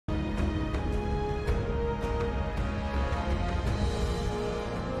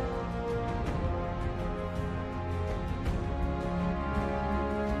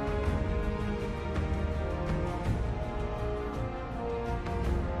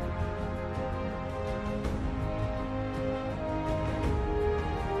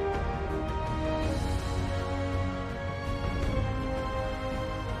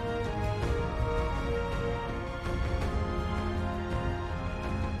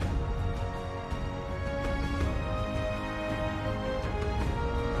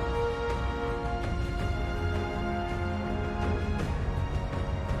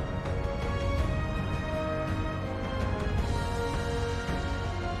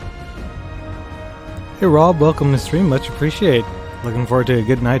Hey Rob, welcome to the stream, much appreciate. Looking forward to a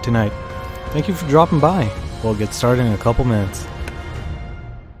good night tonight. Thank you for dropping by. We'll get started in a couple minutes.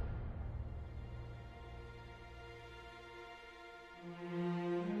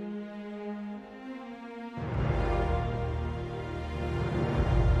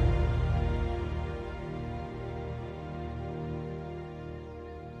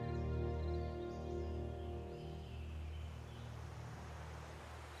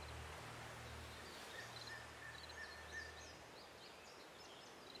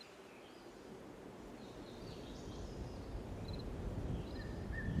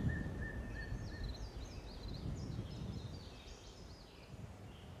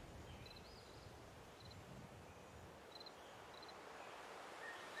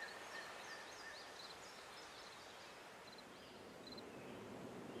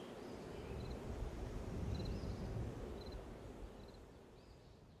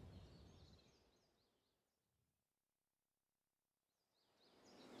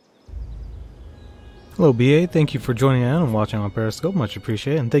 Hello BA, thank you for joining in and watching on Periscope, much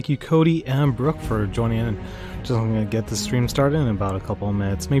appreciated. And thank you Cody and Brooke for joining in. Just going to get the stream started in about a couple of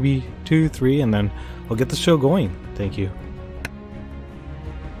minutes, maybe 2, 3, and then we'll get the show going. Thank you.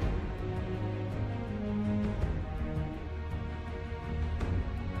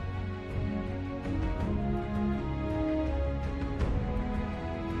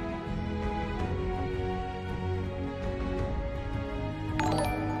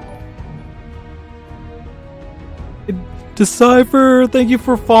 Decipher, thank you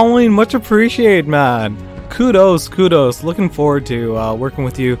for following, much appreciated, man. Kudos. Looking forward to working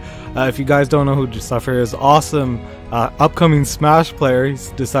with you. If you guys don't know who Decipher is, awesome upcoming Smash player. He's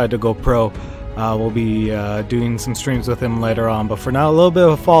decided to go pro. We'll be doing some streams with him later on, but for now, a little bit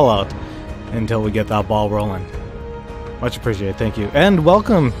of a fallout until we get that ball rolling. Much appreciated, thank you. And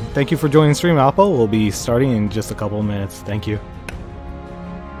welcome. Thank you for joining Stream Apple. We'll be starting in just a couple of minutes. Thank you.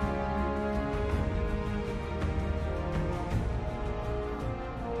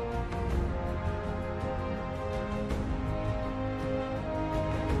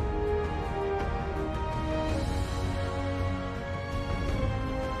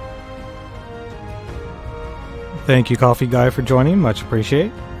 Thank you, Coffee Guy, for joining. Much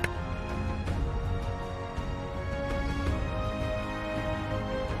appreciate.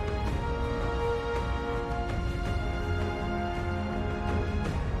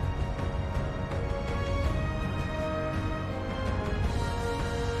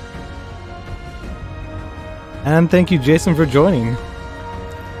 And thank you, Jason, for joining.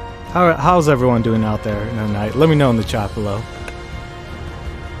 How's everyone doing out there tonight? Let me know in the chat below.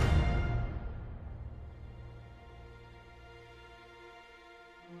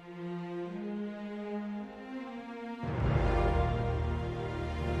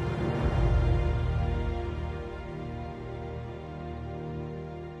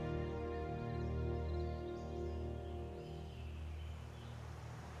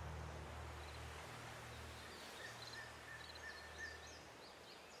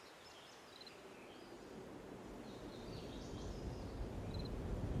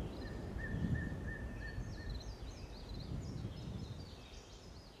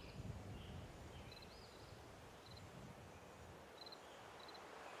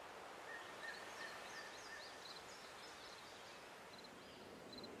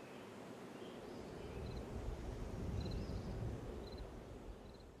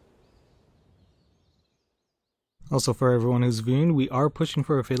 Also, for everyone who's viewing, we are pushing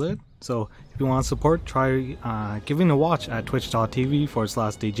for affiliate, so if you want to support, try giving a watch at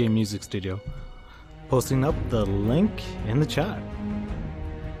twitch.tv/DJ Music Studio. Posting up the link in the chat.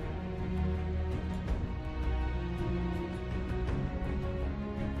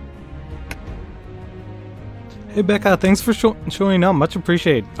 Hey Becca, thanks for showing up, much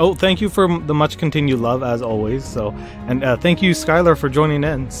appreciated. Oh, thank you for the much continued love as always. So, and thank you Skylar for joining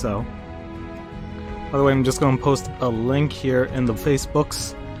in. So. By the way, I'm just going to post a link here in the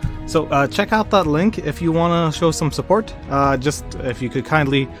Facebooks. So check out that link if you want to show some support. Just if you could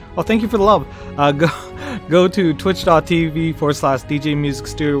kindly... Oh, thank you for the love. Go to twitch.tv/DJ Music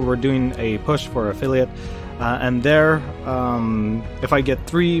Studio. We're doing a push for affiliate. And there, if I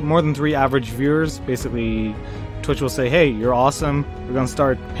get more than 3 average viewers, basically Twitch will say, hey, you're awesome. We're going to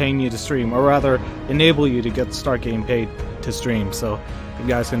start paying you to stream. Or rather, enable you to start getting paid to stream. So if you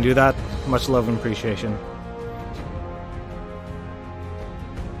guys can do that, much love and appreciation.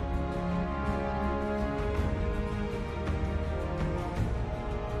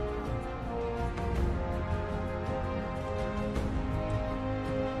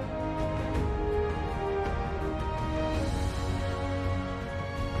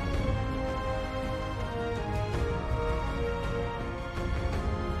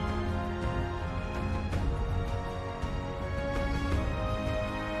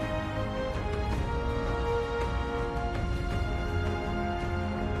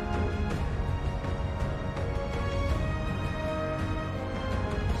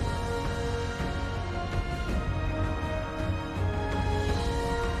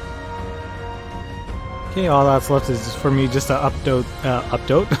 Okay, all that's left is just for me just to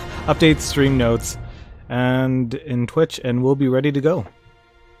update stream notes and in Twitch, and we'll be ready to go.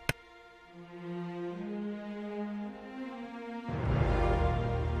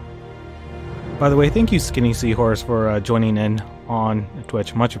 By the way, thank you Skinny Seahorse for joining in on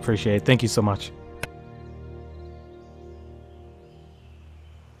Twitch. Much appreciated. Thank you so much.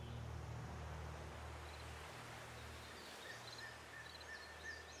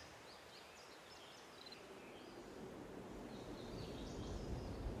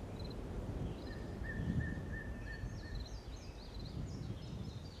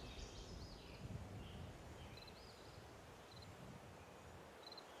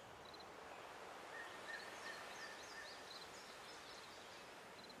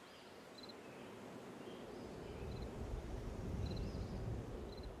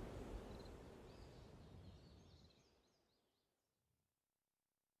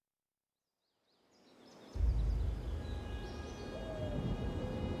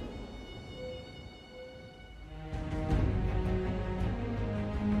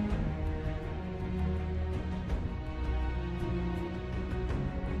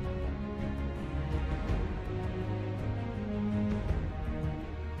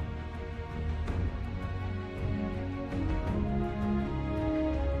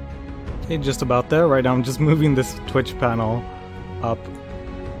 Okay, just about there. Right now I'm just moving this Twitch panel up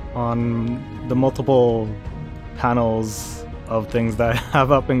on the multiple panels of things that I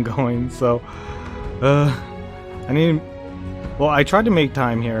have up and going. So, I tried to make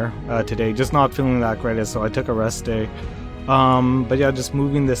time here today, just not feeling that great, so I took a rest day. But yeah, just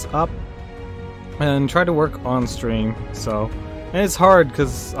moving this up and try to work on stream. So, and it's hard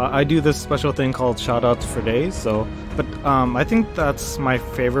because I do this special thing called shoutouts for days. So, but I think that's my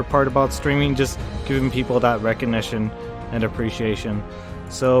favorite part about streaming, just giving people that recognition and appreciation.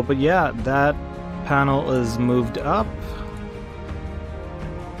 So, but yeah, that panel is moved up.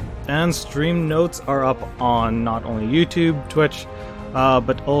 And stream notes are up on not only YouTube, Twitch,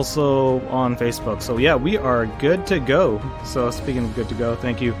 but also on Facebook. So yeah, we are good to go. So speaking of good to go,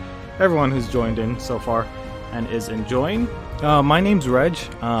 thank you everyone who's joined in so far and is enjoying. My name's Reg.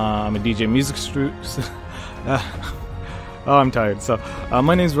 I'm a DJ music oh, I'm tired. So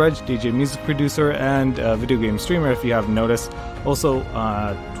my name's Reg, DJ music producer and video game streamer, if you haven't noticed. Also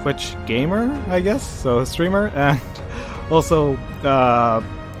Twitch gamer, I guess. So streamer, and also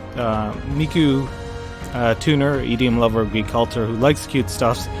Miku tuner, EDM lover, geek culture who likes cute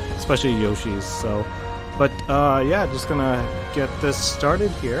stuffs, especially Yoshi's. So, but yeah, just gonna get this started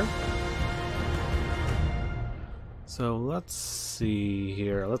here. So let's see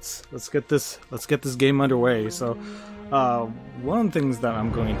here. Let's get this game underway. So one of the things that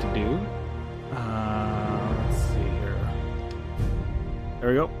I'm going to do. Let's see here. There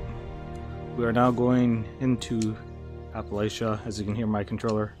we go. We are now going into Appalachia, as you can hear my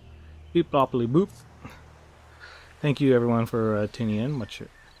controller. Beep boppily boop. Thank you everyone for tuning in, much,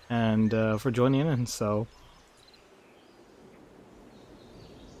 and for joining in. And so,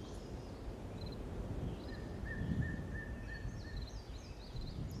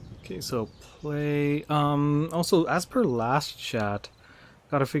 okay, so play. Also, as per last chat,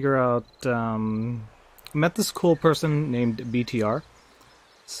 gotta figure out. Met this cool person named BTR,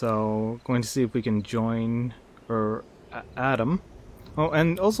 so going to see if we can join or add him. Oh,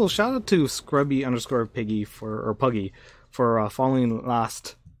 and also shout out to Scrubby_Piggy or Puggy for following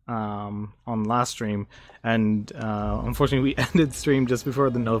last on last stream, and unfortunately we ended stream just before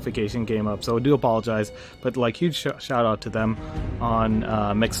the notification came up, so I do apologize, but like huge shout out to them on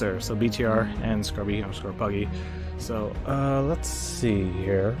Mixer, so BTR and Scrubby_Puggy. So let's see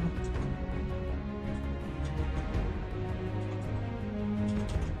here.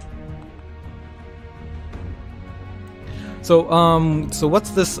 So what's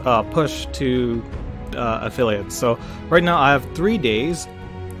this push to affiliates? So right now I have 3 days.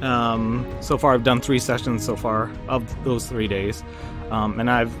 So far I've done 3 sessions so far of those 3 days, and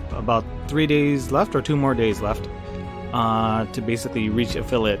I have about 3 days left or 2 more days left to basically reach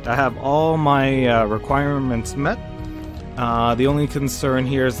affiliate. I have all my requirements met. The only concern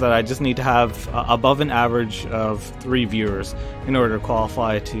here is that I just need to have above an average of 3 viewers in order to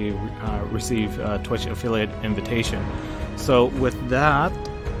qualify to receive Twitch affiliate invitation. So with that,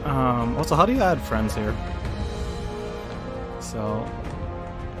 also, how do you add friends here? So,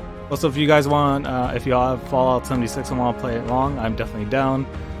 also, if you guys want, if you all have Fallout 76 and want to play it along, I'm definitely down.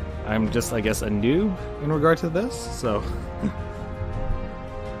 I'm just, I guess, a noob in regard to this, so.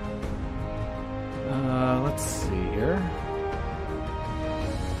 Let's see here.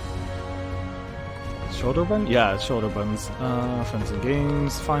 Shoulder button? Yeah, shoulder buttons. Friends and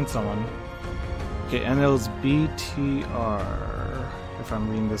games, find someone. Okay, and it was BTR, if I'm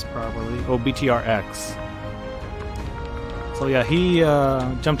reading this properly. Oh, BTRX. So yeah, he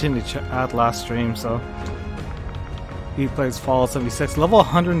jumped into chat last stream, so he plays Fallout 76, level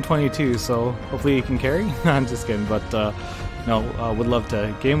 122, so hopefully he can carry. I'm just kidding, but would love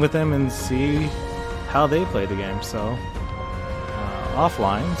to game with him and see how they play the game, so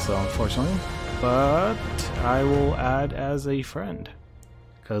offline, so unfortunately, but I will add as a friend,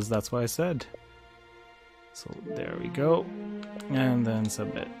 because that's what I said. So there we go, and then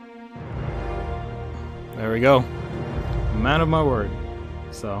submit. There we go. Man of my word.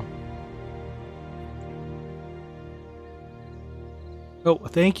 So. Oh,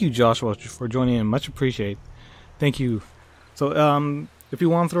 thank you, Joshua, for joining in. Much appreciate. Thank you. So, if you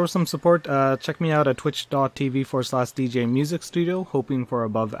want to throw some support, check me out at twitch.tv/DJ Music Studio. Hoping for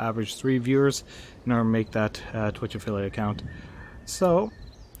above average 3 viewers in order to make that Twitch affiliate account. So,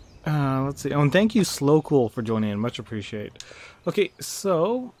 let's see. Oh, and thank you, Slow Cool, for joining in. Much appreciate. Okay,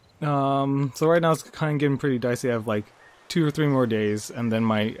 so right now it's kind of getting pretty dicey. I have like 2 or 3 more days, and then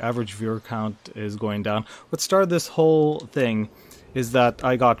my average viewer count is going down. What started this whole thing is that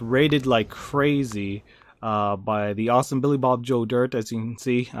I got raided like crazy by the awesome Billy Bob Joe Dirt. As you can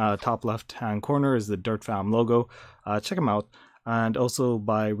see, top left hand corner is the Dirt Fam logo. Check him out. And also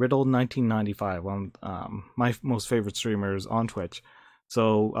by Riddle 1995, one my most favorite streamers on Twitch.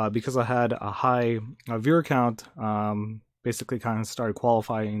 So because I had a high viewer count, basically kind of started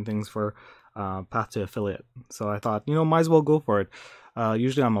qualifying things for path to affiliate. So I thought, might as well go for it.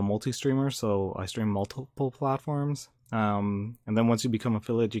 Usually I'm a multi-streamer, so I stream multiple platforms. And then once you become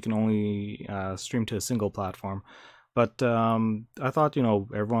affiliate, you can only stream to a single platform. But I thought,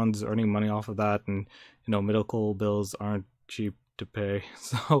 everyone's earning money off of that, and medical bills aren't cheap to pay.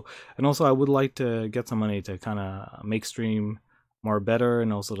 So, and also I would like to get some money to kind of make stream more better,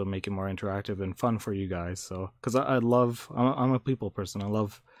 and also to make it more interactive and fun for you guys. So, because I'm a people person. I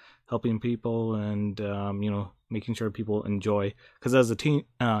love helping people and making sure people enjoy. Because as a teenager,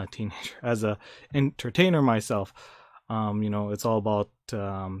 as a entertainer myself, it's all about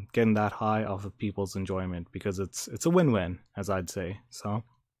getting that high off of people's enjoyment, because it's a win-win, as I'd say. So,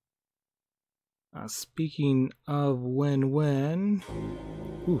 speaking of win-win,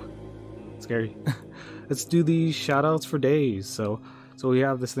 scary. Let's do the shoutouts for days. So we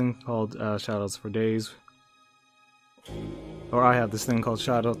have this thing called shoutouts for days, or I have this thing called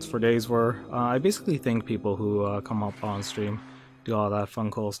shoutouts for days, where I basically thank people who come up on stream, do all that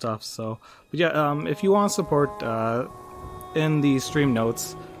fun, cool stuff. So, but yeah, if you want to support, in the stream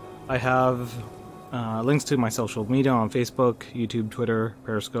notes, I have links to my social media on Facebook, YouTube, Twitter,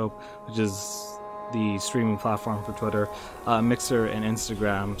 Periscope, which is the streaming platform for Twitter, Mixer, and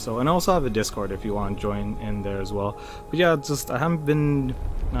Instagram. So, and I also have a Discord if you want to join in there as well. But yeah, I haven't been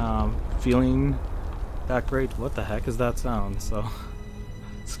feeling that great. What the heck is that sound? So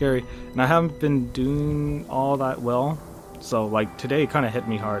scary. And I haven't been doing all that well. So like today kind of hit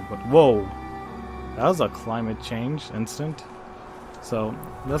me hard, but whoa, that was a climate change instant. So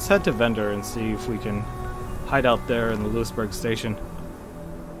let's head to Vendor and see if we can hide out there in the Lewisburg station.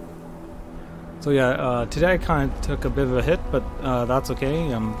 So yeah, today I kind of took a bit of a hit, but that's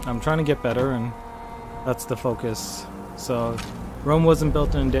okay. I'm trying to get better, and that's the focus. So Rome wasn't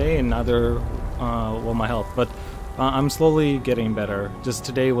built in a day, and neither will my health. But I'm slowly getting better. Just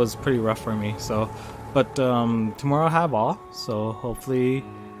today was pretty rough for me. So, but tomorrow I have off, so hopefully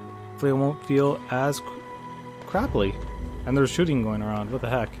I won't feel as crappily. And there's shooting going around. What the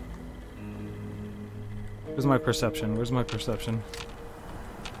heck? Where's my perception? Where's my perception?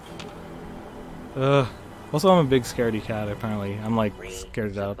 Also, I'm a big scaredy cat, apparently. I'm like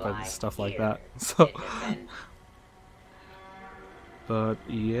scared out by stuff like that. So, but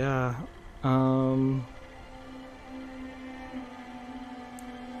yeah,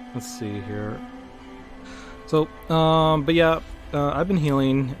 let's see here. So, but yeah, I've been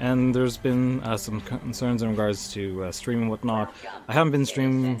healing, and there's been some concerns in regards to streaming and whatnot. I haven't been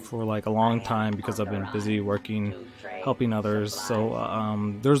streaming for like a long time because I've been busy working, helping others. So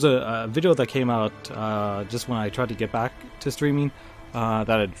there's a video that came out just when I tried to get back to streaming that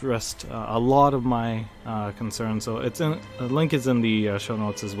addressed a lot of my concerns. So the link is in the show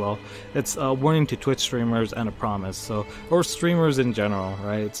notes as well. It's a warning to Twitch streamers and a promise. So, or streamers in general,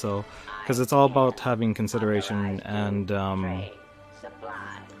 right? So, because it's all about having consideration and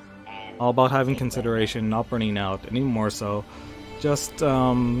all about having consideration, not burning out anymore. So, just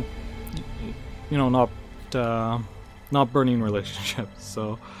not burning relationships.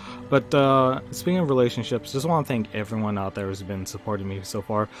 So, but speaking of relationships, just want to thank everyone out there who's been supporting me so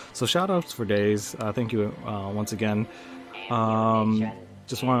far. So shout outs for days. Thank you once again.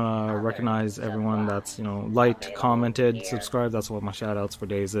 just want to recognize everyone that's, you know, liked, commented, subscribed. That's what my shout outs for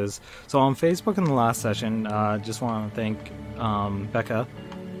days is. So on Facebook in the last session, just want to thank Becca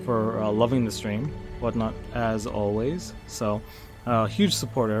for loving the stream, whatnot, as always. So huge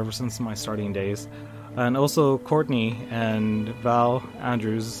supporter ever since my starting days. And also Courtney and Val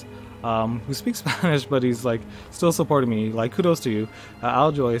Andruz, who speaks Spanish, but he's like still supporting me. Like, kudos to you.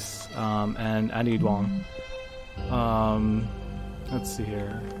 Joyce, and Andy Duong. Let's see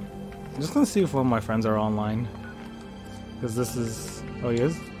here. I'm just gonna see if one of my friends are online, because this is. Oh, he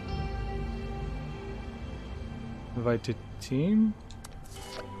is. Invite to team.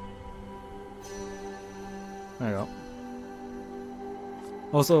 There you go.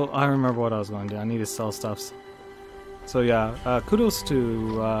 Also, I remember what I was going to do. I need to sell stuffs. So yeah, kudos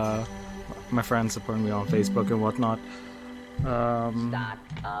to my friends supporting me on Facebook and whatnot. Stock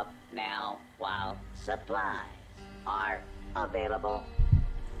up now while supplies are available.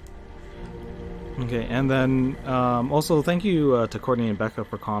 Okay, and then also thank you to Courtney and Becca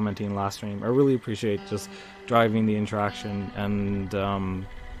for commenting last stream. I really appreciate just driving the interaction and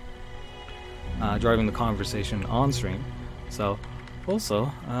driving the conversation on stream. So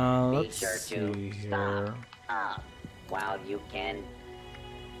also, let's see here. Up while you can.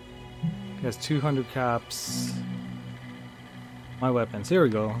 He has 200 caps. My weapons. Here we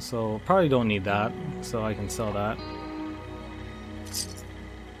go. So probably don't need that, so I can sell that.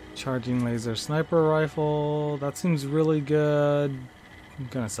 Charging laser sniper rifle. That seems really good. I'm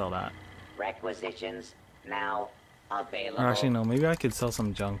gonna sell that. Requisitions now available. Or actually, no. Maybe I could sell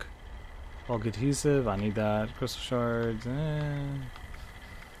some junk. Bulk adhesive. I need that. Crystal shards.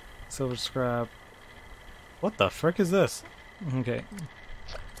 Silver scrap. What the frick is this? Okay.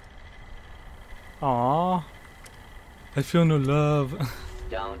 Aww. I feel no love.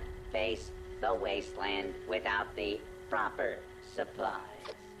 Don't face the wasteland without the proper supplies.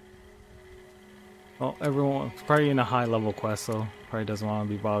 Well, everyone probably in a high level quest, so probably doesn't want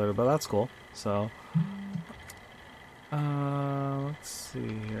to be bothered, but that's cool. So, let's see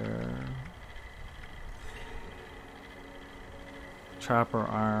here. Trapper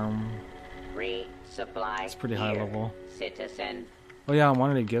arm. Free supply. It's pretty high level. Citizen. Oh yeah, I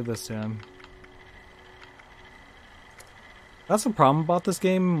wanted to give this to him. That's the problem about this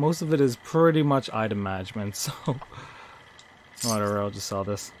game. Most of it is pretty much item management, so whatever, I'll just sell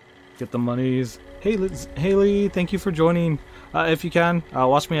this. Get the monies. Hey, Haley, thank you for joining. If you can,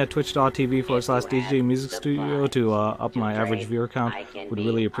 watch me at twitch.tv/DJ Music Studio to up my average viewer count. Would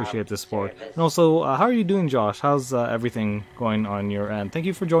really appreciate the support. And also, how are you doing, Josh? How's everything going on your end? Thank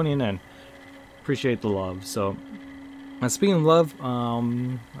you for joining in. Appreciate the love. So, speaking of love,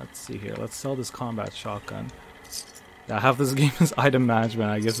 let's see here. Let's sell this combat shotgun. Yeah, half this game is item management.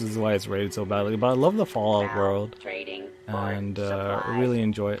 I guess this is why it's rated so badly. But I love the Fallout world, and really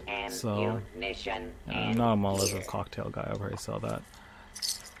enjoy it. So I'm not a Molotov cocktail guy. I'll probably sell that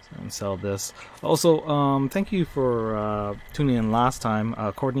and sell this. Also, thank you for tuning in last time.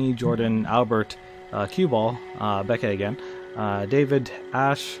 Courtney, Jordan, Albert, Q-Ball, Becca again, David,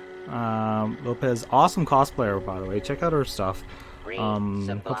 Ash, Lopez, awesome cosplayer by the way. Check out her stuff.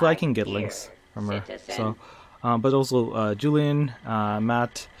 Hopefully I can get links from her. So. But also Julian,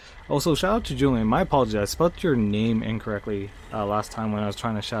 Matt. Also, shout out to Julian. My apologies, I spelled your name incorrectly last time when I was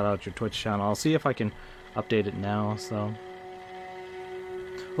trying to shout out your Twitch channel. I'll see if I can update it now. So,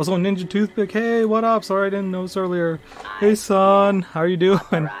 also Ninja Toothpick. Hey, what up? Sorry I didn't notice earlier. Hey, son, how are you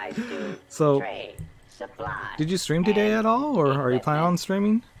doing? So, did you stream today at all, or are you planning on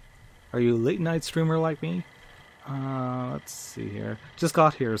streaming? Are you a late night streamer like me? Let's see here. Just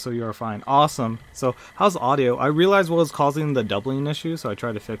got here, so you are fine. Awesome. So, how's audio? I realized what was causing the doubling issue, so I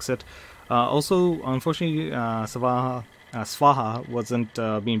tried to fix it. Also, unfortunately, Svaha wasn't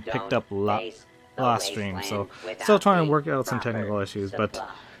being picked up last stream, so still trying to work out some technical issues, but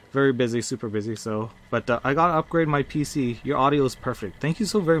very busy, super busy. So, but I gotta upgrade my PC. Your audio is perfect. Thank you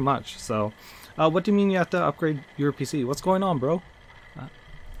so very much. So, what do you mean you have to upgrade your PC? What's going on, bro?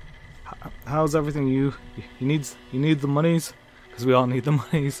 How's everything? You need the monies, because we all need the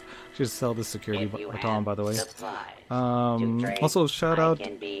monies. Just sell the security baton, by the way. Also shout out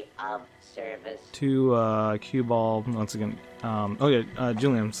to Q-Ball once again. Oh yeah,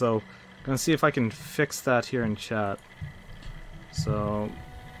 Julian. So gonna see if I can fix that here in chat. So,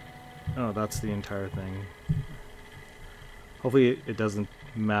 oh, that's the entire thing. Hopefully it doesn't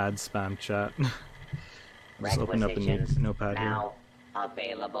mad spam chat. Just open up a new notepad here.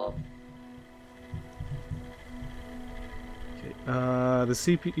 Available. Okay, the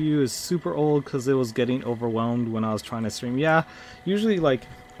CPU is super old because it was getting overwhelmed when I was trying to stream. Yeah, usually like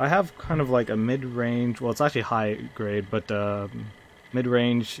I have kind of like a mid-range. Well, it's actually high grade, but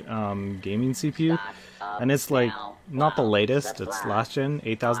mid-range gaming CPU, and it's like not the latest. It's last gen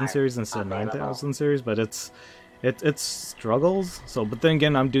 8000 series instead of 9000 series, but it struggles. So, but then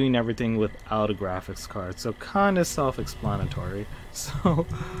again, I'm doing everything without a graphics card, so kind of self-explanatory. So,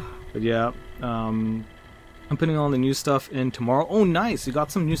 but yeah, I'm putting all the new stuff in tomorrow. Oh, nice! You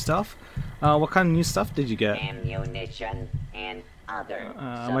got some new stuff. What kind of new stuff did you get? Ammunition and other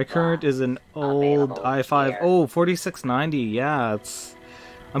my current is an old i5. Oh, 4690. Yeah,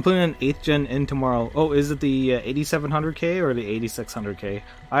 I'm putting an 8th gen in tomorrow. Oh, is it the 8700K or the 8600K?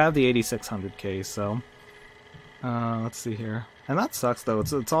 I have the 8600K, so let's see here. And that sucks though.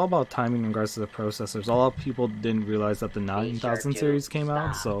 It's all about timing in regards to the processors. A lot of people didn't realize that the 9000 series came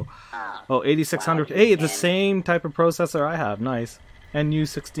out. So, oh, 8600. Hey, the same type of processor I have. Nice. And new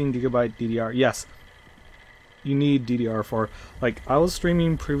 16GB DDR. Yes. You need DDR4. Like, I was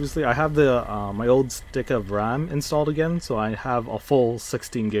streaming previously. I have the my old stick of RAM installed again, so I have a full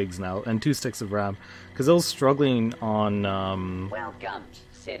 16 gigs now and 2 sticks of RAM. Because I was struggling on Welcome,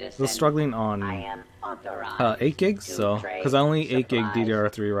 citizen. I was struggling on 8 gigs, so because I only 8 gig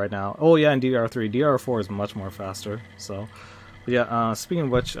DDR3 right now. Oh yeah, and DDR3, DDR4 is much more faster. So, but yeah. Speaking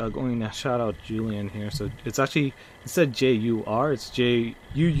of which, going to shout out Julian here. So it's actually instead JUR, it's JUURIAN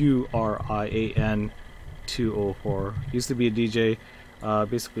 204. Used to be a DJ,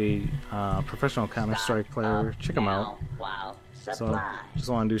 basically professional Counter-Strike player. Check him out. So just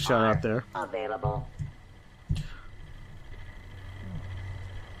want to do a shout out there. Available.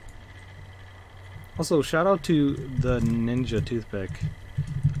 Also, shout out to the Ninja Toothpick.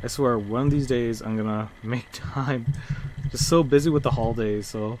 I swear, one of these days I'm gonna make time. Just so busy with the holidays,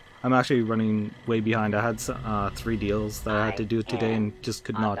 so I'm actually running way behind. I had 3 deals that I had to do today and just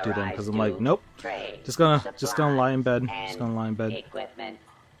could not do them because I'm like, nope, just gonna lie in bed. Just gonna lie in bed.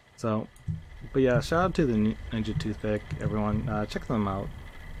 So, but yeah, shout out to the Ninja Toothpick, everyone. Check them out.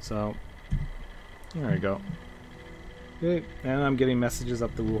 So, there we go. Okay, and I'm getting messages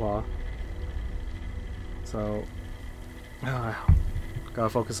up the woo-ha. So, gotta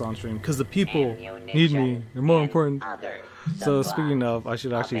focus on stream because the people need me. They're more important. So speaking of, I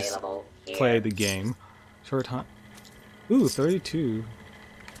should actually play the game. Short hunt. Ooh, 32.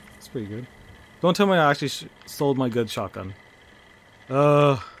 That's pretty good. Don't tell me I actually sold my good shotgun.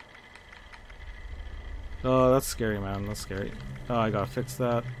 Oh, that's scary, man. That's scary. Oh, I gotta fix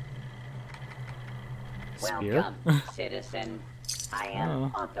that. Spear. Welcome, citizen. I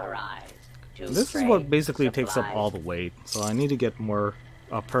am authorized. This is what basically takes up all the weight, so I need to get more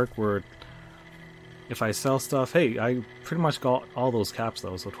a perk where if I sell stuff, hey, I pretty much got all those caps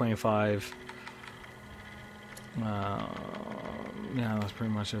though, so 25. Yeah, that's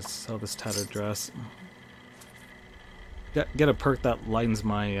pretty much it. Sell this tattered dress. Get a perk that lightens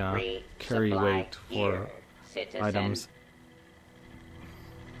my carry weight for items.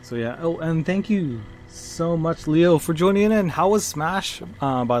 So yeah, oh, and thank you so much, Leo, for joining in. How was Smash,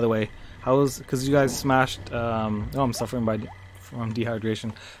 by the way? How was, because you guys smashed, oh, I'm suffering from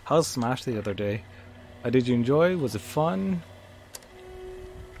dehydration. How was Smash the other day? Did you enjoy? Was it fun?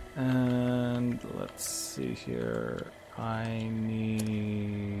 And let's see here. I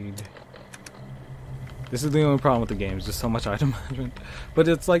need... This is the only problem with the game, is just so much item management. But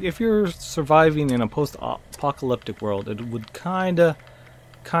it's like, if you're surviving in a post-apocalyptic world, it would kinda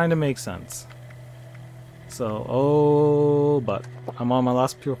make sense. So, oh, but I'm on my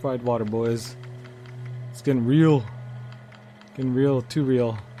last purified water, boys. It's getting real. Getting real, too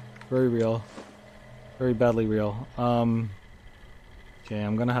real. Very real. Very badly real. Okay,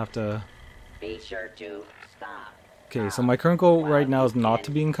 I'm gonna have to... Be sure to stop. Okay, so my current goal right now is not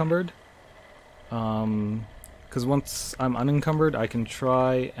to be encumbered. Because once I'm unencumbered, I can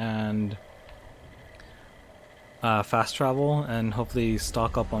try and fast travel and hopefully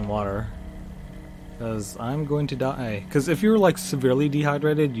stock up on water. Because I'm going to die. Because if you're like severely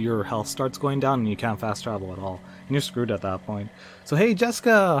dehydrated, your health starts going down and you can't fast travel at all. And you're screwed at that point. So hey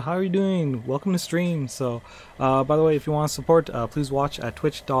Jessica, how are you doing? Welcome to stream. So by the way, if you want to support, please watch at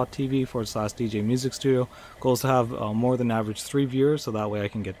twitch.tv/DJ Music Studio. Goal is to have more than average 3 viewers, so that way I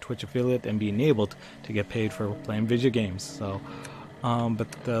can get Twitch affiliate and be enabled to get paid for playing video games. So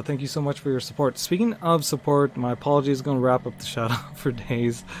thank you so much for your support. Speaking of support, my apologies, going to wrap up the shout out for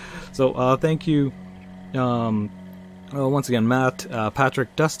days. So thank you once again, Matt,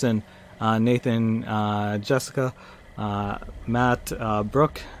 Patrick, Dustin, Nathan, Jessica, Matt,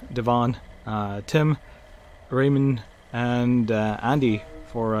 Brooke, Devon, Tim, Raymond, and Andy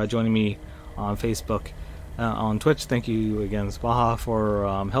for joining me on Facebook. On Twitch, thank you again, Spaha, for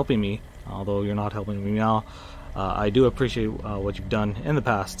helping me, although you're not helping me now. I do appreciate what you've done in the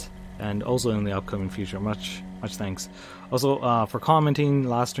past and also in the upcoming future. Much Much thanks. Also, for commenting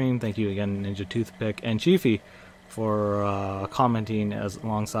last stream, thank you again, Ninja Toothpick and Chiefy, for commenting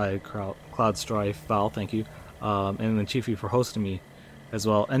alongside Cloud Strife. Val, thank you. And then Chiefy for hosting me as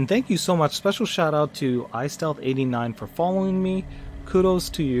well. And thank you so much. Special shout out to iStealth89 for following me. Kudos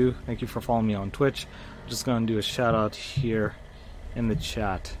to you. Thank you for following me on Twitch. I'm just going to do a shout out here in the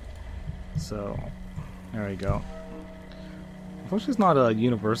chat. So, there we go. Unfortunately, it's not a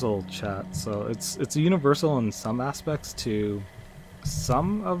universal chat, so it's a universal in some aspects to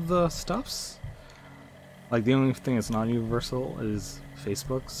some of the stuffs. Like, the only thing that's not universal is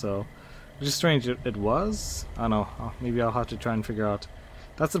Facebook, so which is strange. It was. I don't know. Maybe I'll have to try and figure out.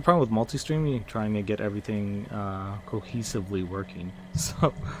 That's the problem with multi-streaming, trying to get everything cohesively working.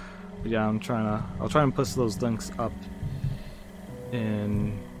 So, yeah, I'll try and post those links up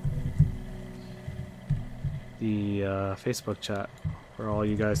in the Facebook chat for all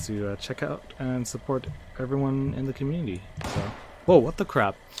you guys to check out and support everyone in the community. So, whoa, what the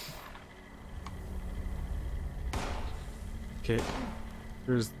crap? Okay,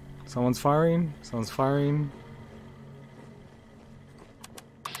 there's someone's firing. Someone's firing.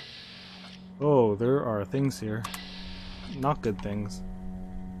 Oh, there are things here. Not good things.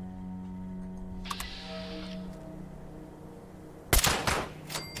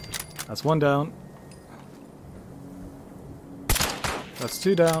 That's one down. That's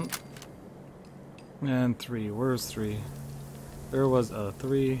two down. And three. Where's three? There was a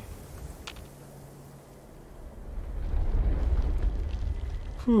three.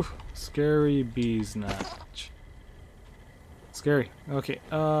 Whew. Scary bees natch. Scary. Okay.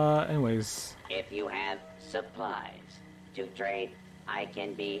 Anyways. If you have supplies to trade, I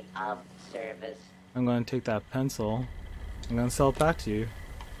can be of service. I'm gonna take that pencil. I'm gonna sell it back to you.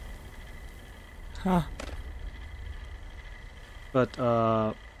 Huh. But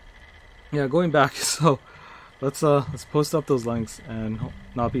yeah, going back, so let's post up those links and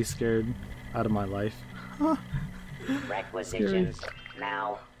not be scared out of my life. Requisitions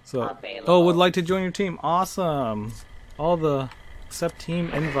now available. Oh, would like to join your team. Awesome. All the accept team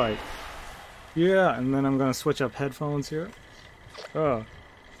invite. Yeah, and then I'm gonna switch up headphones here. Oh,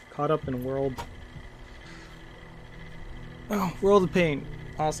 caught up in world. Oh, World of Pain.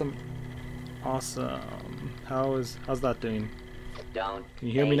 Awesome. Awesome. How's that doing? Don't Can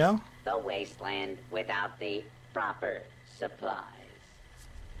you hear me now? The wasteland without the proper supplies.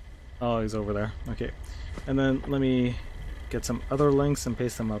 Oh, he's over there. Okay. And then let me get some other links and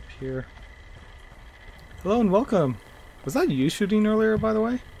paste them up here. Hello and welcome. Was that you shooting earlier, by the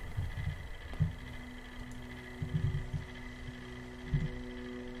way?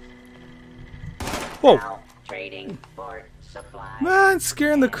 Whoa! Now trading for supplies. Man,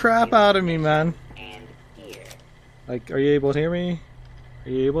 scaring the crap out of me, man. And here. Like, are you able to hear me? Are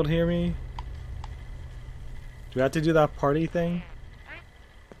you able to hear me? Do we have to do that party thing?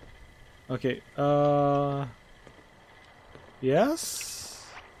 Okay, yes?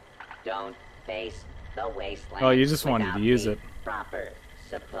 Don't face the wasteland. Oh, you just wanted to without use the it. Proper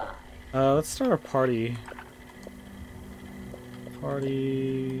supplies. Let's start a party.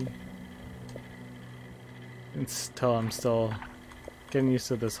 Party. Until I'm still getting used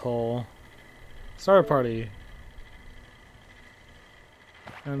to this whole start a party.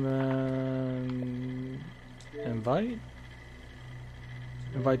 And then invite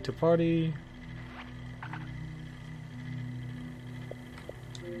to party.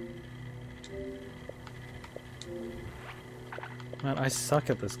 Man, I suck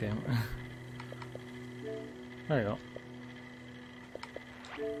at this game. There you go.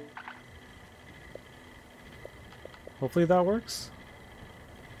 Hopefully that works.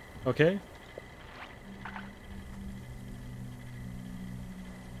 Okay.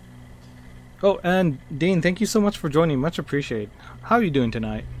 Oh, and Dean, thank you so much for joining. Much appreciated. How are you doing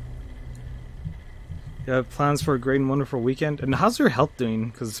tonight? You have plans for a great and wonderful weekend? And how's your health doing?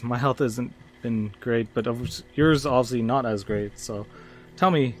 Because my health hasn't been great, but yours obviously not as great. So tell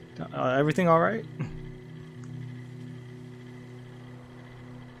me, everything alright?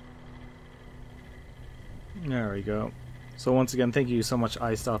 There we go. So once again, thank you so much,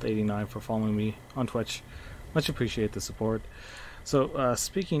 iStealth89, for following me on Twitch. Much appreciate the support. So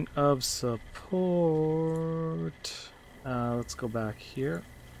speaking of support, let's go back here.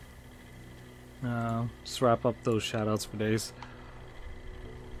 Just wrap up those shoutouts for days.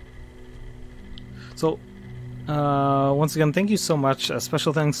 So once again, thank you so much.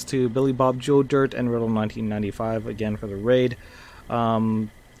 Special thanks to Billy Bob Joe Dirt and Riddle1995 again for the raid.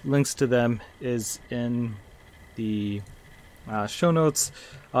 Links to them is in the show notes.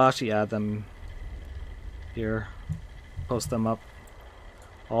 I'll actually add them here, post them up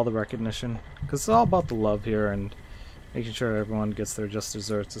all the recognition, because it's all about the love here and making sure everyone gets their just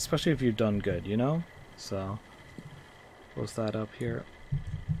desserts, especially if you've done good, you know? So, post that up here.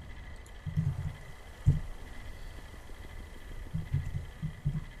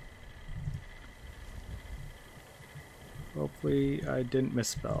 Hopefully I didn't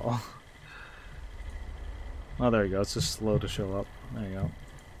misspell. Oh, there you go. It's just slow to show up. There you go.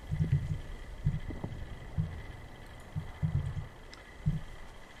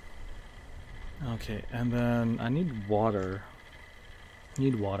 Okay, and then I need water.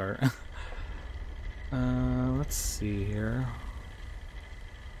 Need water. Let's see here.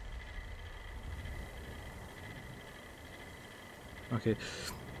 Okay,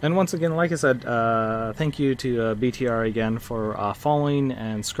 and once again, like I said, thank you to BTR again for following,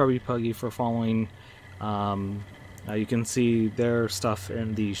 and Scrubby Puggy for following. You can see their stuff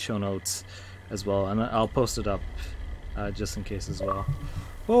in the show notes as well, and I'll post it up just in case as well.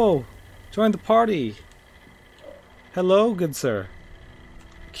 Whoa! Join the party! Hello, good sir.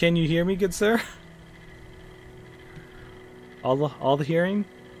 Can you hear me, good sir? All the hearing?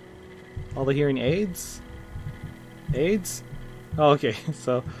 All the hearing aids? Aids? Oh, okay,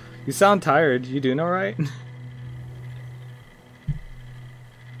 so you sound tired. You doing alright?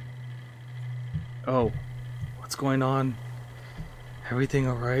 Oh, what's going on? Everything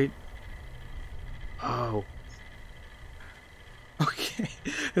alright? Oh. Okay,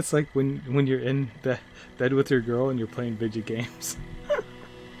 it's like when you're in bed with your girl and you're playing video games.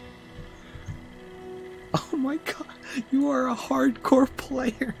 Oh my god, you are a hardcore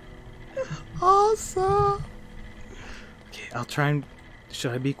player. Awesome. Okay, I'll try and...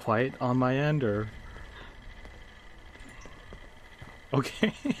 Should I be quiet on my end, or...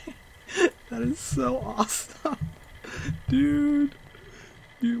 Okay. That is so awesome. Dude,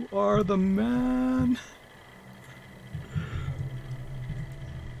 you are the man.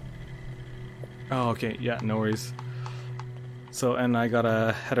 Oh, okay, yeah, no worries. So, and I got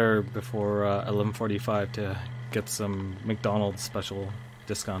a header before 11:45 to get some McDonald's special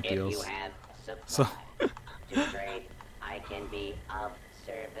discount deals. If you have supplies So, to trade, I can be of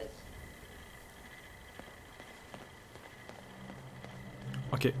service.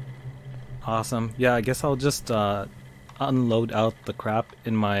 okay, awesome. Yeah, I guess I'll just unload out the crap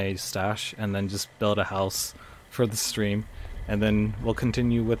in my stash and then just build a house for the stream, and then we'll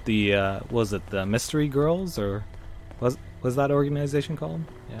continue with the was it the Mystery Girls, or was that organization called?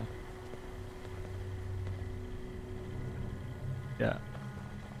 Yeah. Yeah.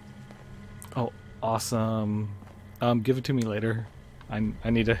 Oh, awesome. Give it to me later. I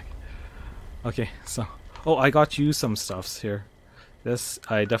need to... Okay, so... Oh, I got you some stuffs here. This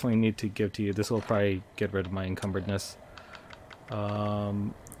I definitely need to give to you. This will probably get rid of my encumbredness. There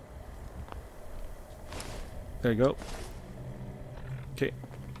you go. Okay.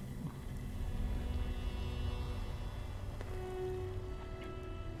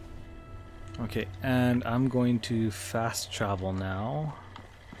 Okay, and I'm going to fast travel now.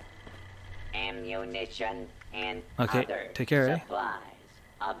 Ammunition and Okay, other take care, eh? supplies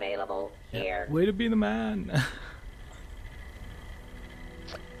available here. Way to be the man.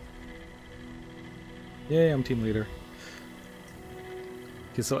 Yay, I'm team leader.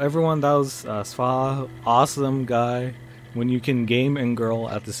 Okay, so everyone, that was Sva, awesome guy. When you can game and girl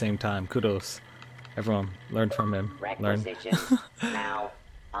at the same time, kudos. Everyone, learn from him. Learn. Requisitions now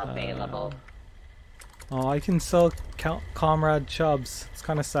available. Oh, I can sell Comrade Chubs. It's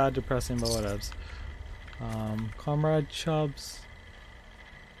kind of sad, depressing, but whatevs. Comrade Chubs.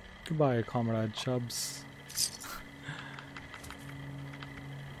 Goodbye, Comrade Chubs.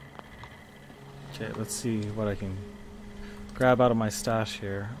 Okay, let's see what I can grab out of my stash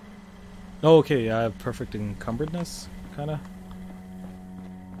here. Oh, okay, I have perfect encumbredness, kinda.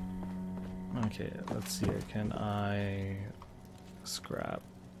 Okay, let's see here. Can I scrap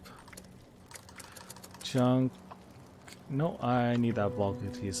junk? No, I need that bulk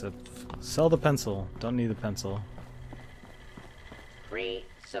adhesive. Sell the pencil. Don't need the pencil. Free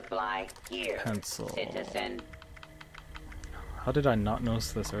supply here, Pencil. citizen. How did I not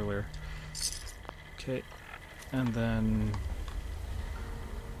notice this earlier? Okay, and then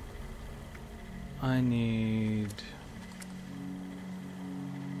I need...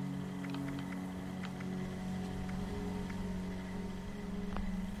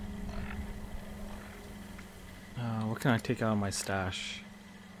 what can I take out of my stash?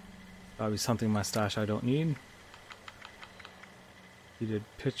 Probably something in my stash I don't need. Needed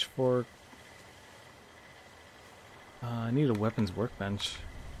pitchfork. I need a weapons workbench.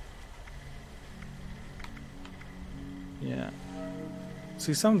 Yeah.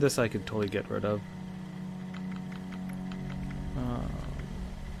 See, some of this I could totally get rid of.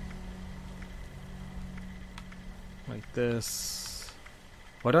 this.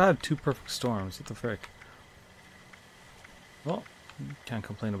 Why do I have two perfect storms? What the frick? Well, can't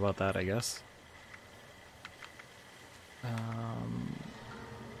complain about that, I guess.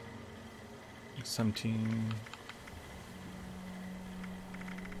 17.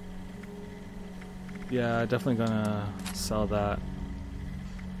 Yeah, definitely gonna sell that.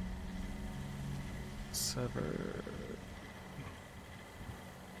 Sever.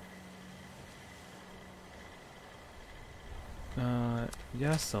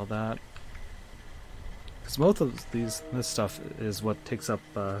 Yeah, sell that. Because most of this stuff is what takes up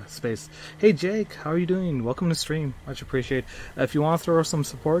space. Hey Jake, how are you doing? Welcome to stream. Much appreciated. If you want to throw some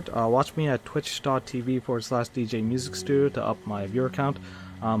support, watch me at twitch.tv/DJ Music Studio to up my viewer count.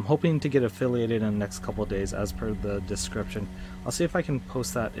 I'm hoping to get affiliated in the next couple of days as per the description. I'll see if I can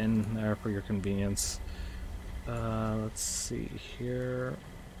post that in there for your convenience. Let's see here.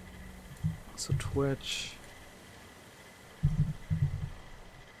 So Twitch.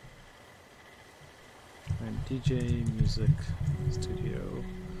 And DJ Music Studio.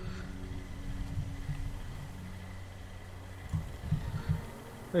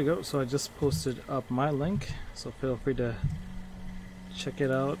 There you go. So I just posted up my link, so feel free to check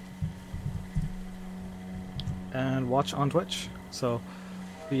it out and watch on Twitch. So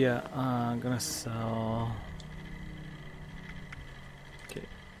yeah, I'm gonna sell. Okay.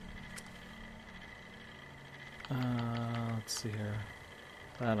 Let's see here.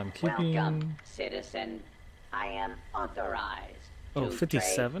 That I'm keeping. Welcome, citizen. I am authorized. Oh, to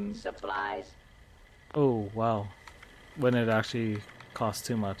 57? trade supplies. Oh, wow. When it actually costs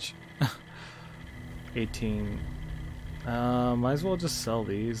too much. 18. Might as well just sell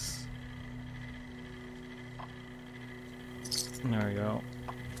these. There we go.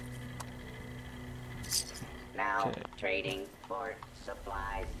 Now Okay. trading for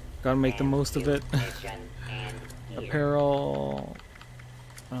supplies. Gotta make the most of it. Munition and gear. Apparel.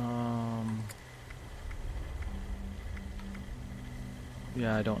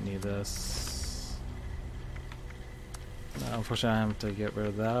 Yeah, I don't need this. No, unfortunately, I have to get rid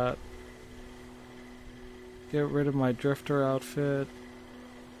of that. Get rid of my drifter outfit.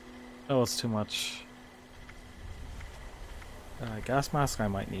 Oh, it's too much. Gas mask I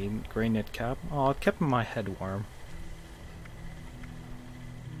might need. Gray knit cap. Oh, it kept my head warm.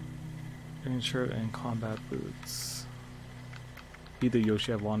 Green shirt and combat boots. Be the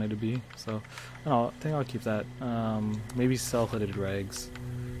Yoshi I wanted to be. So, I think I'll keep that. Maybe sell hooded rags.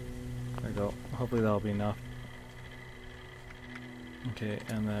 There we go. Hopefully that'll be enough. Okay,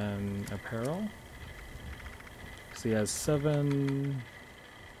 and then apparel. So he has 7.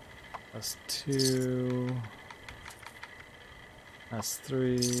 That's 2. That's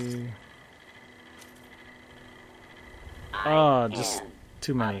 3. I just am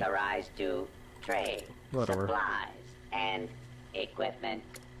too many. authorized to trade Whatever. supplies and equipment.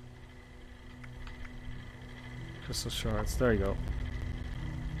 Crystal shards. There you go.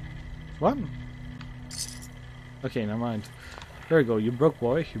 What? Okay, never mind. There you go. You broke,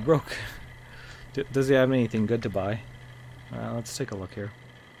 boy. You broke. Does he have anything good to buy? Let's take a look here.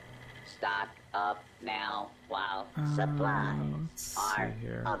 Stock up now while supplies Let's are see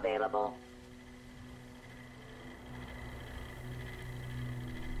here. available.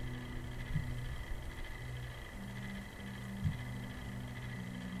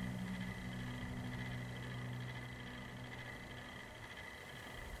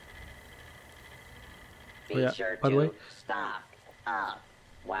 Be yeah, sure by the way- to stock up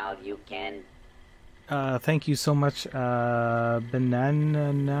while you can. Thank you so much, Banana.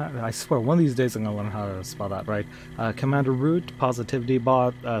 I swear, one of these days I'm gonna learn how to spell that right. Commander Root, Positivity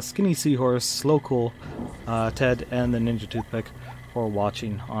Bot, Skinny Seahorse, Slow Cool, Ted, and the Ninja Toothpick for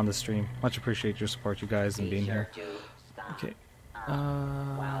watching on the stream. Much appreciate your support, you guys, and Be being sure here. to stock Okay. up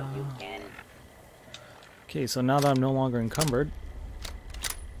while you can. Okay, so now that I'm no longer encumbered,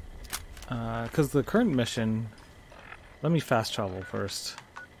 because the current mission, let me fast travel first.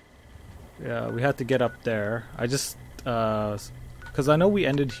 Yeah, we had to get up there. I just, because I know we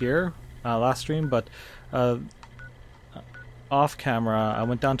ended here last stream, but off camera, I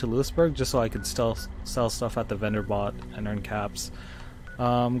went down to Lewisburg just so I could still sell stuff at the vendor bot and earn caps.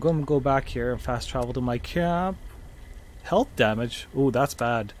 I'm going to go back here and fast travel to my camp. Health damage? Ooh, that's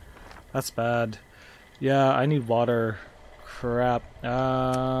bad. That's bad. Yeah, I need water. Crap.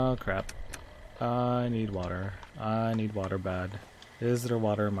 Crap. I need water. I need water bad. Is there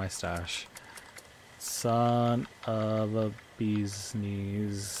water in my stash? Son of a bee's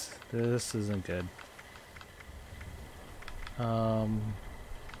knees. This isn't good. I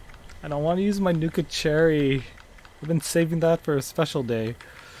don't want to use my Nuka Cherry. I've been saving that for a special day.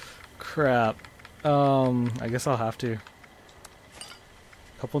 Crap. I guess I'll have to.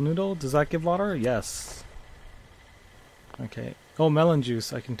 Couple noodle? Does that give water? Yes. Okay. Oh, melon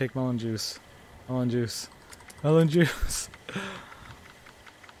juice. I can take melon juice. Melon juice. Melon juice.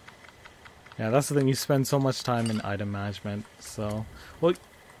 Yeah, that's the thing. You spend so much time in item management. So, well,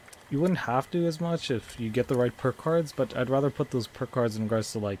 you wouldn't have to as much if you get the right perk cards, but I'd rather put those perk cards in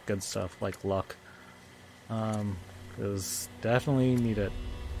regards to like good stuff, like luck. Because definitely need it.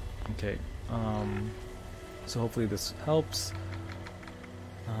 Okay. So hopefully this helps.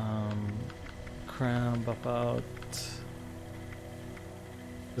 Cram about.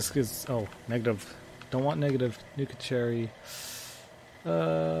 This gives negative. Don't want negative. Nuka cherry.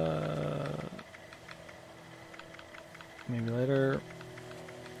 Maybe later.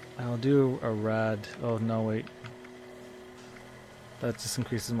 I'll do a rad. Oh no, wait. That just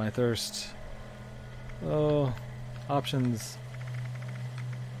increases my thirst. Oh, options.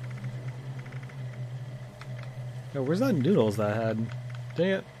 Yo, where's that noodles that I had?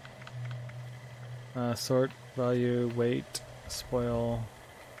 Dang it. Sort, value, weight, spoil.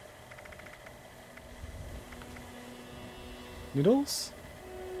 Noodles?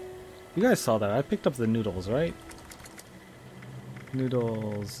 You guys saw that. I picked up the noodles, right?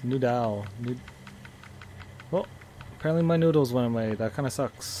 Noodles. Noodle. Well, apparently my noodles went away. That kind of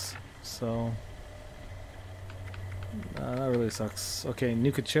sucks. So... that really sucks. Okay,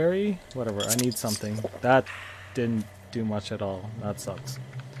 Nuka Cherry. Whatever, I need something. That didn't do much at all. That sucks.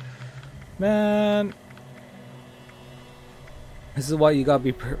 Man! This is why you gotta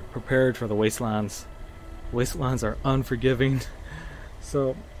be prepared for the wastelands. Wastelands are unforgiving.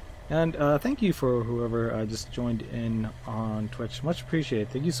 So, and thank you for whoever just joined in on Twitch. Much appreciated.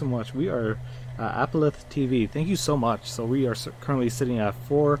 Thank you so much. We are Apolith TV. Thank you so much. So we are currently sitting at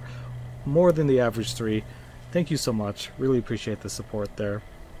 4, more than the average 3. Thank you so much. Really appreciate the support there.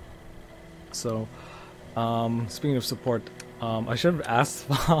 So, speaking of support, I should have asked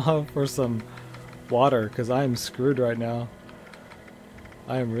for some water because I am screwed right now.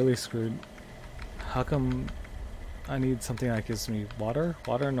 I am really screwed. How come I need something that gives me water?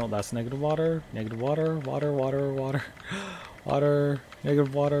 Water? No, that's negative water. Negative water. Water, water, water. Water.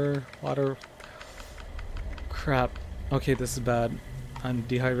 Negative water. Water. Crap. Okay, this is bad. I'm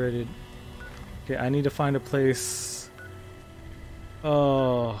dehydrated. Okay, I need to find a place.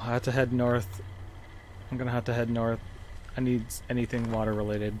 Oh, I have to head north. I'm gonna have to head north. I need anything water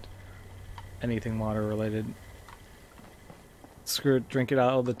related. Anything water related. Screw it, drink it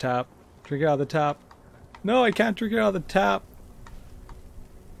out of the tap. Drink it out of the tap. No, I can't drink it out of the tap.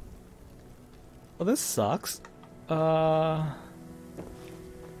 Well, this sucks. Okay,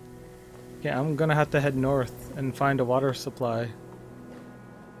 I'm gonna have to head north and find a water supply.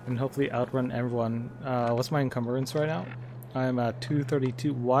 And hopefully outrun everyone. What's my encumbrance right now? I'm at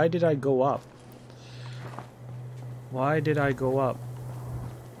 232. Why did I go up? Why did I go up?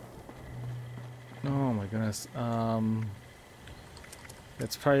 Oh my goodness.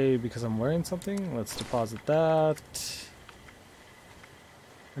 It's probably because I'm wearing something. Let's deposit that.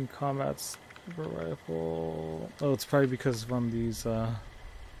 And combat super rifle. Oh, it's probably because one of these,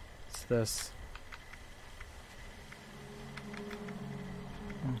 it's this.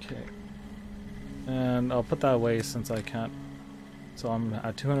 Okay. And I'll put that away since I can't. So I'm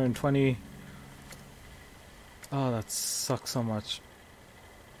at 220. Oh, that sucks so much.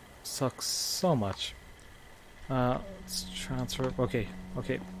 Sucks so much. Let's transfer. Okay,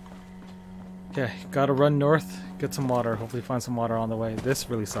 okay. Okay, gotta run north, get some water. Hopefully find some water on the way. This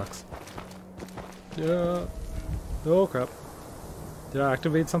really sucks. Yeah. Oh crap. Did I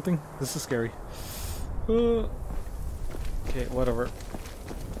activate something? This is scary. Okay, whatever.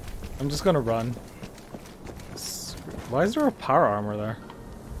 I'm just gonna run. Why is there a power armor there?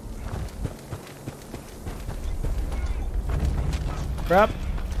 Crap!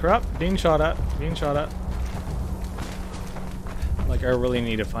 Crap! Being shot at. Being shot at. Like, I really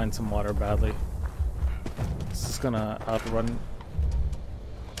need to find some water badly. This is gonna outrun.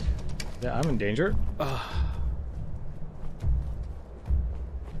 Yeah, I'm in danger. Ugh.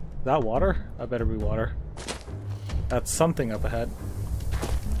 That water? I better be water. That's something up ahead.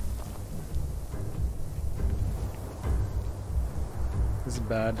 This is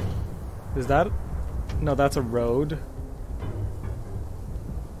bad. Is that? No, that's a road.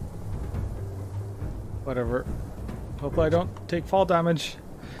 Whatever. Hopefully I don't take fall damage.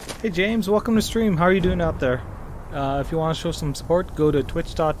 Hey James, welcome to stream. How are you doing out there? If you want to show some support, go to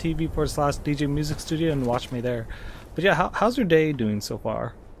twitch.tv/DJ Music Studio and watch me there. But yeah, how's your day doing so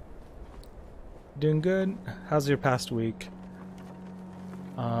far? Doing good? How's your past week?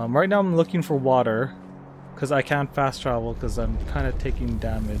 Right now I'm looking for water because I can't fast travel because I'm kind of taking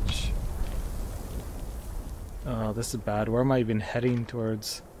damage. Oh, this is bad. Where am I even heading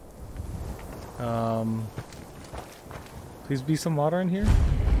towards? Please be some water in here.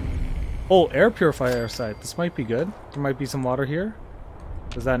 Oh, air purifier site. This might be good. There might be some water here.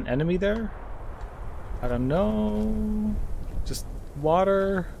 Is that an enemy there? I don't know. Just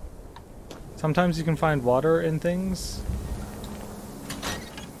water. Sometimes you can find water in things.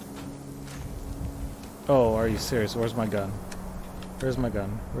 Oh, are you serious? Where's my gun? Where's my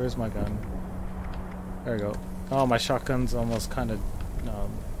gun? Where's my gun? There we go. Oh, my shotgun's almost kind of... No,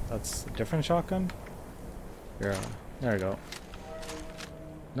 that's a different shotgun? Yeah, there we go.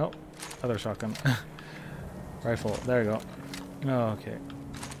 Nope, other shotgun. Rifle, there you go. Oh, okay.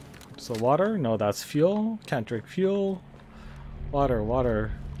 So water? No, that's fuel. Can't drink fuel. Water,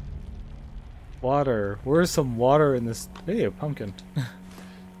 water. Water. Where's some water in this? Hey, a pumpkin.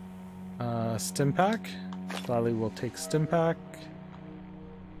 Stim pack. Gladly will take stim pack.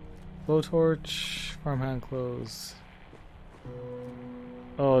 Blowtorch. Farmhand clothes.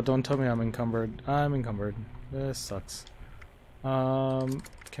 Oh, don't tell me I'm encumbered. I'm encumbered. This sucks. Can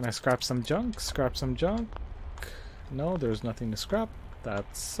I scrap some junk? Scrap some junk? No, there's nothing to scrap. That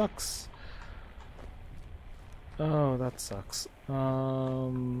sucks. Oh, that sucks. That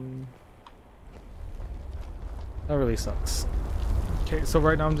really sucks. Okay, so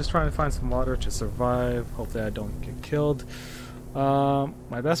right now I'm just trying to find some water to survive. Hopefully I don't get killed.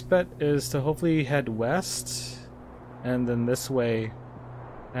 My best bet is to hopefully head west and then this way,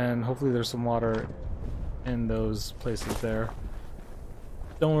 and hopefully there's some water in those places there.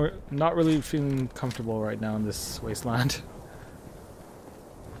 Not really feeling comfortable right now in this wasteland.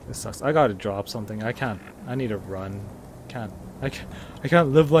 This sucks. I gotta drop something. I can't. I need to run. I can't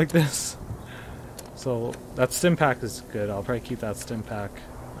live like this. So that stim pack is good. I'll probably keep that stim pack.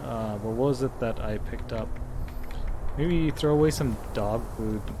 But what was it that I picked up? Maybe throw away some dog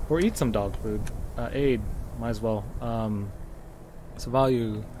food or eat some dog food. Aid, might as well. So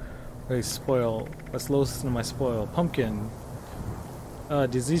value, very spoil. Let's listen to my spoil. Pumpkin.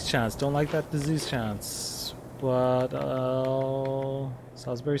 Disease chance. Don't like that disease chance. But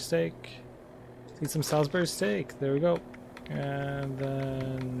Salisbury steak. Let's eat some Salisbury steak. There we go. And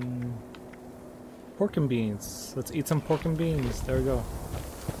then pork and beans. Let's eat some pork and beans. There we go.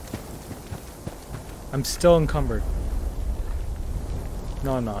 I'm still encumbered.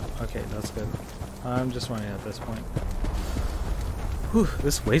 No, I'm not. Okay, that's good. I'm just running at this point. Whew,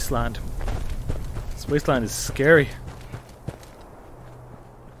 this wasteland. This wasteland is scary.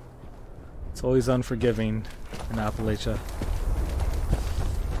 It's always unforgiving in Appalachia.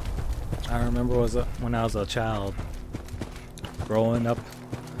 I remember when I was a child, growing up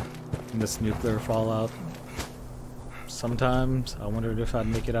in this nuclear fallout. Sometimes I wondered if I'd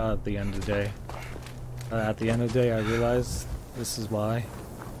make it out at the end of the day. At the end of the day, I realized this is why.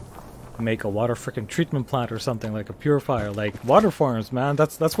 Make a water frickin' treatment plant or something, like a purifier, like water farms, man.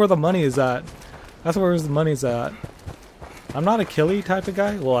 That's where the money is at. That's where the money's at. I'm not a killy type of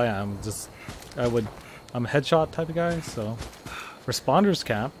guy. Well, I am. I'm a headshot type of guy. So, responders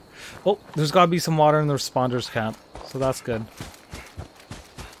camp. Oh, there's gotta be some water in the responders camp, so that's good.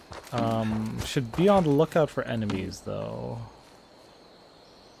 Should be on the lookout for enemies, though.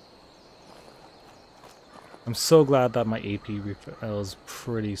 I'm so glad that my AP refills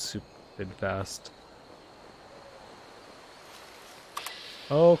pretty stupid fast.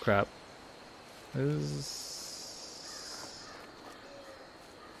 Oh crap.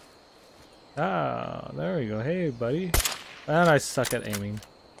 Ah, there we go. Hey buddy. And I suck at aiming.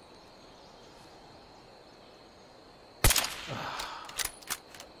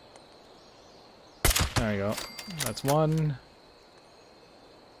 There we go. That's one.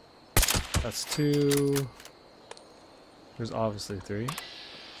 That's two. There's obviously three.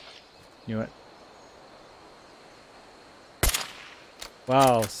 Knew it.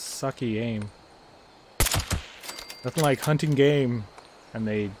 Wow, sucky aim. Nothing like hunting game and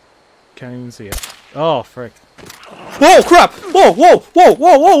they can't even see it. Oh, frick. Whoa, crap! Whoa, whoa, whoa,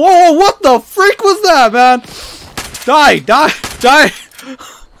 whoa, whoa, whoa, what the frick was that, man? Die, die, die!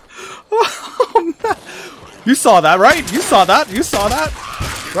 Oh, man. You saw that, right? You saw that, you saw that.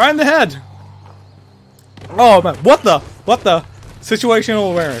 Right in the head. Oh, man, what the? What the?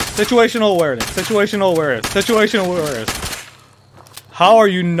 Situational awareness, situational awareness, situational awareness, situational awareness. How are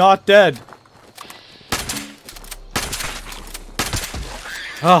you not dead?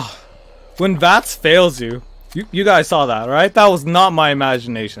 Oh, when VATS fails you, you guys saw that, right? That was not my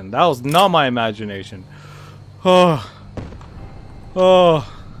imagination. That was not my imagination. Oh,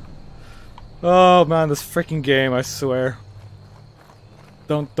 oh, oh man, this freaking game! I swear.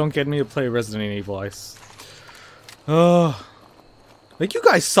 Don't get me to play Resident Evil. Oh, like you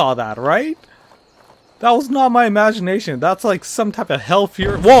guys saw that, right? That was not my imagination. That's like some type of hell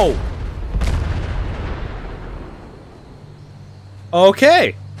fury. Whoa!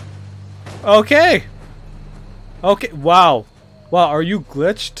 Okay. Okay. Okay. Wow. Wow, are you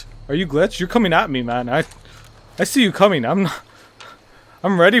glitched? Are you glitched? You're coming at me, man. I see you coming. I'm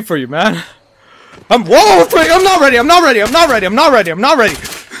ready for you, man. Whoa! I'm not ready. I'm not ready. I'm not ready. I'm not ready. I'm not ready.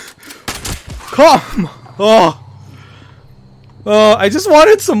 Come. Oh. Oh, I just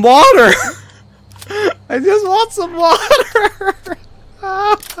wanted some water. I just want some water.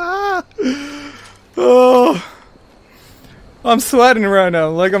 Oh. I'm sweating right now.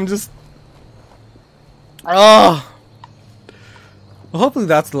 Like I'm just. Oh. Well, hopefully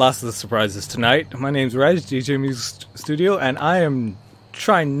that's the last of the surprises tonight. My name's Reg, DJ Music Studio, and I am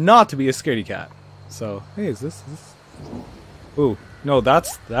trying not to be a scaredy cat. So, hey, is this? Ooh, no,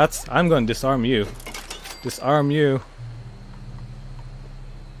 that's. I'm going to disarm you. Disarm you.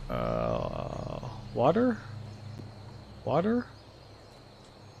 Water? Water?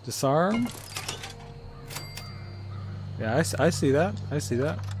 Disarm? Yeah, I see that. I see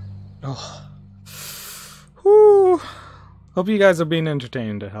that. Oh. Whew. Hope you guys are being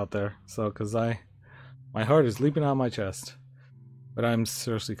entertained out there. So, cause my heart is leaping out of my chest. But I'm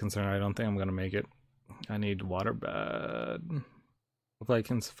seriously concerned. I don't think I'm gonna make it. I need water bad. Hopefully I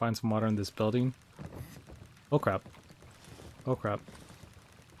can find some water in this building. Oh crap. Oh crap.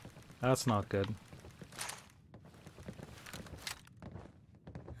 That's not good.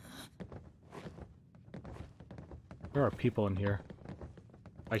 There are people in here.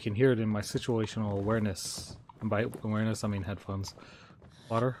 I can hear it in my situational awareness. And by awareness, I mean headphones.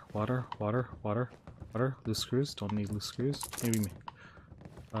 Water, water, water, water, water. Loose screws. Don't need loose screws. Maybe me.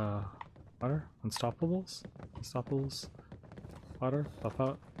 Water. Unstoppables. Unstoppables. Water. Puff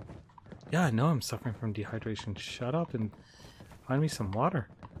out. Yeah, I know I'm suffering from dehydration. Shut up and find me some water.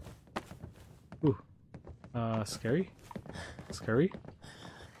 Ooh. Scary. Scary.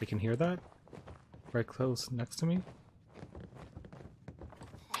 I can hear that. Right close next to me.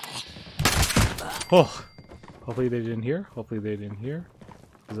 Oh. Hopefully they didn't hear. Hopefully they didn't hear.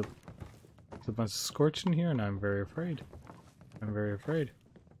 There's a bunch of scorch in here and I'm very afraid. I'm very afraid.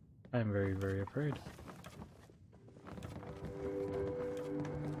 I'm very, very afraid.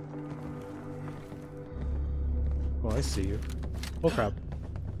 Oh, I see you. Oh crap.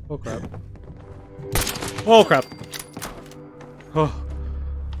 Oh crap. Oh crap. Oh.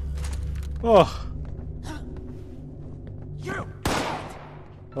 Oh.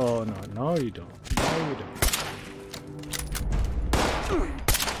 Oh no, no you don't. No you don't.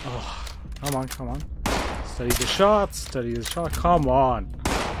 Oh, come on, come on. Steady the shot, steady the shot. Come on.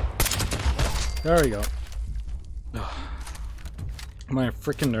 There we go. Oh. My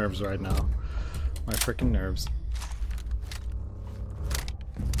freaking nerves right now. My freaking nerves.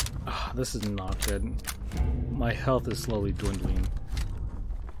 Oh, this is not good. My health is slowly dwindling.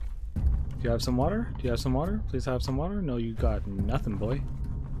 Do you have some water? Do you have some water? Please have some water? No, you got nothing, boy.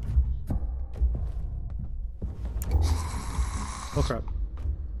 Oh crap.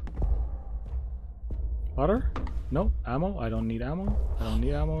 Water? Nope. Ammo? I don't need ammo. I don't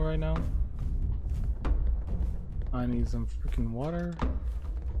need ammo right now. I need some freaking water.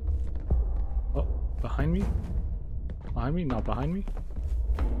 Oh, behind me? Behind me? Not behind me?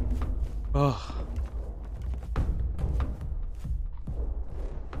 Oh.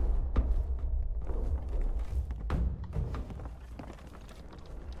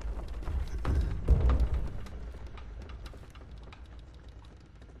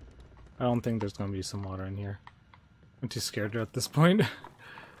 I don't think there's gonna be some water in here. I'm too scared at this point.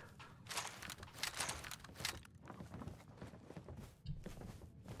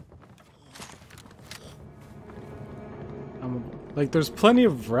 Like, there's plenty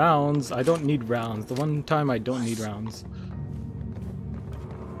of rounds. I don't need rounds. The one time I don't need rounds.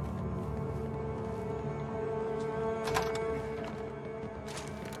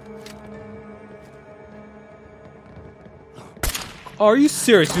 Oh, are you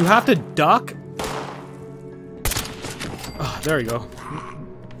serious? You have to duck? Oh, there you go.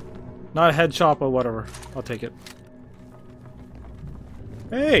 Not a headshot, but whatever. I'll take it.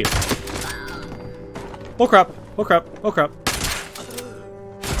 Hey! Oh crap! Oh crap! Oh crap!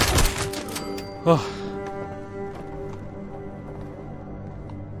 Oh.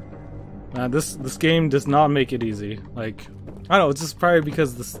 Man, this game does not make it easy. Like, I don't know, it's just probably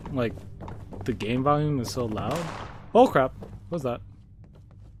because this, like, the game volume is so loud. Oh crap! What's that?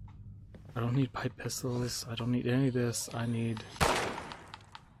 I don't need pipe pistols. I don't need any of this. I need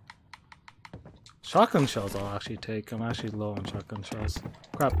shotgun shells. I'll actually take. I'm actually low on shotgun shells.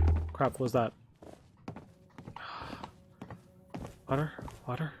 Crap! Crap! What's that? Water?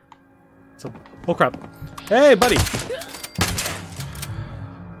 Water? So, oh crap. Hey, buddy!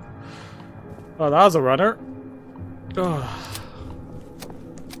 Oh, that was a runner. Ugh.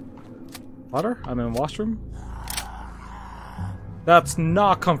 Water? I'm in washroom? That's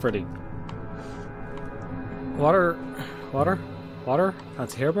not comforting. Water. Water. Water.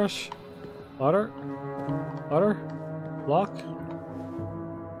 That's hairbrush. Water. Water. Block.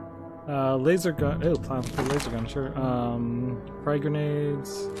 Laser gun. Oh, plan for laser gun. Sure. Frag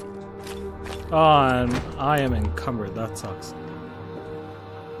grenades. Oh, and I am encumbered. That sucks.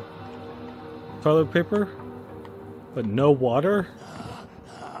 Toilet paper, but no water.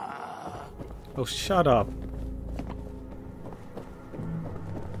 Oh, shut up.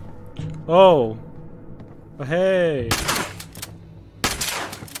 Oh. Oh, hey.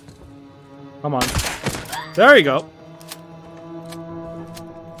 Come on. There you go.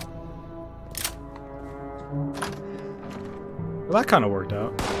 Well, that kind of worked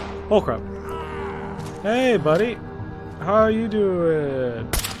out. Oh, crap. Hey, buddy. How are you doing?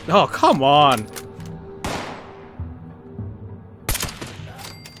 Oh, come on.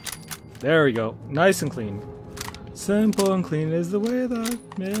 There we go. Nice and clean. Simple and clean is the way that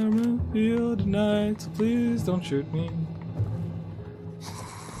I feel tonight. So please don't shoot me.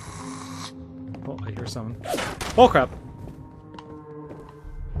 Oh, I hear someone. Oh, crap.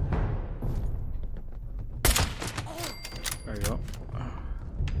 There you go.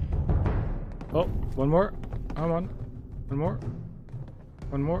 Oh, one more. Come on. One more.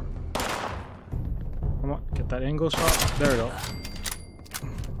 One more. Come on. Get that angle shot. There we go.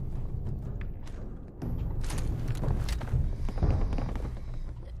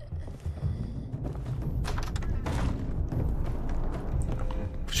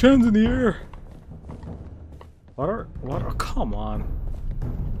 Push hands in the air. Water? Water? Oh, come on.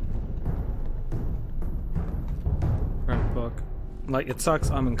 Alright, book. Like, it sucks.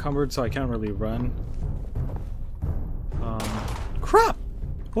 I'm encumbered, so I can't really run. Crap!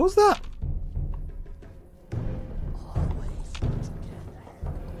 What was that?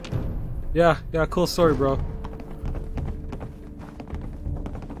 Yeah, cool story, bro.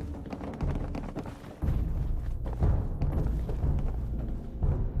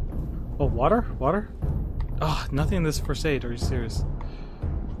 Oh, water? Water? Oh, nothing in this first aid. Are you serious?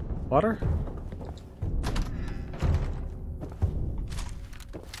 Water?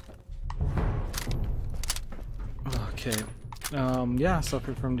 Okay. Yeah,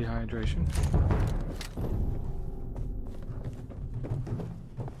 suffered from dehydration.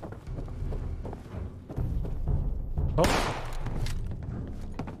 Oh.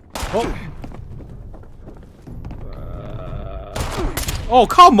 Oh. Oh,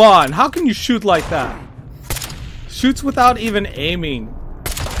 come on! How can you shoot like that? Shoots without even aiming.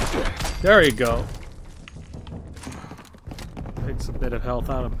 There you go. Takes a bit of health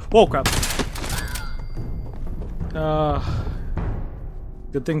out of him. Whoa, crap!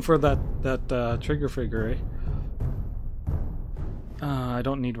 Good thing for that trigger figure, eh? I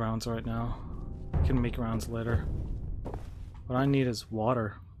don't need rounds right now. I can make rounds later. What I need is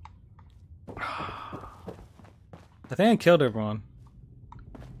water. I think I killed everyone.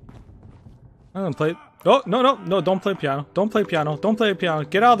 I'm gonna play. Oh, no, don't play piano. Don't play piano. Don't play piano.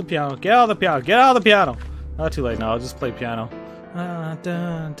 Get out of the piano. Get out of the piano. Get out of the piano. Not too late now. I'll just play piano.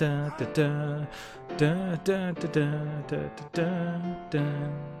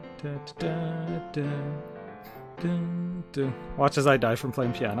 Watch as I die from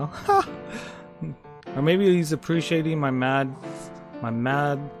playing piano. Or maybe he's appreciating my mad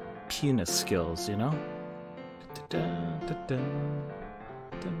pianist skills, you know?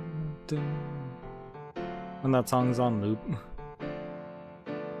 When that song's on loop.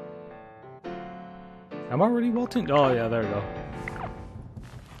 I'm already well tuned. Oh yeah, there we go.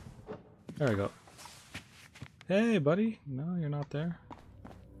 There we go. Hey buddy. No, you're not there.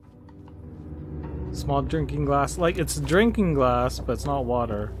 Small drinking glass. Like, it's a drinking glass, but it's not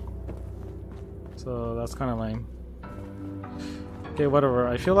water. So that's kind of lame. Okay, whatever.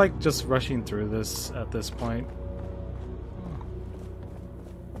 I feel like just rushing through this at this point.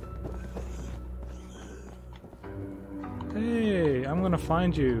 Hey, I'm gonna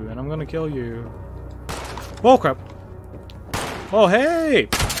find you and I'm gonna kill you. Oh crap! Oh hey!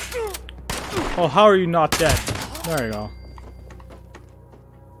 Oh, how are you not dead? There you go.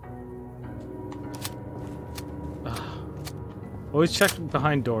 Always check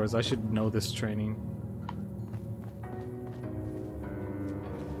behind doors. I should know this training.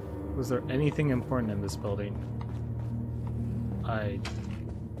 Was there anything important in this building? I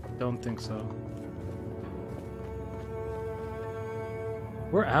don't think so.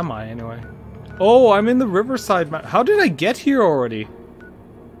 Where am I anyway? Oh, I'm in the Riverside map. How did I get here already?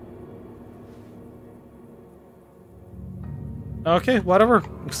 Okay, whatever.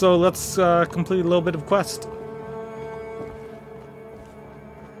 So let's complete a little bit of quest.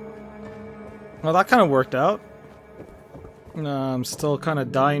 Well, that kind of worked out. I'm still kind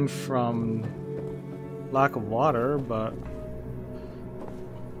of dying from lack of water, but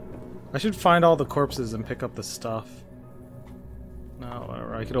I should find all the corpses and pick up the stuff. No,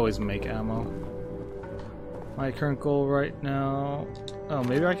 whatever. I could always make ammo. My current goal right now... Oh,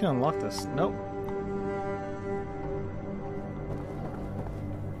 maybe I can unlock this. Nope.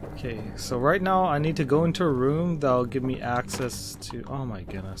 Okay, so right now I need to go into a room that'll give me access to... Oh my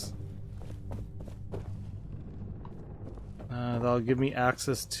goodness. That'll give me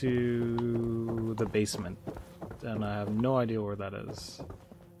access to the basement. And I have no idea where that is.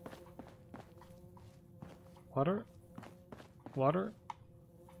 Water? Water?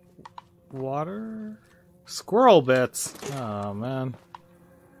 Water? Squirrel bits! Oh man.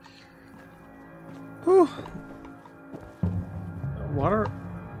 Whew. Water?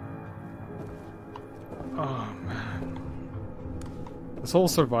 Oh man. This whole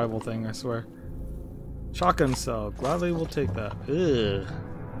survival thing, I swear. Shotgun cell. Gladly will take that. Ugh.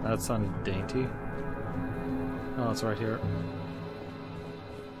 That sounded dainty. Oh, it's right here.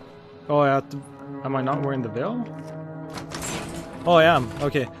 Oh, I have to... Am I not wearing the veil? Oh, I am.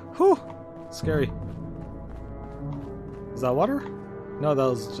 Okay. Whew. Scary. Is that water? No, that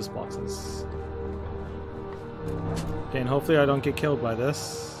was just boxes. Okay, and hopefully I don't get killed by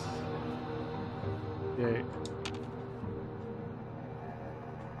this. Okay.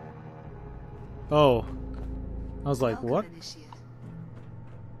 Oh. I was like, what?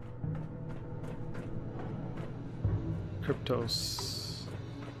 Kryptos.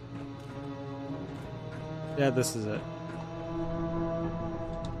 Yeah, this is it.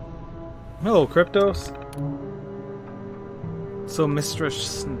 Hello, Kryptos. So,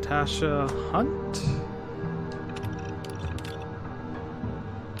 Mistress Natasha Hunt?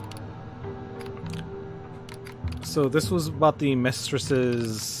 So, this was about the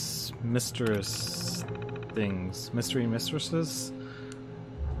mistress things. Mystery mistresses?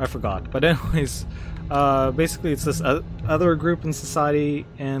 I forgot. But anyways, basically it's this other group in society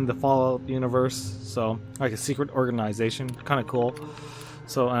in the Fallout universe. So, like a secret organization. Kind of cool.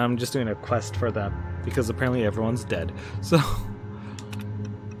 So, I'm just doing a quest for them. Because apparently everyone's dead.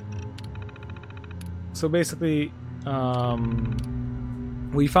 So basically,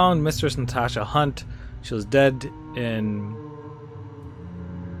 we found Mistress Natasha Hunt. She was dead in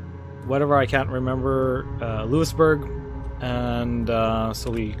whatever, I can't remember, Lewisburg, and so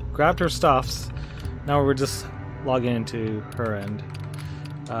we grabbed her stuffs. Now we're just logging into her end.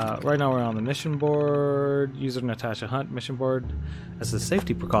 Right now we're on the mission board. User Natasha Hunt mission board. As a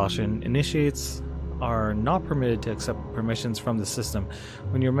safety precaution, initiates are not permitted to accept permissions from the system.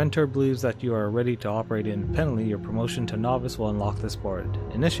 When your mentor believes that you are ready to operate independently, your promotion to novice will unlock this board.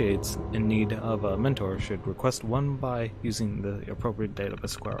 Initiates in need of a mentor should request one by using the appropriate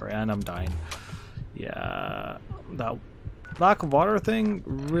database square. And I'm dying. Yeah, that lack of water thing,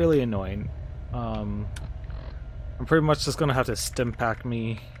 really annoying. I'm pretty much just gonna have to stim pack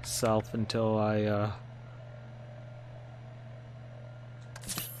myself until I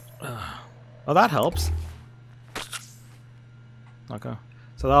oh, that helps. Okay.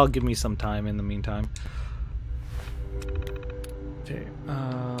 So that'll give me some time in the meantime. Okay.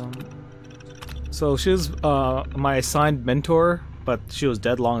 So she was my assigned mentor, but she was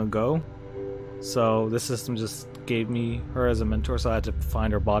dead long ago. So this system just gave me her as a mentor, so I had to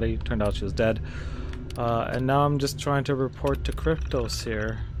find her body. Turned out she was dead. And now I'm just trying to report to Kryptos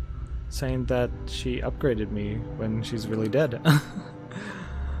here, saying that she upgraded me when she's really dead.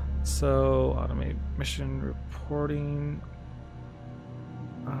 So, automate mission reporting.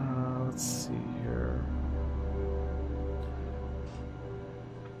 Let's see here.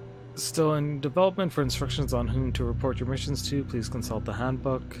 Still in development. For instructions on whom to report your missions to, please consult the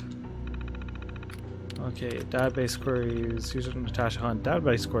handbook. Okay, database queries. User Natasha Hunt.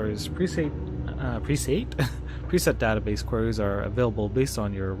 Database queries. Preset database queries are available based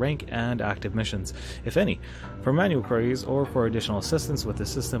on your rank and active missions, if any. For manual queries or for additional assistance with the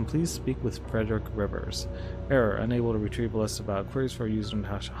system, please speak with Frederick Rivers. Error: unable to retrieve a list about queries for user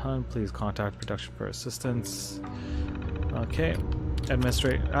Natasha Hunt. Please contact production for assistance. Okay.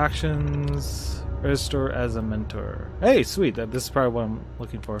 Administrate actions. Register as a mentor. Hey, sweet. This is probably what I'm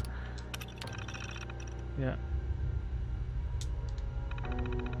looking for. Yeah.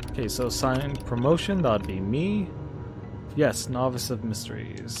 Okay, so sign promotion, that'd be me. Yes, Novice of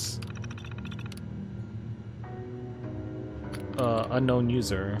Mysteries. Unknown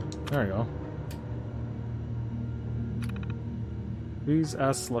user. There we go. Please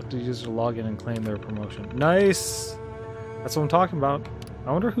ask selected user to log in and claim their promotion. Nice! That's what I'm talking about.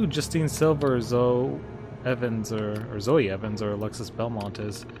 I wonder who Justine Silver, Zoe Evans, or Zoe Evans, or Alexis Belmont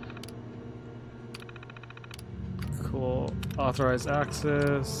is. Cool. Authorize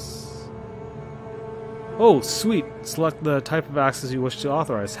access. Oh, sweet. Select the type of access you wish to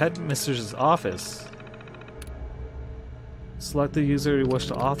authorize. Headmistress's office. Select the user you wish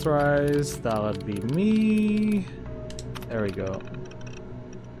to authorize. That would be me. There we go.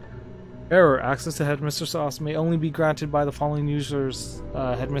 Error. Access to Headmistress Office may only be granted by the following users.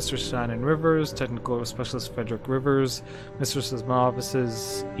 Headmistress Shannon Rivers, Technical Specialist Frederick Rivers, Mistress's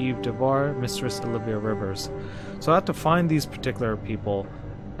Offices Eve DeVar, Mistress Olivia Rivers. So I have to find these particular people,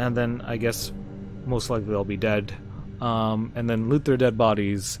 and then I guess most likely they'll be dead, and then loot their dead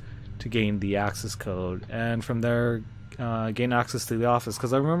bodies to gain the access code, and from there gain access to the office,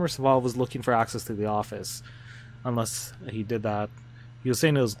 because I remember Saval was looking for access to the office, unless he did that. He was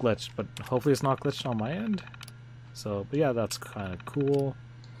saying it was glitched, but hopefully it's not glitched on my end. So, but yeah, that's kind of cool.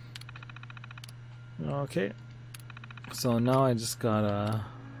 Okay, so now I just got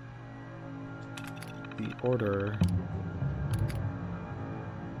the order.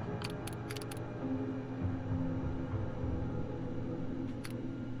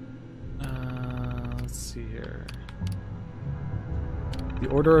 Let's see here. The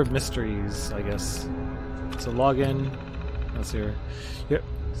Order of Mysteries, I guess. So login. Let's hear. Yep.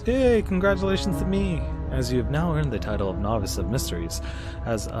 Hey, congratulations to me, as you have now earned the title of Novice of Mysteries.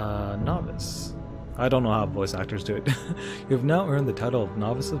 As a novice, I don't know how voice actors do it. You have now earned the title of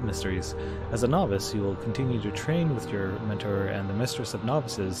Novice of Mysteries. As a novice, you will continue to train with your mentor and the Mistress of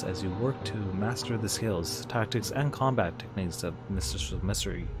Novices as you work to master the skills, tactics, and combat techniques of Mistress of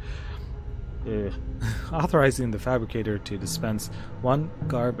Mystery. Authorizing the Fabricator to dispense 1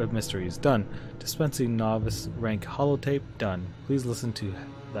 Garb of Mysteries. Done. Dispensing Novice Rank Holotape. Done. Please listen to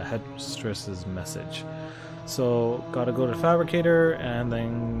the Headmistress's message. So, gotta go to Fabricator and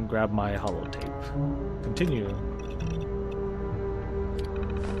then grab my holotape. Continue.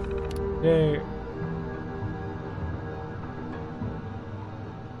 Yay.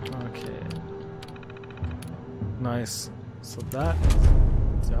 Okay. Nice. So that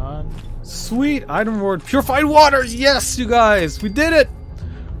done. Sweet! Item reward. Purified water! Yes, you guys! We did it!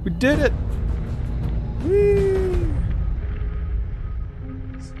 We did it! Whee!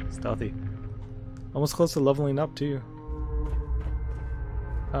 Stealthy. Almost close to leveling up, too.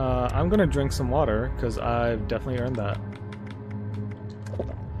 I'm gonna drink some water, because I've definitely earned that.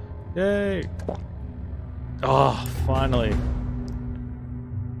 Yay! Oh, finally.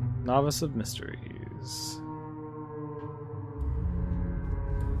 Novice of Mysteries.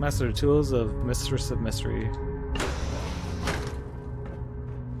 Master Tools of Mistress of Mystery.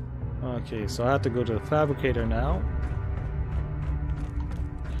 Okay, so I have to go to the Fabricator now.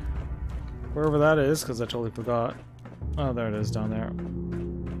 Wherever that is, because I totally forgot. Oh, there it is, down there.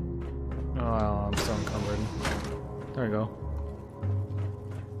 Oh, I'm so encumbered. There we go.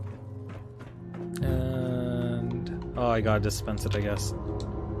 And... oh, I gotta dispense it, I guess.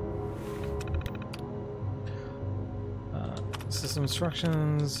 System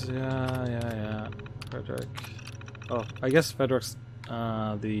instructions, yeah. Frederick. Oh, I guess Frederick's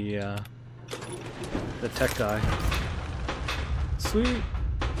the tech guy. Sweet.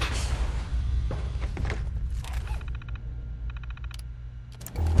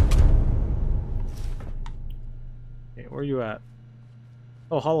 Hey, where are you at?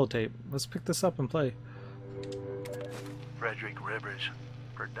 Oh, holotape. Let's pick this up and play. Frederick Rivers,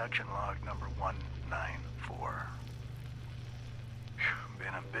 production log number 194.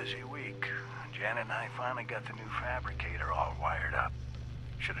 Been a busy week. Janet and I finally got the new Fabricator all wired up.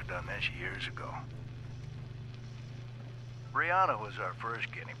 Should have done this years ago. Rihanna was our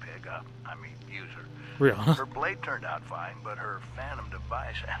first guinea pig, user. Rihanna? Her blade turned out fine, but her phantom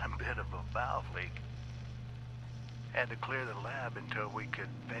device had a bit of a valve leak. Had to clear the lab until we could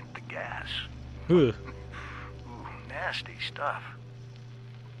vent the gas. Ooh, nasty stuff.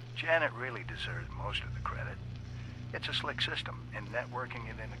 Janet really deserves most of the credit. It's a slick system, and networking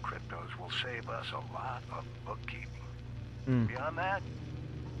it into cryptos will save us a lot of bookkeeping. Beyond that,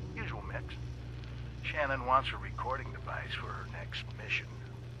 usual mix. Shannon wants a recording device for her next mission.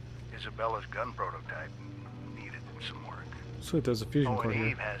 Isabella's gun prototype needed some work. sweet, there's a fusion core and here.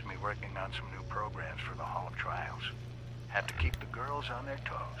 Eve has me working on some new programs for the Hall of Trials. Have to keep the girls on their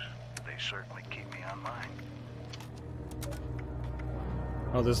toes. They certainly keep me on mine.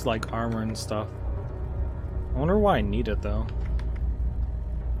 Oh, there's like armor and stuff. I wonder why I need it though.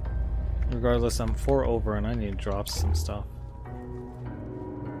 Regardless, I'm 4 over and I need to drop some stuff.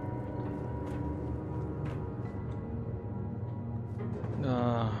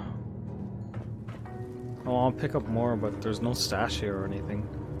 Oh, want to pick up more, but there's no stash here or anything.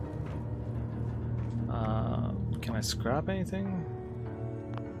 Can I scrap anything?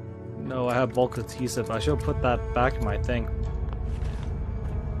 No, I have bulk adhesive. I should put that back in my thing.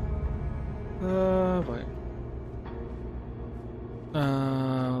 Wait.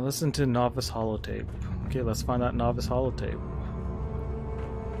 Listen to novice holotape. Okay, let's find that novice holotape.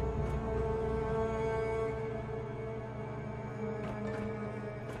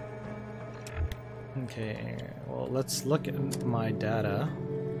 Okay, well, let's look at my data.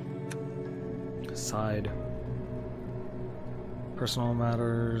 Side. Personal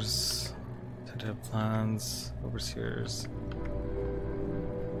matters. Tentative plans. Overseers.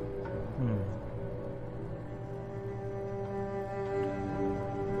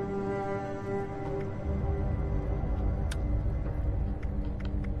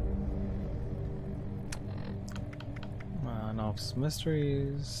 Office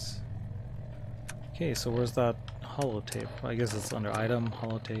mysteries. Okay, so where's that holotape? I guess it's under item,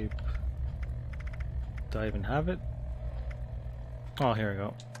 holotape. Do I even have it? Oh, here we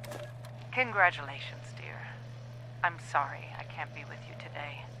go. Congratulations, dear. I'm sorry I can't be with you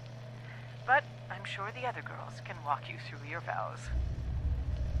today. But I'm sure the other girls can walk you through your vows.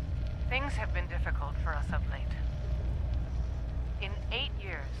 Things have been difficult for us of late. In 8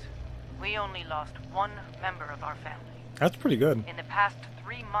 years, we only lost one member of our family. That's pretty good. In the past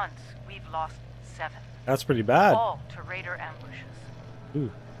 3 months, we've lost 7. That's pretty bad. All to raider ambushes.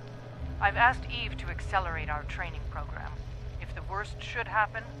 Ooh. I've asked Eve to accelerate our training program. If the worst should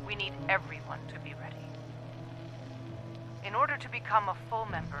happen, we need everyone to be ready. In order to become a full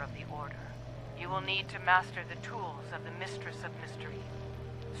member of the Order, you will need to master the tools of the Mistress of Mystery.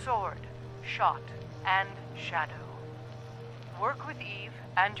 Sword, shot, and shadow. Work with Eve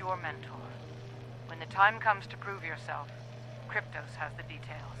and your mentor. When the time comes to prove yourself, Kryptos has the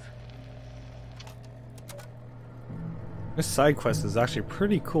details. This side quest is actually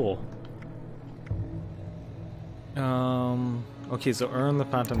pretty cool. Okay, so earn the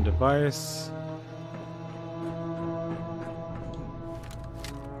Phantom device.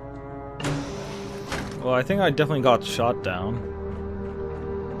 Well, I think I definitely got shot down.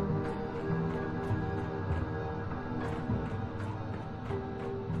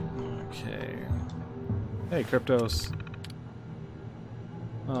 Okay. Hey, Kryptos.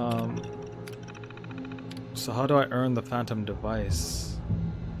 So how do I earn the Phantom device?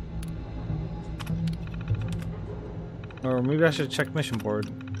 Or maybe I should check mission board.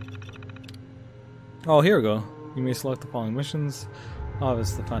 Oh, here we go. You may select the following missions. Oh,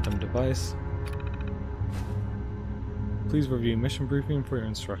 it's the Phantom device. Please review mission briefing for your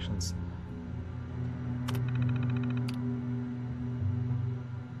instructions.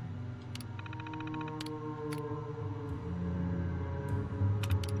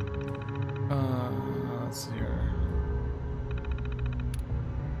 Let's see here.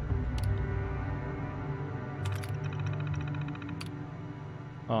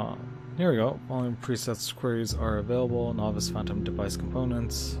 Here we go. Following presets queries are available. Novice Phantom device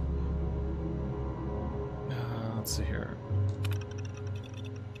components. Let's see here.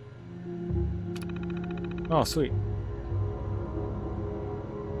 Oh, sweet.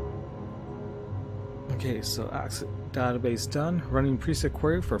 Okay, so access database done. Running preset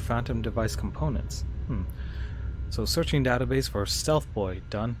query for Phantom device components. So searching database for Stealth Boy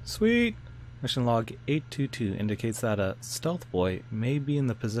done. Sweet. Mission log 822 indicates that a Stealth Boy may be in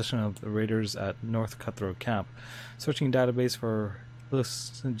the possession of the raiders at North Cutthroat Camp. Searching database for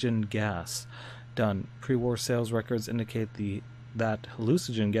hallucinogen gas done. Pre-war sales records indicate that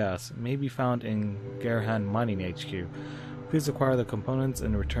hallucinogen gas may be found in Garhan Mining HQ. Please acquire the components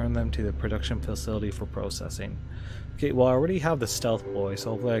and return them to the production facility for processing. Okay, well I already have the Stealth Boy,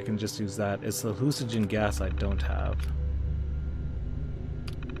 so hopefully I can just use that. It's the hallucinogen gas I don't have.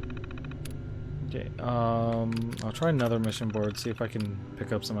 Okay, I'll try another mission board, see if I can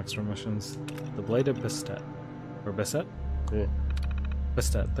pick up some extra missions. The Blade of Bastet. Or Bastet? Yeah.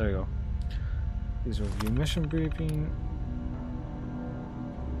 Bastet, there you go. Please review mission briefing.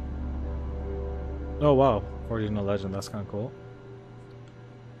 Oh wow, Forging a Legend, that's kind of cool.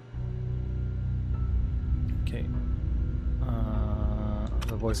 Okay.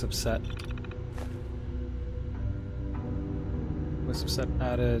 The Voice of Set. Voice of Set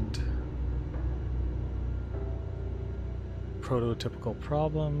added. Prototypical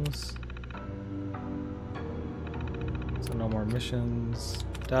problems. So no more missions.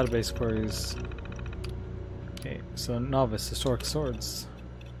 Database queries. Okay, so novice, historic swords.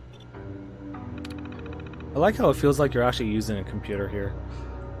 I like how it feels like you're actually using a computer here.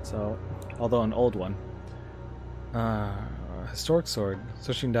 So, although an old one. historic sword.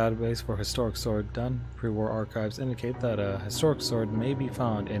 Searching database for historic sword done. Pre-war archives indicate that a historic sword may be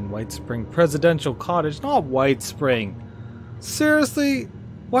found in White Spring Presidential Cottage. Not White Spring. Seriously?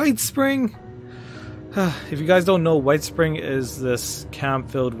 White Spring? If you guys don't know, White Spring is this camp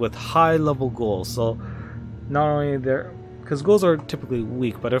filled with high-level ghouls. So, not only they're... because ghouls are typically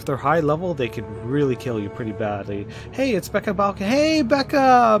weak, but if they're high level, they can really kill you pretty badly. Hey, it's Becca Bowkett. Hey,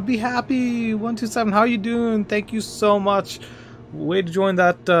 Becca! Be happy! 127, how you doing? Thank you so much. Way to join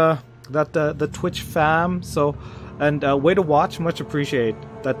that, the Twitch fam. So, and way to watch. Much appreciate.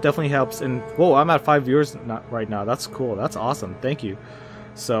 That definitely helps. And, whoa, I'm at 5 viewers right now. That's cool. That's awesome. Thank you.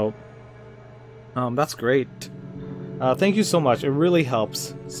 So... that's great. Thank you so much. It really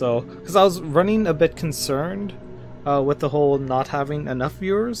helps. So, because I was running a bit concerned with the whole not having enough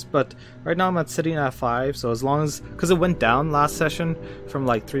viewers, but right now I'm sitting at 5. So as long as, because it went down last session from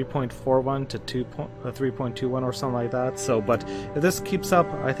like 3.41 to 3.21 or something like that. So, but if this keeps up,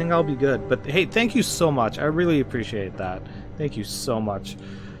 I think I'll be good. But hey, thank you so much. I really appreciate that. Thank you so much.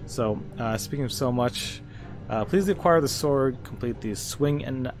 So, speaking of so much. Please acquire the sword, complete the swing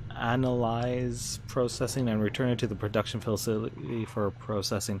and analyze processing, and return it to the production facility for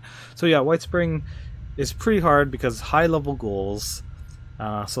processing. So yeah, White Spring is pretty hard because high-level ghouls,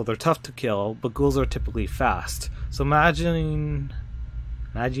 so they're tough to kill, but ghouls are typically fast. So imagine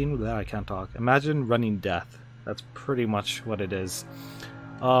I can't talk. Imagine running death. That's pretty much what it is.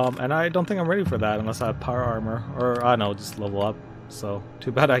 And I don't think I'm ready for that unless I have power armor, or I don't know, just level up. So,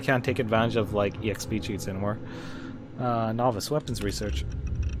 too bad I can't take advantage of, like, EXP cheats anymore. Novice Weapons Research.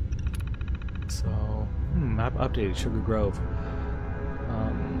 So, map updated, Sugar Grove.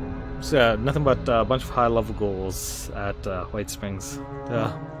 So yeah, nothing but a bunch of high-level goals at White Springs.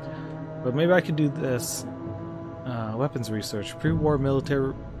 But maybe I could do this. Weapons Research. Pre-war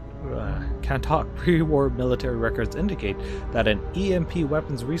military... can't talk. Pre-war military records indicate that an EMP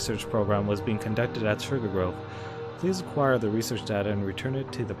weapons research program was being conducted at Sugar Grove. Please acquire the research data and return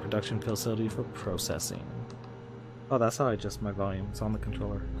it to the production facility for processing. Oh, that's how I adjust my volume. It's on the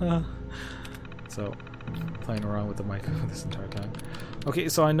controller. So, playing around with the mic this entire time. Okay,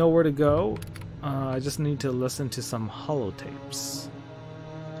 so I know where to go. I just need to listen to some holotapes.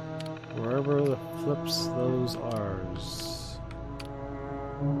 Wherever the flips those R's.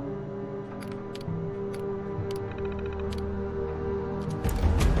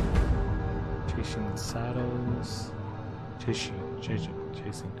 Chasing shadows.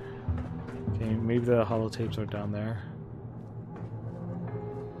 Chasing. Okay, maybe the holotapes are down there.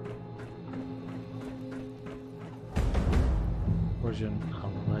 Origin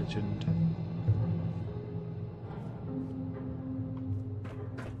of legend.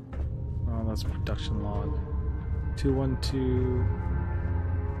 Oh, that's production log. 212.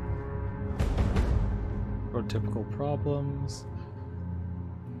 Prototypical problems.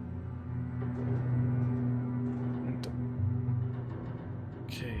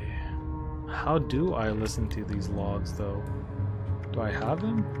 Okay. How do I listen to these logs, though? Do I have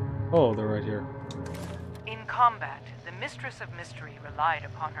them? Oh, they're right here. In combat, the Mistress of Mystery relied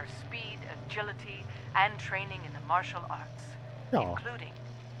upon her speed, agility, and training in the martial arts, including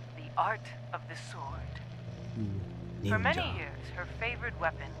the art of the sword. For many years, her favorite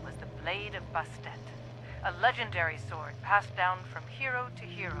weapon was the Blade of Bastet, a legendary sword passed down from hero to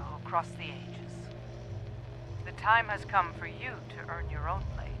hero across the ages. The time has come for you to earn your own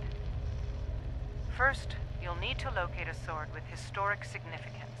blade. First, you'll need to locate a sword with historic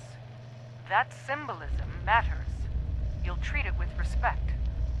significance. That symbolism matters. You'll treat it with respect.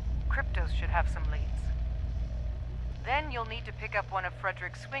 Cryptos should have some leads. Then you'll need to pick up one of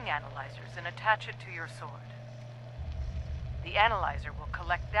Frederick's swing analyzers and attach it to your sword. The analyzer will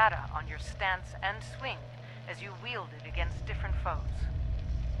collect data on your stance and swing as you wield it against different foes.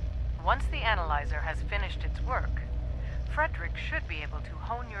 Once the analyzer has finished its work, Frederick should be able to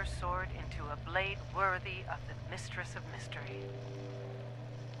hone your sword into a blade worthy of the Mistress of Mystery.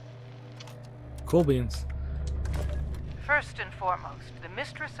 Cool beans. First and foremost, the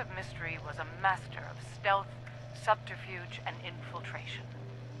Mistress of Mystery was a master of stealth, subterfuge, and infiltration.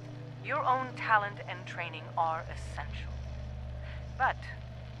 Your own talent and training are essential. But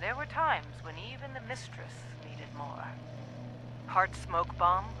there were times when even the Mistress needed more. Part smoke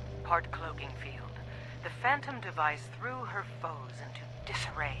bomb, part cloaking field. The Phantom device threw her foes into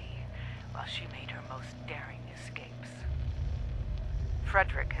disarray while she made her most daring escapes.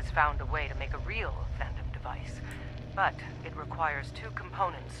 Frederick has found a way to make a real Phantom device, but it requires two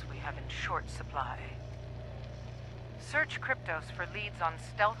components we have in short supply. Search Cryptos for leads on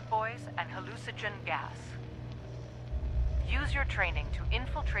stealth boys and hallucinogen gas. Use your training to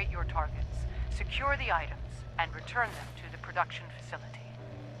infiltrate your targets Secure the items and return them to the production facility.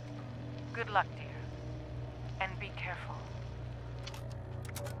 Good luck, dear. And be careful.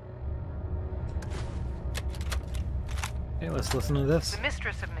 Hey, let's listen to this. The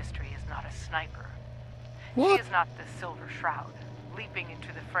Mistress of Mystery is not a sniper. What? She is not the Silver Shroud, leaping into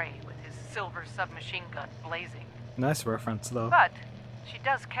the fray with his silver submachine gun blazing. Nice reference, though. But she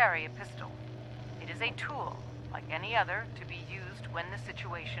does carry a pistol. It is a tool, like any other, to be used when the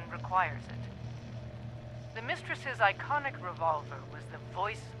situation requires it. The Mistress's iconic revolver was the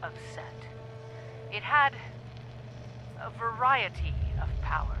voice of Set. It had a variety of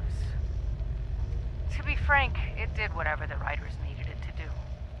powers. To be frank, it did whatever the writers needed it to do.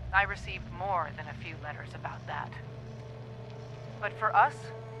 I received more than a few letters about that. But for us,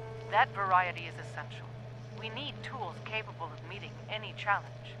 that variety is essential. We need tools capable of meeting any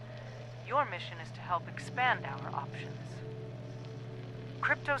challenge. Your mission is to help expand our options.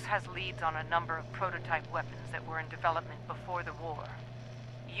 Kryptos has leads on a number of prototype weapons that were in development before the war.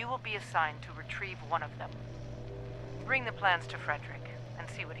 You will be assigned to retrieve one of them. Bring the plans to Frederick and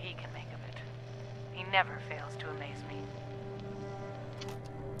see what he can make of it. He never fails to amaze me.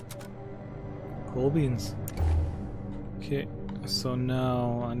 Cool beans. Okay, so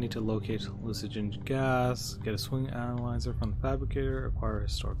now I need to locate hallucinogen gas, get a swing analyzer from the fabricator, acquire a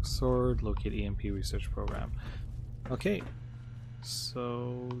historic sword, locate EMP research program. Okay,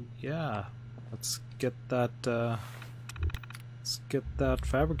 so yeah, let's get that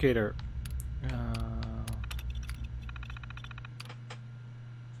fabricator.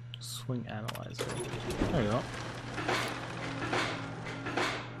 Swing analyzer. There you go.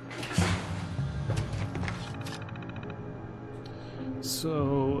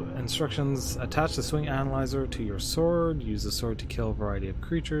 So, instructions: attach the swing analyzer to your sword, use the sword to kill a variety of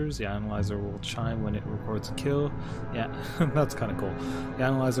creatures. The analyzer will chime when it records a kill. Yeah, that's kind of cool. The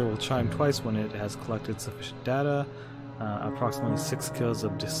analyzer will chime twice when it has collected sufficient data, approximately 6 kills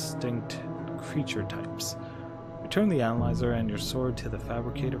of distinct creature types. Return the analyzer and your sword to the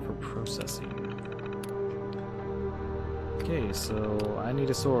fabricator for processing. Okay, so I need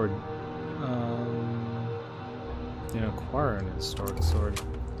a sword. Acquire an historic sword.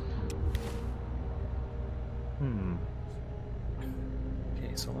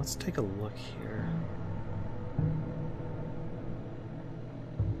 Okay, so let's take a look here.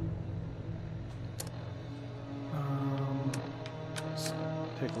 Let's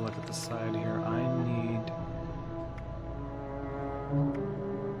take a look at the side here. I need...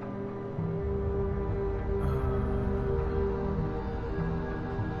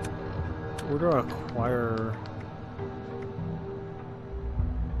 where do I acquire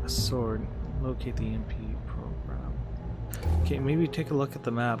a sword? Locate the EMP program. Okay, maybe take a look at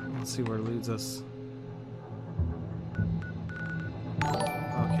the map and see where it leads us.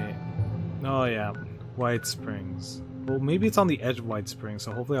 Okay. Oh yeah, White Springs. Well, maybe it's on the edge of White Springs,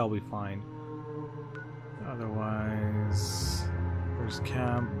 so hopefully I'll be fine. Otherwise, there's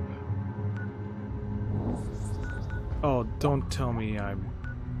camp. Oh, don't tell me I'm...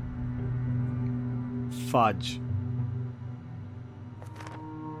 Fudge.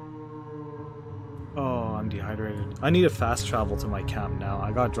 Oh, I'm dehydrated. I need to fast travel to my camp now.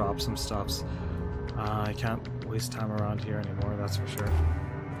 I gotta drop some stuffs. I can't waste time around here anymore, that's for sure.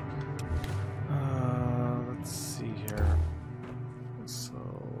 Let's see here. So,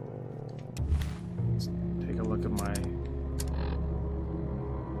 let's take a look at my...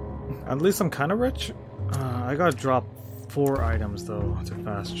 At least I'm kind of rich. I gotta drop 4 items though to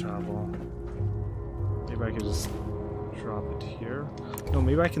fast travel. Maybe I could just drop it here. No,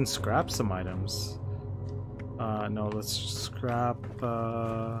 maybe I can scrap some items. No, let's scrap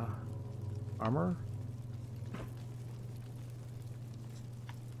armor.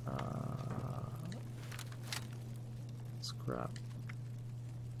 Scrap.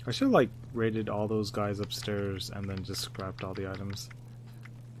 I should have like raided all those guys upstairs and then just scrapped all the items.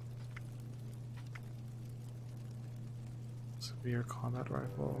 Severe combat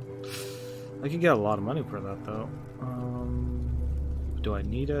rifle. I could get a lot of money for that though. Do I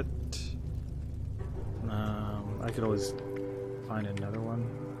need it? I could always find another one.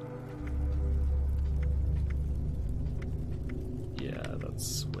 Yeah,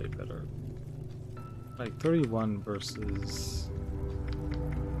 that's way better. Like 31 versus...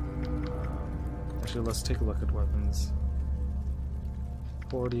 actually, let's take a look at weapons.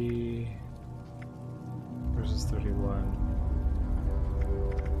 40 versus 31.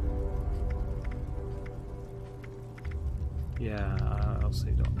 Yeah, I'll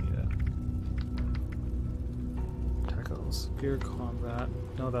say don't need it. Tackle, severe combat.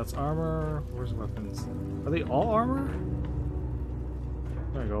 No, that's armor. Where's weapons? Are they all armor?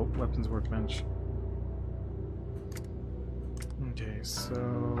 There we go, weapons workbench. Okay, so...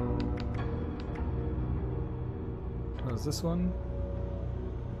 what is this one?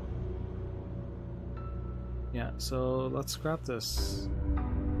 Yeah, so let's scrap this.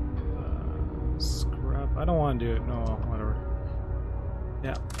 Scrap. I don't want to do it. No, whatever.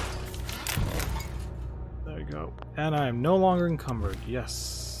 Yeah. There we go. And I am no longer encumbered.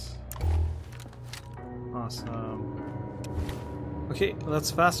 Yes. Awesome. Okay,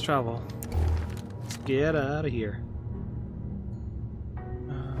 let's fast travel. Let's get out of here.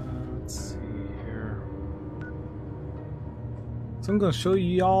 Let's see here. So I'm going to show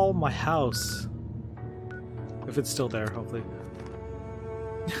y'all my house. If it's still there, hopefully.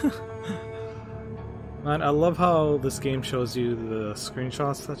 Man, I love how this game shows you the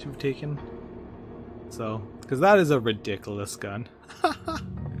screenshots that you've taken. So, because that is a ridiculous gun. I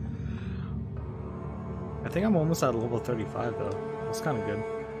think I'm almost at level 35 though. That's kind of good.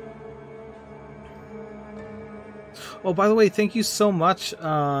 Oh, by the way, thank you so much,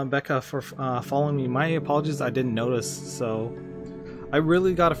 Becca, for following me. My apologies, I didn't notice. So, I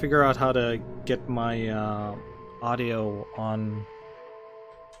really got to figure out how to get my audio on.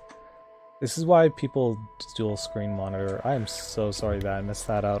 This is why people dual screen monitor. I am so sorry that I missed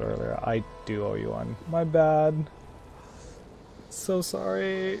that out earlier. I do owe you one. My bad. So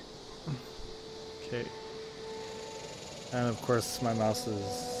sorry. Okay. And of course my mouse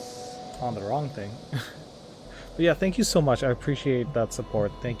is on the wrong thing. But yeah, thank you so much. I appreciate that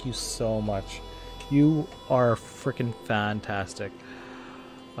support. Thank you so much. You are freaking fantastic.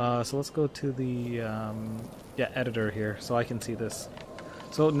 So let's go to the editor here so I can see this.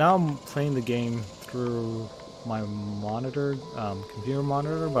 So now I'm playing the game through my monitor, computer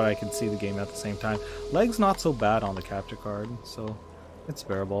monitor, but I can see the game at the same time. Lag's not so bad on the capture card, so it's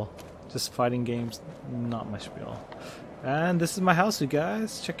bearable. Just fighting games, not much real. And this is my house, you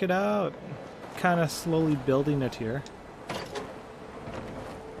guys. Check it out. Kind of slowly building it here.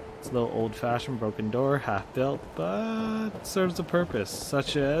 It's a little old-fashioned broken door, half built, but serves a purpose,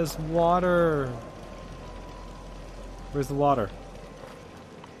 such as water. Where's the water?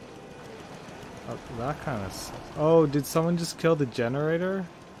 Oh, that kind of... oh, did someone just kill the generator?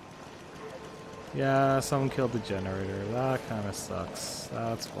 Yeah, someone killed the generator. That kind of sucks.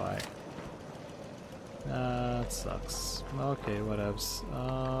 That's why. That sucks. Okay, whatevs.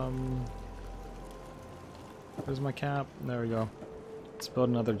 Where's my camp? There we go. Let's build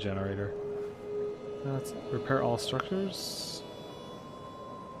another generator. Let's repair all structures.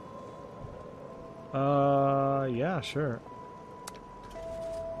 Yeah, sure.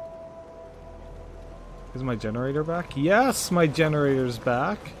 Is my generator back? Yes, my generator's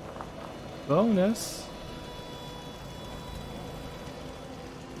back. Bonus.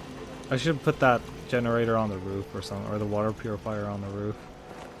 I should put that generator on the roof or something, or the water purifier on the roof.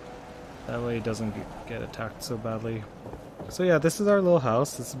 That way it doesn't get attacked so badly. So yeah, this is our little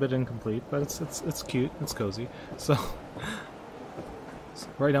house. It's a bit incomplete, but it's cute. It's cozy. So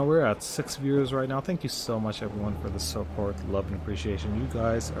right now we're at 6 viewers right now. Thank you so much everyone for the support, love, and appreciation. You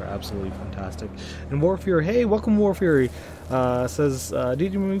guys are absolutely fantastic. And Warfury, hey, welcome Warfury. Says,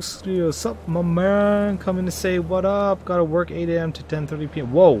 DJ Movie Studio, sup my man? Coming to say what up. Gotta work 8 AM to 10:30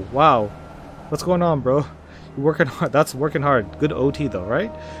 PM. Whoa, wow. What's going on, bro? You're working hard. That's working hard. Good OT though,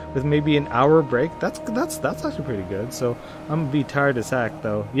 right? With maybe an hour break. That's actually pretty good. So I'm gonna be tired as heck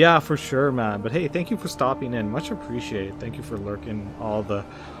though. Yeah, for sure, man. But hey, thank you for stopping in. Much appreciated. Thank you for lurking. All the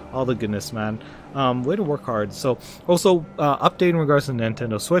goodness, man. Way to work hard. So also update in regards to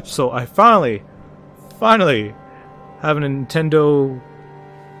Nintendo Switch. So I finally have a Nintendo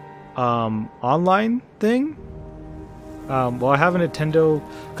online thing. Well, I have a Nintendo,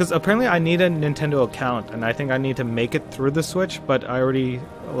 because apparently I need a Nintendo account, and I think I need to make it through the Switch, but I already,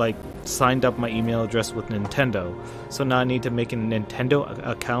 like, signed up my email address with Nintendo. So now I need to make a Nintendo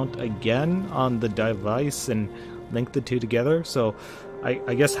account again on the device and link the two together. So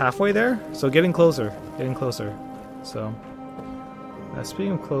I guess halfway there? So getting closer. So,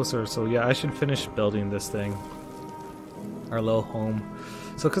 speaking of closer, so yeah, I should finish building this thing. Our little home.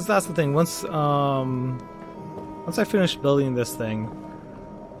 So, because that's the thing, once I finish building this thing,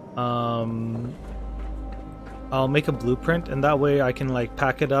 I'll make a blueprint, and that way I can like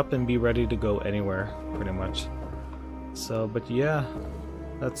pack it up and be ready to go anywhere, pretty much. So, but yeah,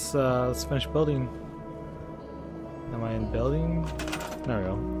 let's finish building. Am I in building? There we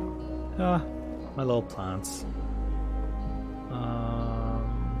go. Ah, my little plants.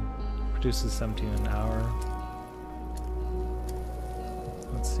 Produces 17 an hour.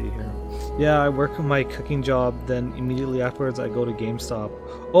 Let's see here. Yeah, I work on my cooking job, then immediately afterwards I go to GameStop.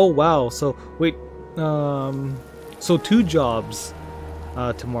 Oh wow, so wait, so 2 jobs.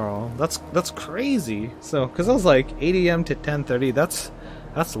 tomorrow. That's crazy. So, because I was like 8 a.m. to 10:30.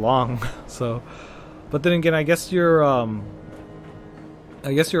 That's long. So, but then again, I guess you're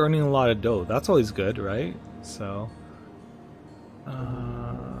earning a lot of dough. That's always good, right? So,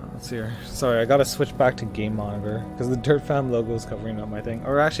 let's see here. Sorry, I gotta switch back to game monitor because the Dirt Fam logo is covering up my thing.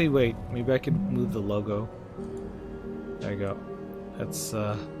 Or actually, wait, maybe I could move the logo. There you go. Let's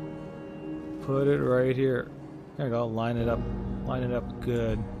put it right here. There you go. Line it up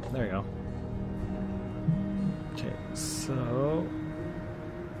good. There you go. Okay, so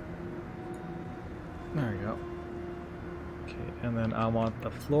there you go. Okay, and then I want the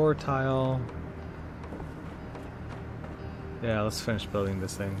floor tile. Yeah, let's finish building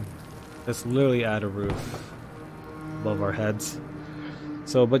this thing. Let's literally add a roof above our heads.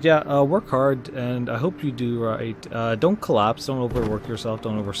 So, but yeah, work hard, and I hope you do right. Don't collapse, don't overwork yourself,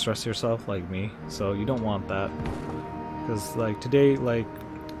 don't overstress yourself like me. So you don't want that. Because like today,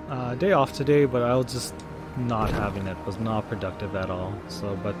 day off today, but I was just not having it. Was not productive at all.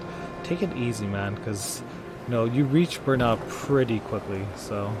 So, but take it easy, man, because you know you reach burnout pretty quickly.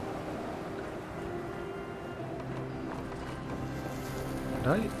 So.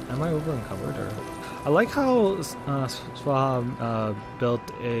 Am I over encumbered or? I like how Swaha built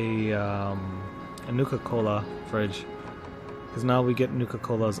a Nuka-Cola fridge, because now we get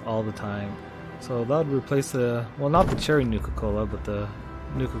Nuka-Colas all the time. So that would replace the, well, not the cherry Nuka-Cola, but the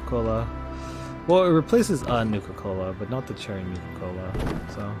Nuka-Cola. Well, it replaces a Nuka-Cola, but not the cherry Nuka-Cola.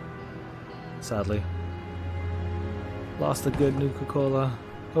 So sadly, lost a good Nuka-Cola.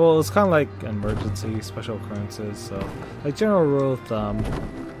 Well, it's kind of like emergency special occurrences. So, like general rule of thumb.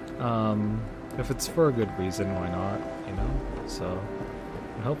 If it's for a good reason, why not, you know? So,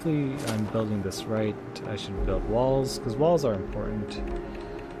 and hopefully I'm building this right. I should build walls, because walls are important.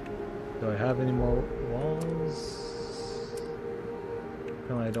 Do I have any more walls?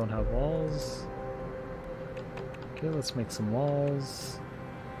 Apparently I don't have walls. Okay, let's make some walls.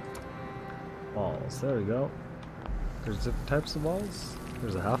 Walls, there we go. There's different types of walls.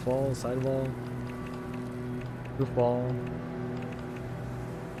 There's a half wall, side wall, roof wall,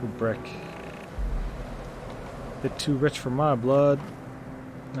 roof brick. Bit too rich for my blood.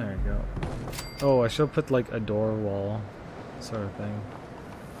 There you go. Oh, I should put like a door wall sort of thing.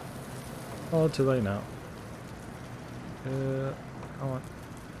 Oh, too late now.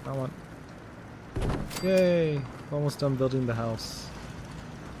 I want. Yay! Almost done building the house.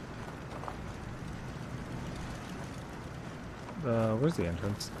 Where's the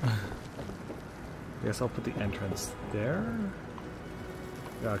entrance? I guess I'll put the entrance there.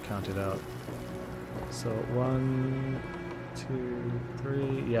 Gotta count it out. So 1, 2,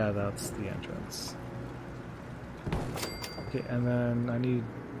 3. Yeah, that's the entrance. Okay, and then I need.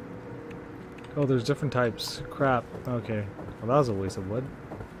 Oh, there's different types. Crap. Okay. Well, that was a waste of wood.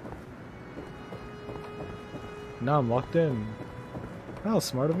 Now I'm locked in. That was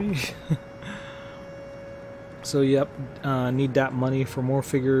smart of me. So yep, need that money for more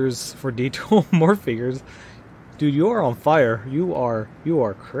figures for detail. More figures, dude. You are on fire. You are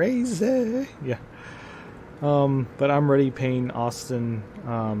crazy. Yeah. But I'm already paying Austin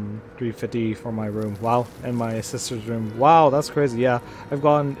 $350 for my room. Wow, and my sister's room. Wow, that's crazy. Yeah, I've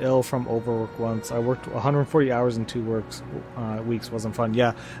gotten ill from overwork once. I worked 140 hours in 2 weeks. Wasn't fun.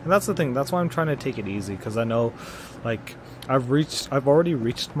 Yeah, and that's the thing. That's why I'm trying to take it easy, because I know, like, I've already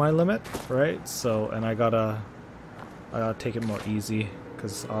reached my limit, right? So, and I gotta take it more easy,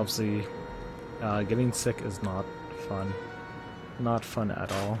 because obviously getting sick is not fun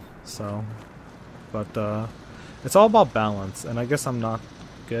at all. So, but it's all about balance, and I guess I'm not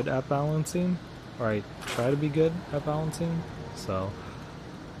good at balancing, or I try to be good at balancing. So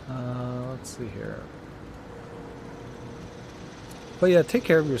let's see here. But yeah, take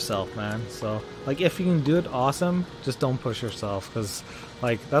care of yourself, man. So, like, if you can do it, awesome. Just don't push yourself, because,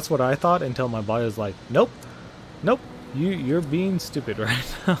 like, that's what I thought until my body was like, nope, you're being stupid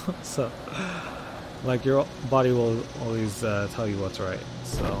right now. So, like, your body will always tell you what's right.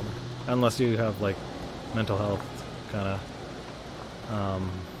 So, unless you have, like, mental health kind of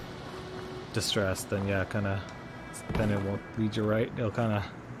distress, then yeah, then it won't lead you right. It'll kind of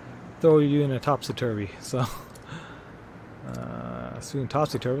throw you in a topsy-turvy. So. Speaking of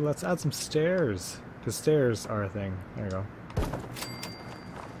topsy-turvy, let's add some stairs. Because stairs are a thing. There you go.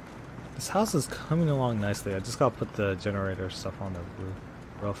 This house is coming along nicely. I just gotta put the generator stuff on the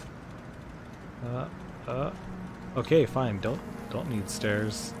roof. Okay, fine. Don't need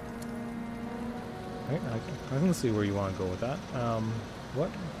stairs. Okay, I can see where you want to go with that. What?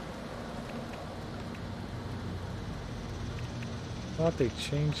 I thought they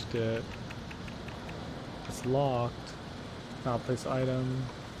changed it. It's locked. Now place item.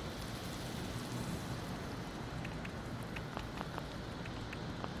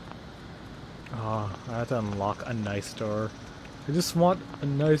 Oh, I have to unlock a nice door. I just want a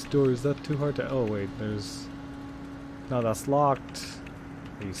nice door. Is that too hard to... Oh wait, there's... No, that's locked.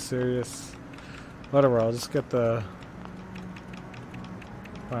 Are you serious? Whatever, I'll just get the...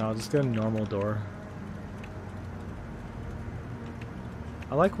 Fine, I'll just get a normal door.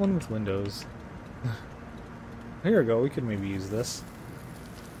 I like one with windows. Here we go, we could maybe use this.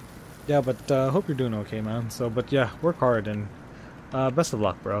 Yeah, but hope you're doing okay, man. So, but yeah, work hard and best of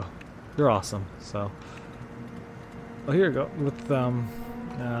luck, bro. You're awesome, so... Oh, here we go, with,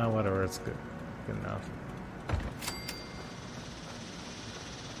 whatever, it's good. Good enough.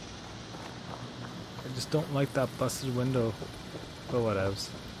 I just don't like that busted window, but whatevs.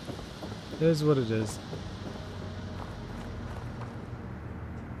 It is what it is.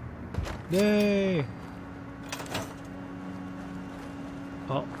 Yay!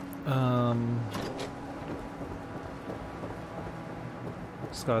 Oh,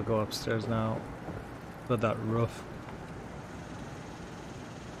 just gotta go upstairs now. Build that roof.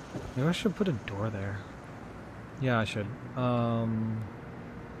 Maybe I should put a door there. Yeah, I should.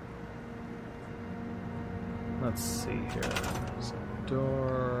 Let's see here. There's a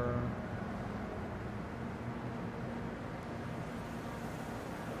door.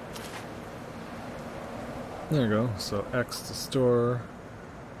 There we go. So X to store.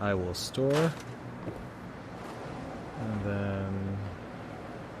 I will store. And then...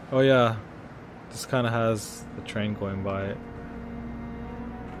 Oh yeah. This kind of has the train going by it.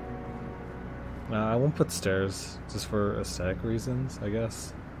 I won't put stairs, just for aesthetic reasons, I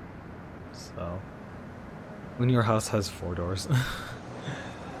guess. So... When your house has 4 doors.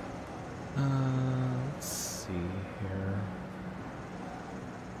 Let's see here.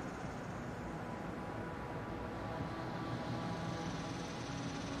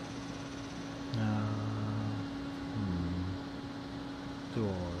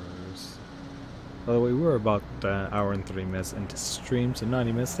 Doors. By the way, we're about an hour and 3 minutes into stream, so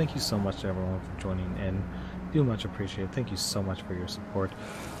 90 minutes. Thank you so much to everyone for joining in. Do much appreciated. Thank you so much for your support.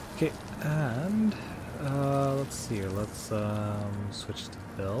 Okay, and let's see here. Let's switch to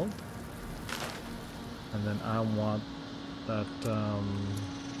build, and then I want that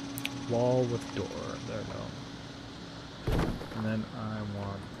wall with door. There we go. And then I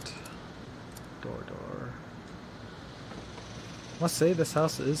want door. Must say this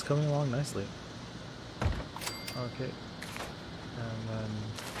house is coming along nicely. Okay, and then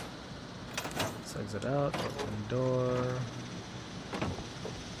let's exit out. Open door.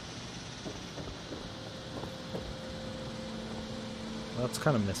 That's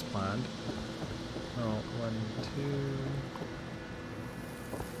kind of misplanned. Oh, 1, 2.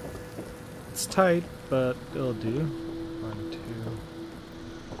 It's tight, but it'll do. 1, 2.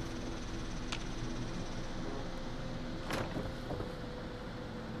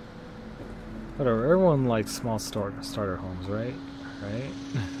 Whatever, everyone likes small starter homes, right? Right?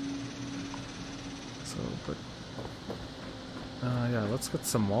 So, but... yeah, let's get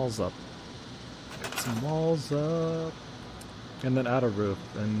some walls up. Get some walls up. And then add a roof,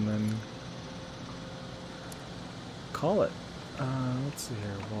 and then... Call it. Let's see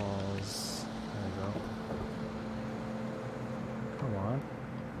here, walls. There we go. Come on.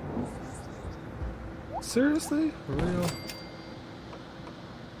 Seriously? For real?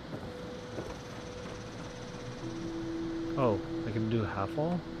 Oh, I can do a half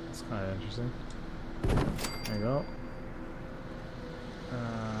wall? That's kind of interesting. There you go.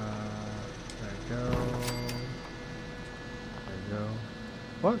 There you go. There you go.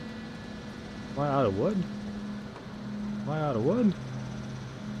 What? Am I out of wood? Am I out of wood?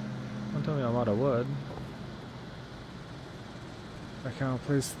 Don't tell me I'm out of wood. I can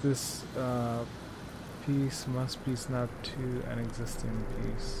replace this piece, must be snapped to an existing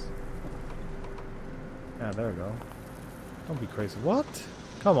piece. Yeah, there we go. Don't be crazy. What?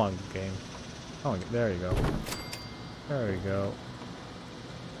 Come on, game. Oh, there you go. There we go.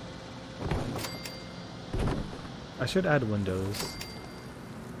 I should add windows.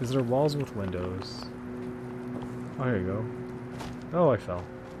 Is there walls with windows? Oh, here you go. Oh, I fell.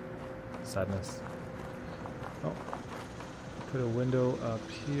 Sadness. Oh. Put a window up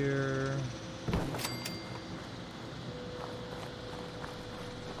here.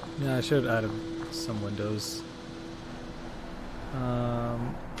 Yeah, I should have added some windows.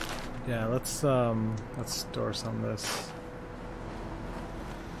 Yeah, let's store some of this.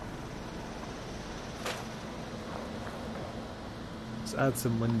 Let's add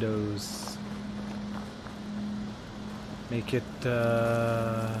some windows. Make it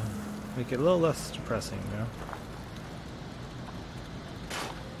a little less depressing, you know?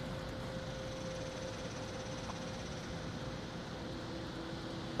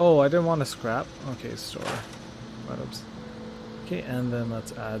 Oh, I didn't want to scrap. Okay, store. Write-ups. Okay, and then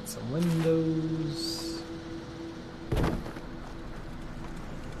let's add some windows.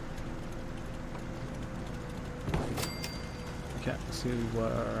 Can't see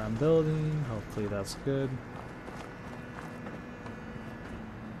what I'm building. Hopefully that's good.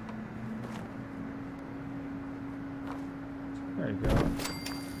 There you go.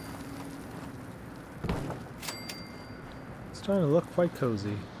 It's starting to look quite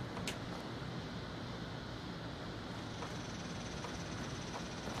cozy.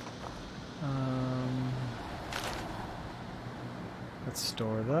 Let's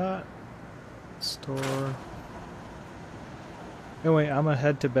store that. Store. Anyway, I'm gonna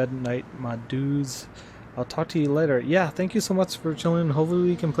head to bed night, my dudes. I'll talk to you later. Yeah, thank you so much for chilling. Hopefully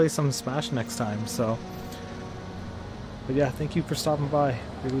we can play some Smash next time, so. But yeah, thank you for stopping by.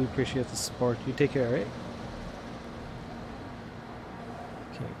 Really appreciate the support. You take care, right?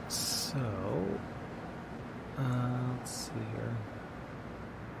 Okay, so... let's see here.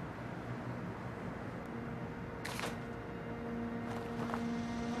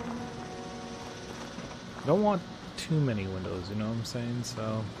 I don't want too many windows, you know what I'm saying?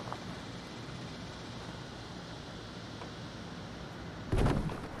 So...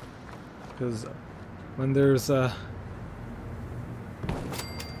 because when there's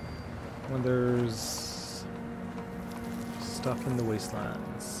stuff in the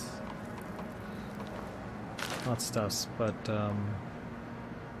wastelands, not stuffs, but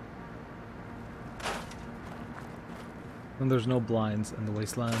when there's no blinds in the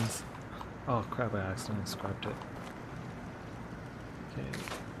wastelands. Oh crap, I accidentally scrapped it. Okay,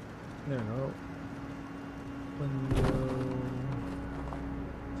 there we go. Window.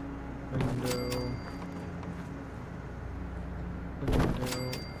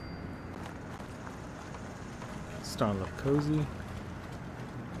 Starting to look cozy.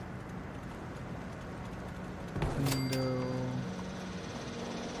 Window.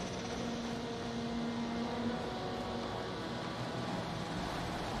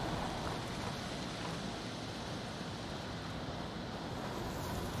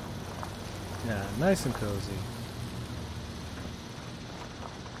 Yeah, nice and cozy.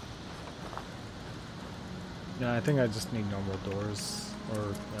 Yeah, I think I just need normal doors,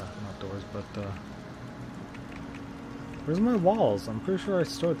 or yeah, not doors, but where's my walls? I'm pretty sure I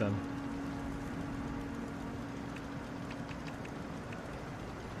stored them.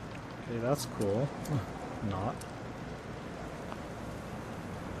 Okay, that's cool. Not.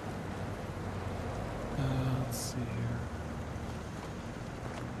 Let's see here.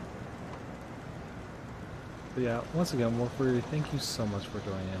 But yeah, once again, Warfare, thank you so much for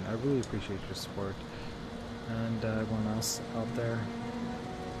joining in. I really appreciate your support. And everyone else out there.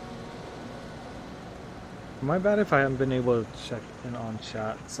 My bad if I haven't been able to check in on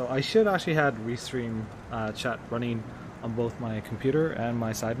chat. So I should actually had restream chat running on both my computer and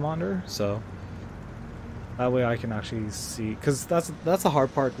my side monitor. So that way I can actually see, because that's the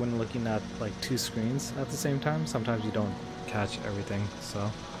hard part when looking at like two screens at the same time. Sometimes you don't catch everything. So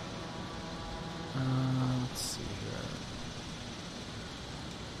let's see here.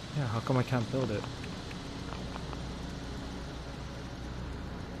 Yeah, how come I can't build it?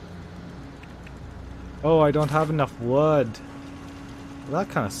 Oh, I don't have enough wood. Well, that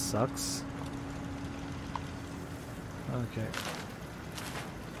kind of sucks. Okay.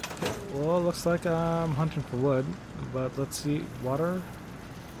 Well, looks like I'm hunting for wood, but let's see. Water?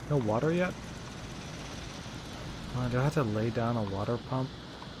 No water yet? Do I have to lay down a water pump?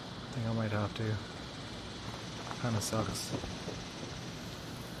 I think I might have to. Kind of sucks.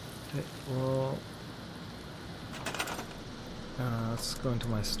 Okay, well... let's go into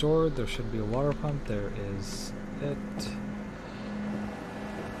my store. There should be a water pump. There is it.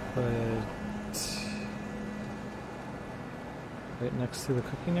 But right next to the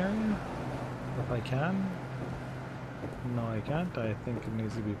cooking area, if I can. No, I can't. I think it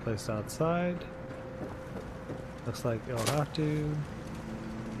needs to be placed outside. Looks like it'll have to.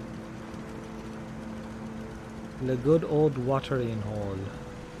 The good old watering hole.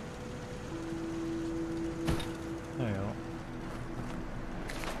 There you go.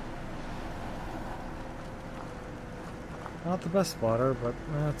 Not the best water, but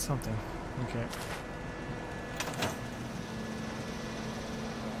that's something. Okay.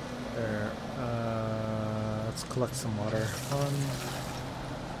 There. Let's collect some water. 1,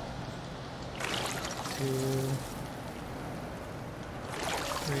 2,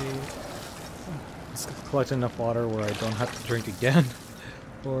 3. Let's collect enough water where I don't have to drink again.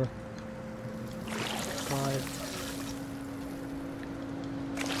 4, 5,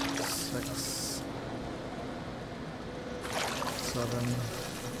 6, 7,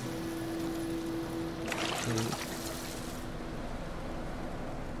 8,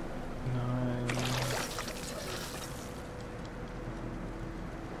 9,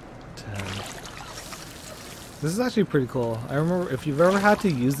 10. This is actually pretty cool. I remember if you've ever had to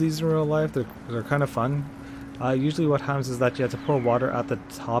use these in real life, they're kind of fun. Usually what happens is that you have to pour water at the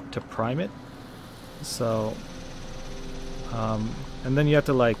top to prime it. So, and then you have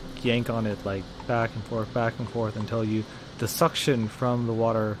to like yank on it like back and forth until the suction from the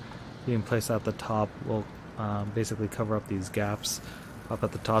water being placed at the top will basically cover up these gaps up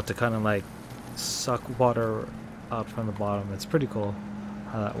at the top to kind of like suck water out from the bottom. It's pretty cool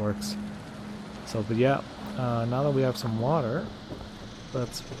how that works. So, but yeah, now that we have some water,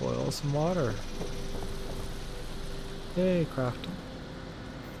 let's boil some water. Yay, craft.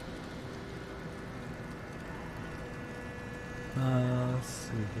 Let's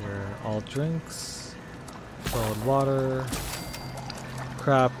see here. All drinks. Boiled water.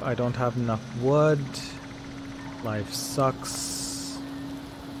 Crap, I don't have enough wood. Life sucks.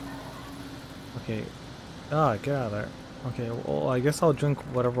 Okay. Ah, get out of there. Okay, well, I guess I'll drink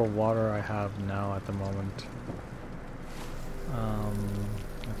whatever water I have now at the moment.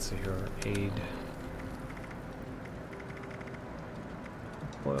 Let's see here. Aid.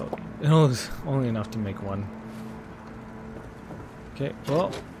 Boiled. It was only enough to make one. Okay,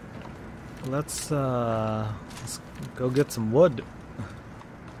 well, let's go get some wood.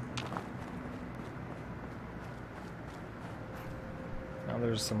 Now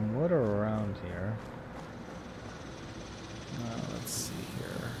there's some wood around here. Let's see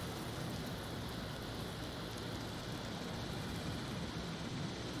here.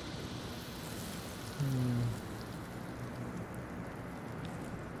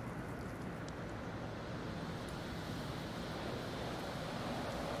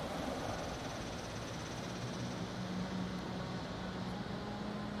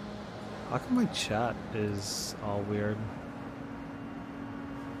 How come my chat is all weird?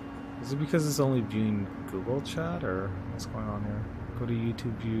 Is it because it's only viewing Google chat, or what's going on here? Go to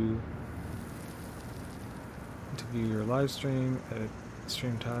YouTube view. To view your live stream, edit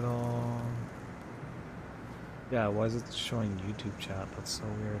stream title. Yeah, why is it showing YouTube chat? That's so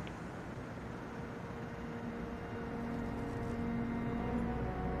weird.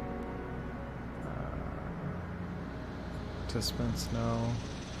 Participants, no.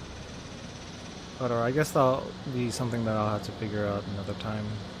 But I guess that'll be something that I'll have to figure out another time.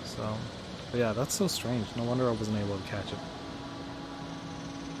 So, but yeah, that's so strange. No wonder I wasn't able to catch it.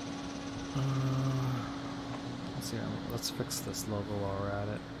 Let's see. Let's fix this logo while we're at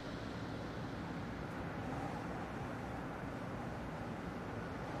it.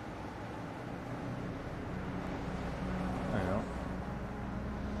 There you go.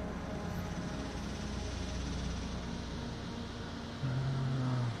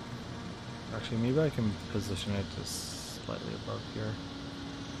 Actually, maybe I can position it just slightly above here.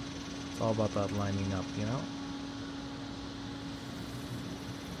 It's all about that lining up, you know?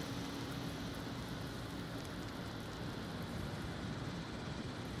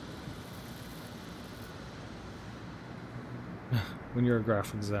 When you're a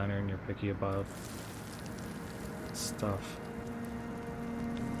graphic designer and you're picky about stuff.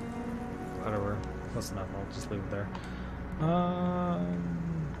 Whatever. Close enough, I'll just leave it there.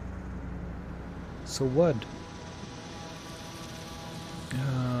 So wood.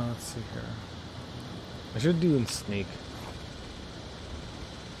 Let's see here. I should do in sneak.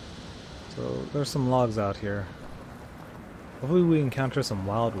 So there's some logs out here. Hopefully we encounter some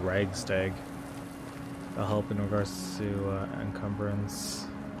wild ragstag. That'll help in regards to encumbrance.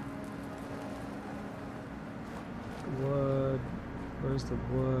 Wood. Where's the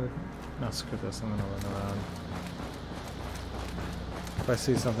wood? No, screw this. I'm gonna run around. If I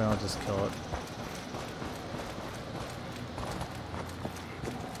see something, I'll just kill it.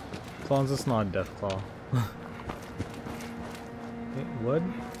 As long as it's not a deathclaw. Okay, wood.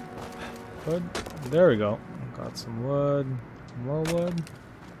 Wood. There we go. Got some wood. More wood.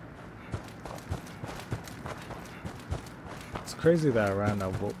 It's crazy that I ran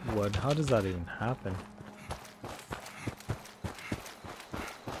out of wood. How does that even happen?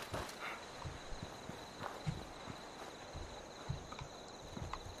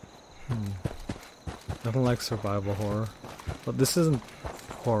 Nothing like survival horror. But this isn't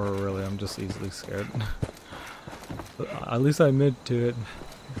horror really, I'm just easily scared. But at least I admit to it.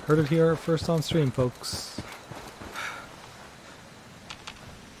 Heard it here first on stream, folks.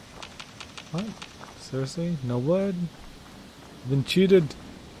 What? Seriously? No wood? I've been cheated.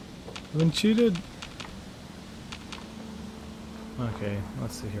 I've been cheated. Okay,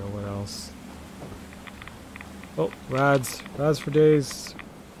 let's see here, what else? Oh, rads. Rads for days.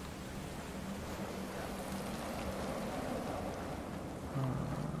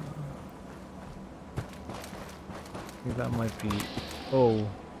 think that might be... Oh,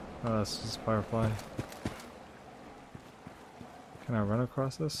 this is Firefly. Can I run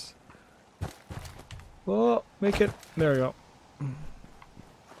across this? Oh, make it. There we go.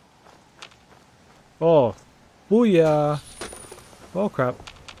 Oh, booyah! Oh crap,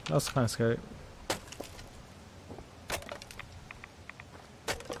 that's kind of scary.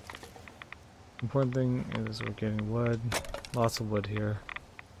 Important thing is we're getting wood. Lots of wood here.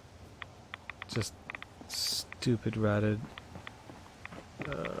 Just stupid ratted.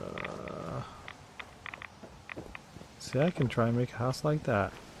 See, I can try and make a house like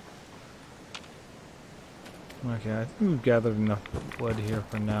that. Okay, I think we've gathered enough wood here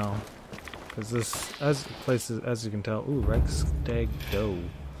for now. Because this, as places, as you can tell, ooh, Reichstag dough.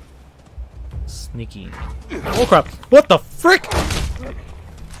 Sneaky. Oh crap! What the frick?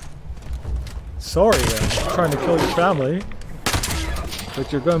 Sorry, I'm trying to kill your family.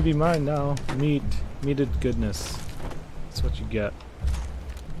 But you're gonna be mine now. Meated goodness. That's what you get.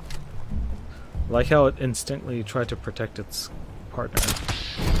 Like how it instinctively tried to protect its partner.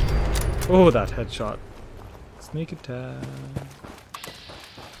 Oh, that headshot. Sneak attack.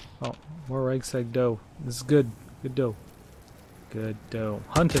 Oh, more Reichstag dough. This is good. Good dough. Good dough.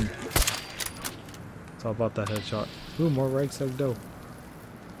 Hunting. It's all about that headshot. Ooh, more Reichstag dough.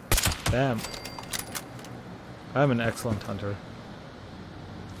 Bam. I'm an excellent hunter.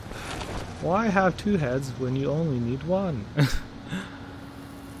 Why have two heads when you only need one?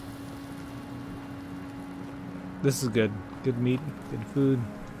 This is good. Good meat, good food.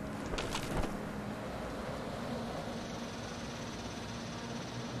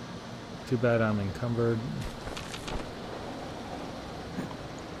 Too bad I'm encumbered.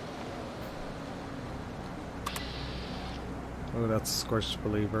 Oh, that's a Scorched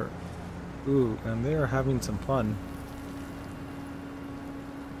Believer. Ooh, and they are having some fun.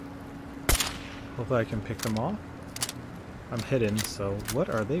 Hopefully I can pick them off. I'm hidden, so what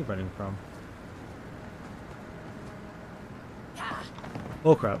are they running from?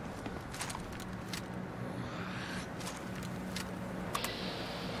 Oh crap.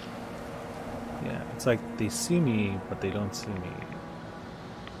 Yeah, it's like they see me, but they don't see me.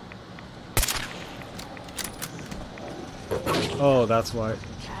 Oh, that's why.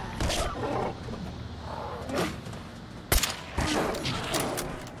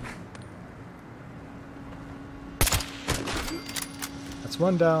 That's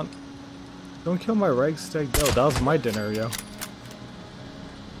one down. Don't kill my Reichstag. Oh, that was my dinner, yo.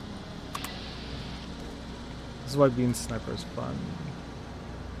 This is why being sniper is fun.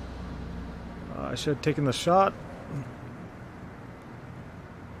 I should have taken the shot.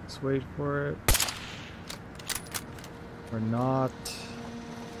 Let's wait for it. Or not.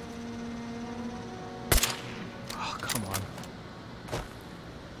 Oh, come on.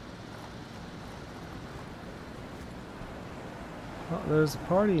 Oh, there's a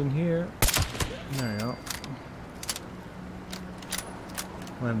party in here. There you go.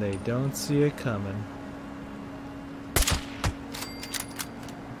 When they don't see it coming.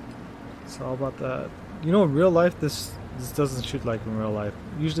 It's all about that. You know, in real life, this doesn't shoot like in real life.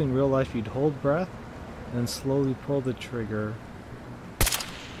 Usually in real life, you'd hold breath and slowly pull the trigger.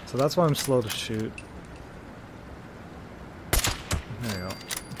 So that's why I'm slow to shoot. There you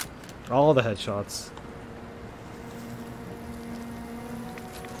go. All the headshots.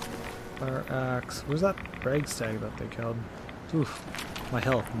 Fire axe. Where's that Reichstag that they killed? Oof. My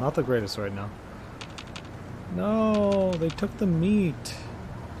health. Not the greatest right now. No, they took the meat.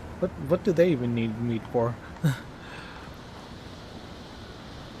 What do they even need meat for?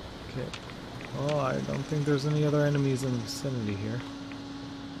 Okay. Oh, I don't think there's any other enemies in the vicinity here.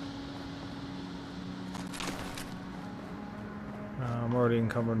 I'm already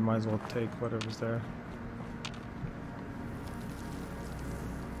encumbered, might as well take whatever's there.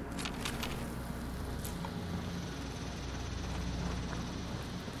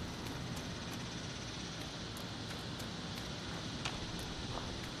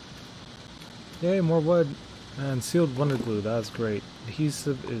 Yay, more wood. And sealed wonder glue, that's great.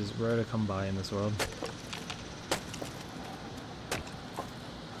 Adhesive is rare to come by in this world. There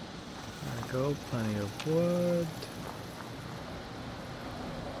we go, plenty of wood.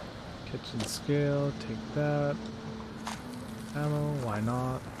 Kitchen scale, take that. Ammo, why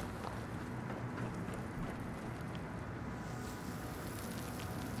not?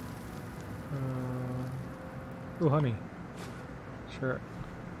 Ooh, honey. Sure.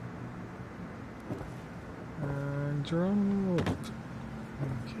 Drone. Okay.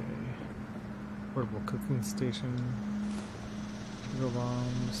 Portable cooking station. Sugar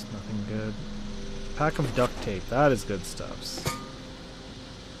bombs. Nothing good. Pack of duct tape. That is good stuff.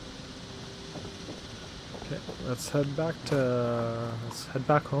 Okay. let's head back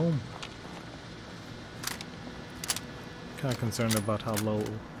home. Kind of concerned about how low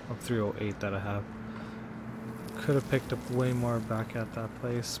of 308 that I have. Could have picked up way more back at that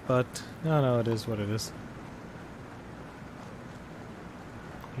place, but no, it is what it is.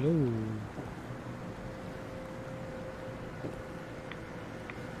 Hello.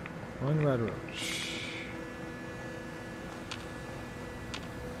 One red roach.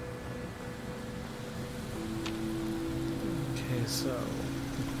 Okay, so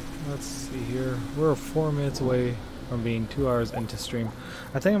let's see here. We're 4 minutes away from being 2 hours into stream.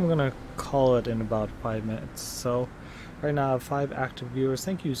 I think I'm gonna call it in about 5 minutes. So right now I have 5 active viewers.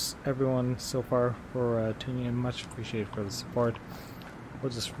 Thank you everyone so far for tuning in. Much appreciated for the support.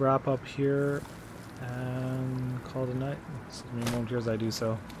 We'll just wrap up here and call it a night. Excuse me a moment here as I do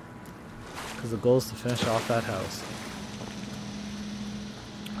so, because the goal is to finish off that house.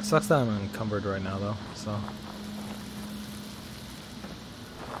 It sucks that I'm encumbered right now though, so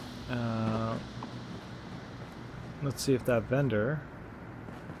let's see if that vendor...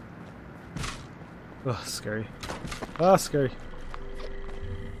 Oh, scary. Ah, scary.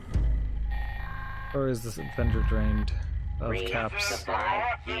 Or is this vendor drained of caps?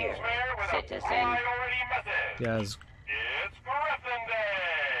 Supply here, citizen. Yeah, it's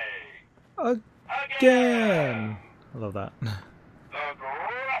again! I love that.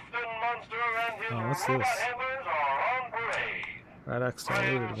 Oh, what's this? Red X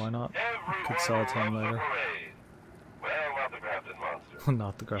diluted, why not? Could sell it to him later.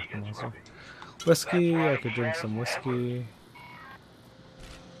 Not the Grafton Monster. Whiskey, I could drink some whiskey.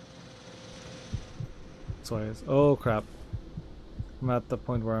 That's why it's... Oh crap. I'm at the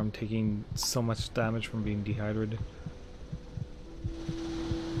point where I'm taking so much damage from being dehydrated.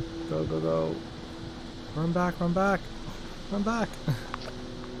 Go, go, go. Run back, run back. Run back.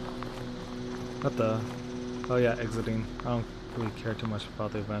 What the... Oh yeah, exiting. I don't really care too much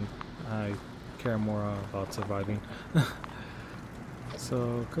about the event. I care more about surviving.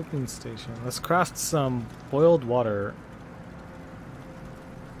 So, cooking station. Let's craft some boiled water.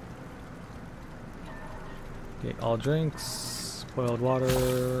 Okay, all drinks. Boiled water,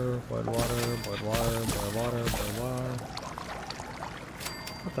 boiled water, boiled water, boiled water, boiled water.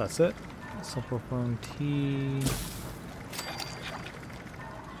 But that's it. Sulfur-form tea.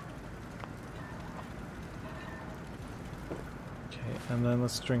 Okay, and then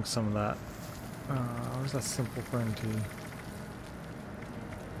let's drink some of that. Where's that simple fern tea?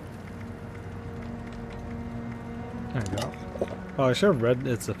 There you go. Oh, I should have read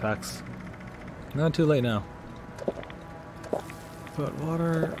its effects. Not too late now. But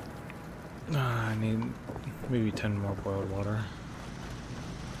water... I need maybe 10 more boiled water.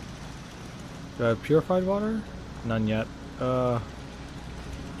 Do I have purified water? None yet.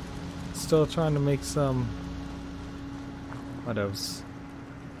 Still trying to make some... What else?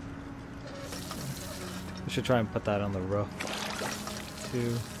 We should try and put that on the roof.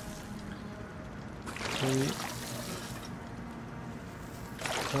 2, 3,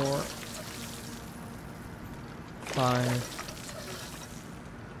 4, 5,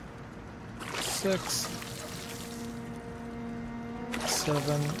 6,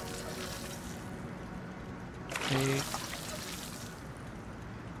 7, 8,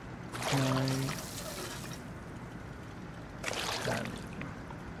 9, 10.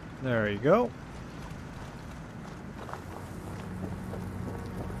 There you go.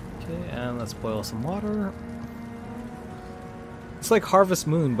 Okay, and let's boil some water. It's like Harvest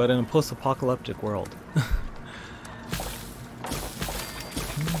Moon, but in a post-apocalyptic world.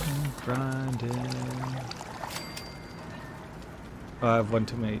 Grinding. Oh, I have one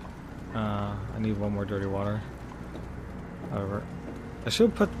too many. I need one more dirty water. However, I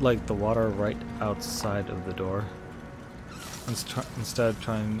should put like the water right outside of the door instead of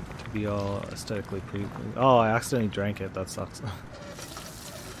trying to be all aesthetically pretty. Oh, I accidentally drank it. That sucks. I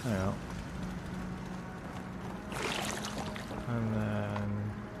don't know. And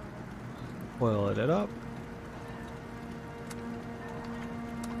then boil it up.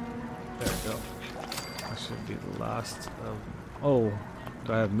 There we go. That should be the last of... Oh,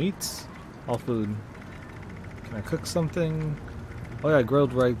 do I have meats? All food. Can I cook something? Oh yeah,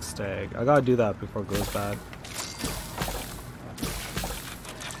 grilled reg stag. I gotta do that before it goes bad.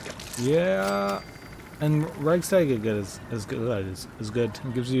 Yeah, and reg stag is good. Is good.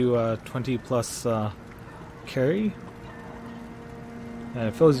 It gives you 20 plus carry, and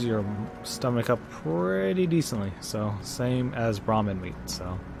it fills your stomach up pretty decently. So same as Brahmin meat.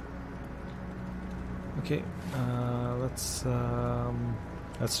 So okay, let's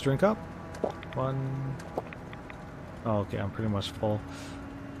drink up. One. Oh, okay, I'm pretty much full.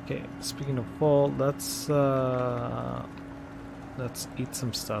 Okay, speaking of full, let's eat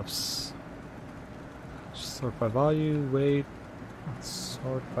some stuffs. Sort by value, weight,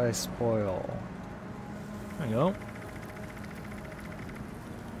 sort by spoil. There you go.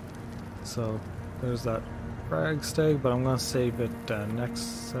 So there's that frag steak, but I'm gonna save it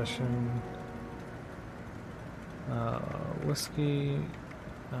next session. Whiskey.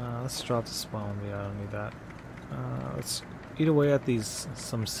 Let's drop the spawn. Yeah, I don't need that. Let's eat away at these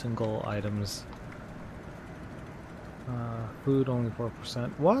some single items. Food only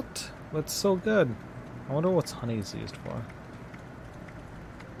 4%. What? That's so good. I wonder what's honey is used for.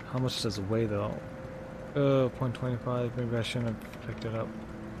 How much does it weigh though? 0.25. Maybe I shouldn't have picked it up.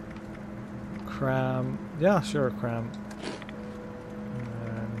 Cram. Yeah, sure, cram.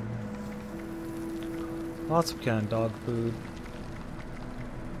 And lots of canned dog food.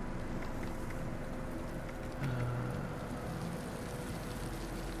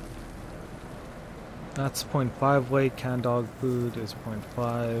 That's 0.5 weight. Canned dog food is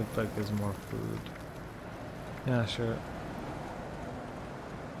 0.5, but gives more food. Yeah, sure.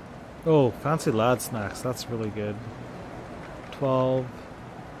 Oh, fancy lad snacks. That's really good. 12.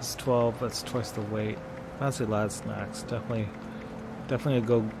 It's 12. That's twice the weight. Fancy lad snacks. Definitely a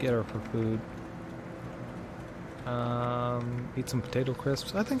go-getter for food. Eat some potato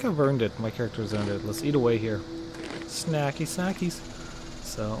crisps. I think I've earned it. My character's earned it. Let's eat away here. Snacky snackies.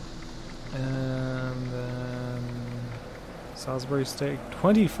 So, and then Salisbury steak.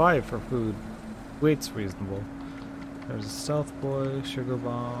 25 for food. Weight's reasonable. There's a stealth boy, sugar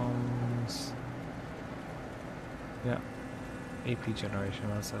bombs. Yeah. AP generation,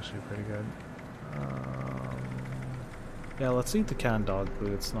 that's actually pretty good. Yeah, let's eat the canned dog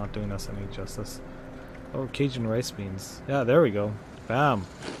food. It's not doing us any justice. Oh, Cajun rice beans. Yeah, there we go. Bam.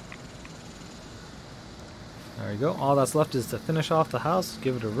 There we go. All that's left is to finish off the house,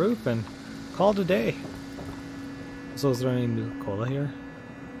 give it a roof, and call it a day. So is there any new cola here?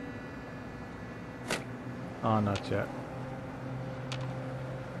 Oh, not yet.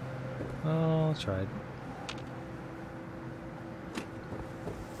 Oh, I'll try it.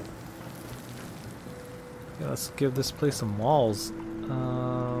 Yeah, let's give this place some walls.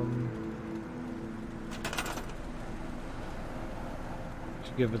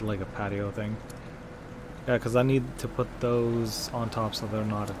 Should give it like a patio thing. Yeah, because I need to put those on top so they're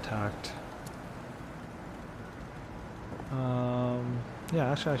not attacked. Yeah,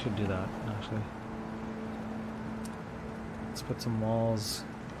 actually I should do that, actually. Let's put some walls.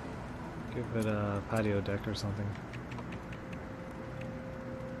 Give it a patio deck or something.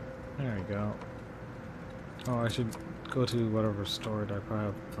 There we go. Oh, I should go to whatever's stored. I probably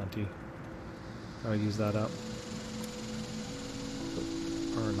have plenty. I'll use that up.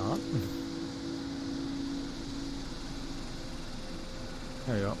 Or not.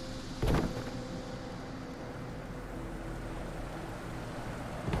 There you go.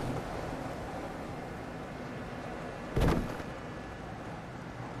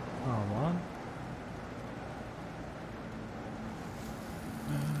 Come on.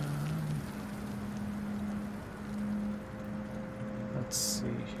 Let's see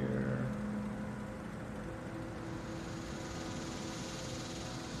here.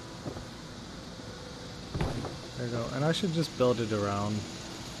 There you go. And I should just build it around.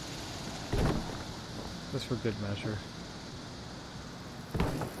 Just for good measure.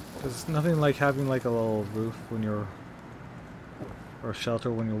 There's nothing like having like a little roof when you're, or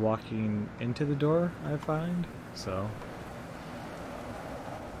shelter when you're walking into the door, I find. So,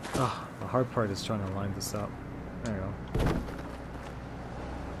 the hard part is trying to line this up. There you go.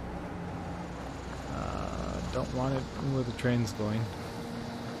 Don't want it where the train's going.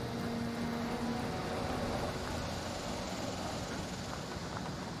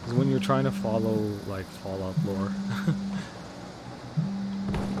 Because when you're trying to follow like Fallout lore.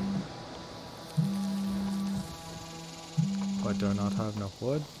 But do I not have enough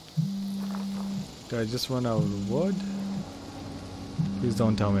wood? Did I just run out of wood? Please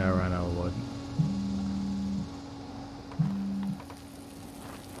don't tell me I ran out of wood.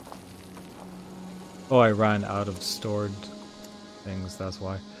 Oh, I ran out of stored things, that's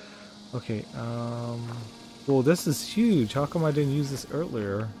why. Okay, well, this is huge. How come I didn't use this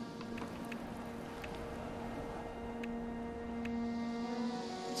earlier?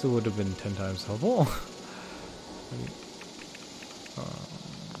 So it would have been 10 times helpful.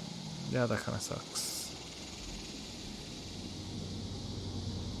 Yeah, that kind of sucks.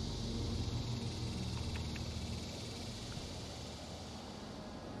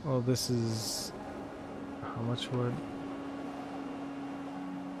 Well, this is... how much wood?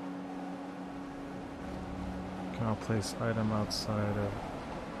 Cannot place item outside of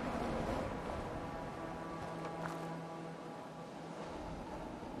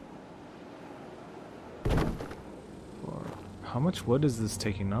How much wood is this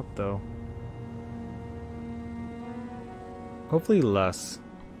taking up, though? Hopefully less.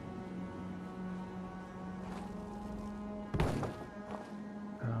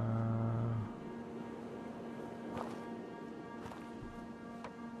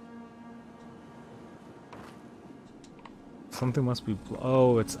 Something must be.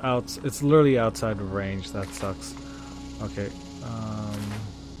 Oh, it's out. It's literally outside of range. That sucks. Okay.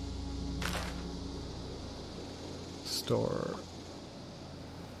 Store.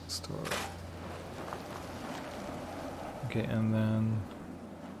 Okay, and then.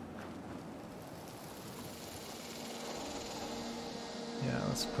 Yeah,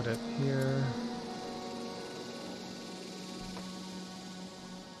 let's put it here.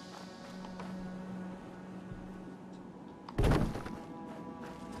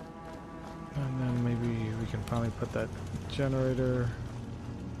 And then maybe we can finally put that generator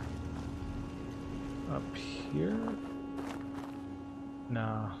up here.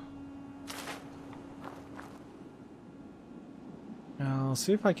 Nah. I'll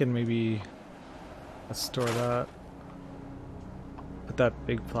see if I can maybe store that. Put that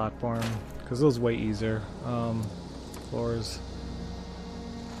big platform, because it was way easier. Floors.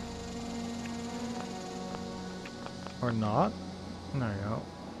 Or not. There you go.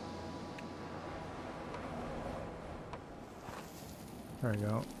 There we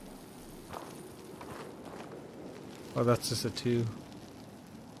go. Oh, that's just a 2.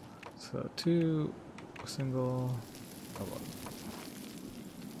 So 2, single. Oh, well.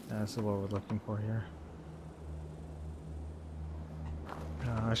 Yeah, this is what we're looking for here.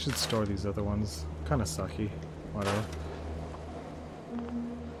 I should store these other ones. Kind of sucky. Whatever.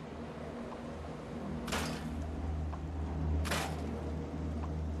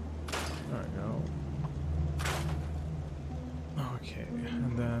 There we go. Okay,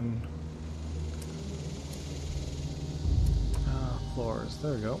 and then floors.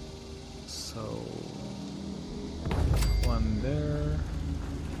 There we go. So 1 there.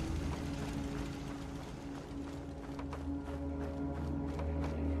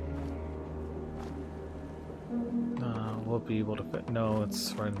 We'll be able to fit. No,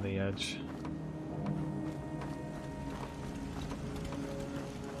 it's right on the edge.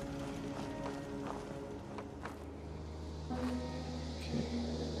 Okay.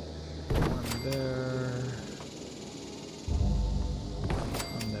 1 there.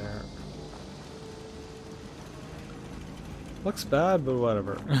 1 there. Looks bad, but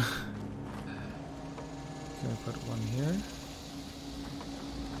whatever. Can we put 1 here?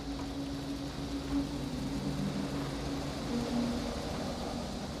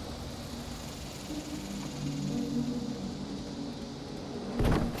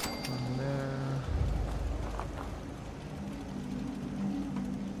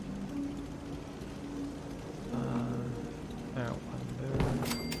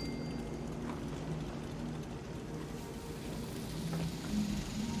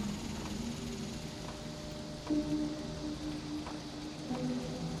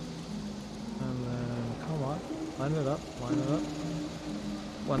 Line it up, line it up.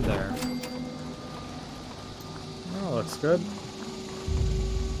 1 there. Oh, looks good.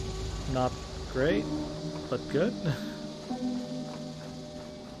 Not great, but good.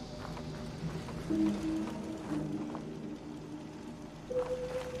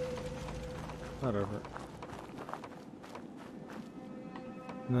 Whatever.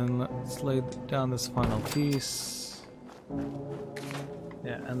 And then let's lay down this final piece.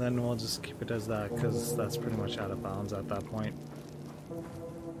 Yeah, and then we'll just keep it as that, because that's pretty much out of bounds at that point.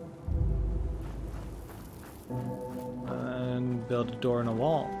 And build a door and a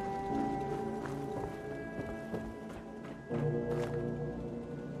wall.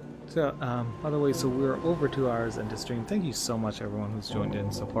 So, by the way, so we're over 2 hours into stream. Thank you so much, everyone who's joined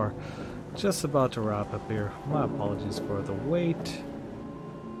in so far. Just about to wrap up here. My apologies for the wait.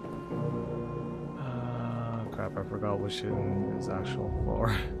 Crap, I forgot which is actual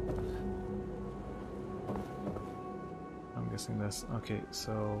floor. I'm guessing this. Okay,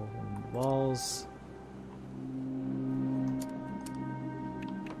 so walls.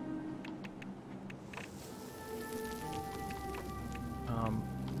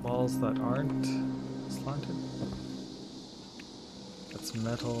 Walls that aren't slanted. That's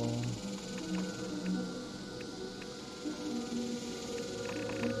metal.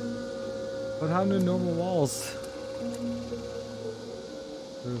 What happened to normal walls?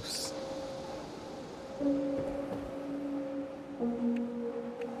 Roofs.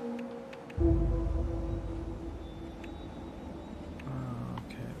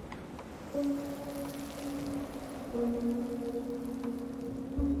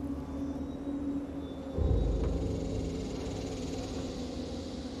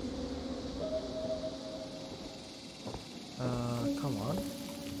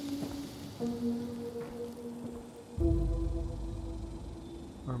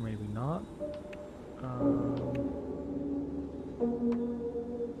 Or maybe not.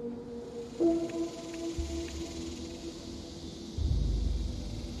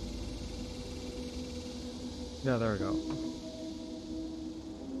 Yeah, there we go.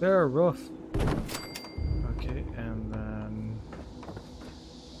 There, roof. Okay, and then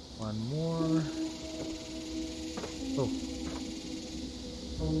one more. Oh.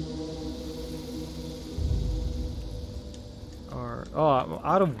 Oh, I'm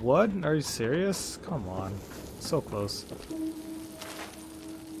out of wood? Are you serious? Come on. So close.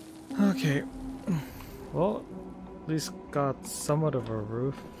 Okay. Well, at least got somewhat of a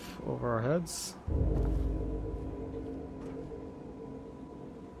roof over our heads.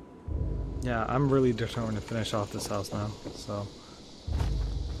 Yeah, I'm really determined to finish off this house now, so.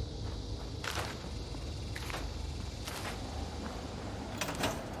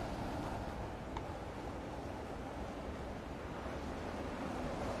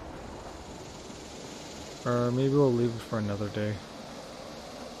 Or maybe we'll leave it for another day.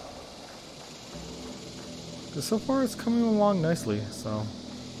 Because so far it's coming along nicely, so.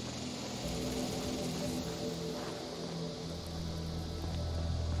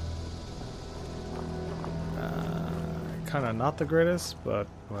 Kind of not the greatest, but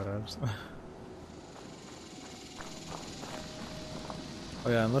whatever. Oh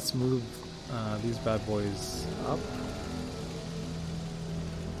yeah, and let's move these bad boys up.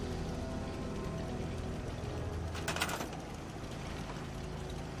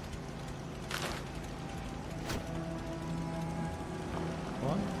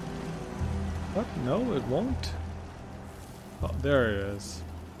 What? No, it won't? Oh, there it is.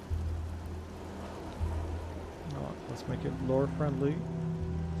 No, let's make it lore friendly.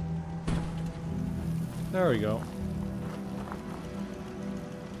 There we go.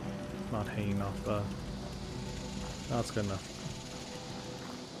 Not hanging off the... That's good enough.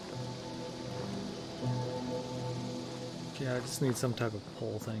 Okay, I just need some type of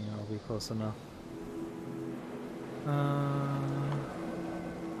pole thing and I'll be close enough.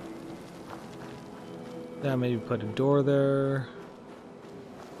 Yeah, maybe put a door there.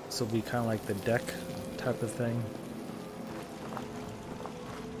 This will be kind of like the deck type of thing.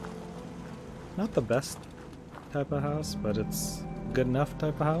 Not the best type of house, but it's good enough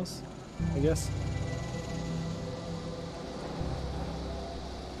type of house, I guess.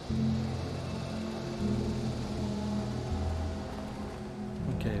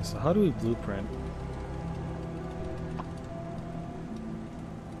 Okay, so how do we blueprint?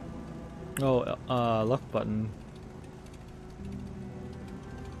 Oh, left button.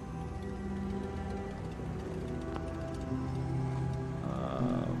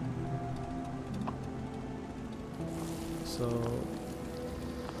 So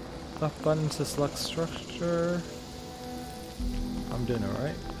left button to select structure. I'm doing it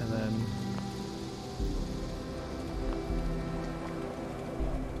right, and then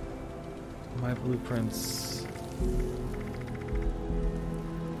my blueprints.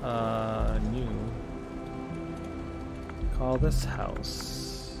 New. Call this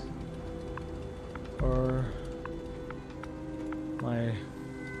house. Or my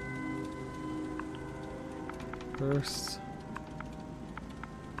first.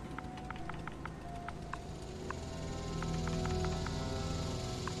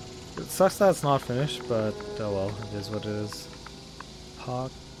 It sucks that it's not finished, but oh well, it is what it is.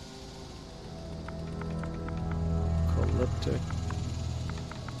 Apocalyptic.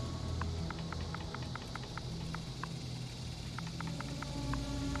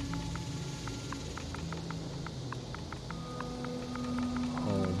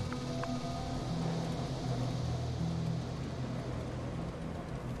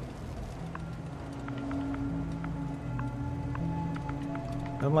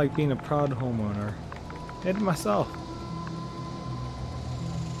 I'm like being a proud homeowner. Did it myself.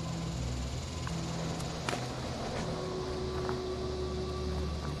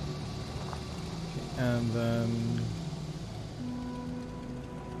 Okay, and then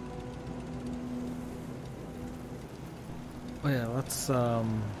oh yeah, let's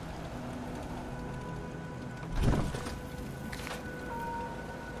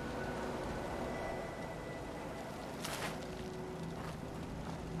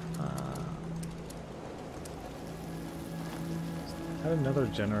add another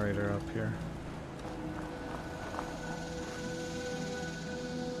generator up here.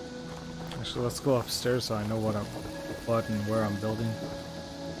 Actually, let's go upstairs so I know what and where I'm building.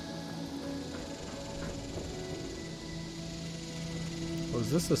 Oh, is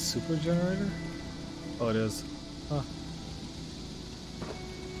this a super generator? Oh, it is. Huh.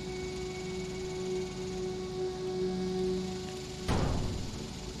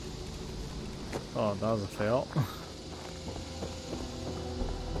 Oh, that was a fail.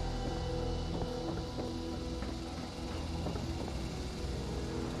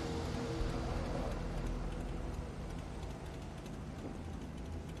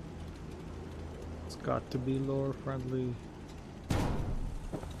 It's got to be lore friendly.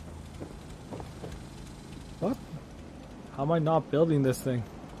 What? How am I not building this thing?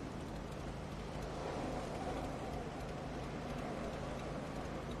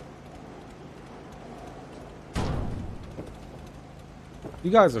 You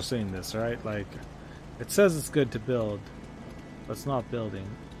guys are seeing this, right? Like, it says it's good to build, but it's not building.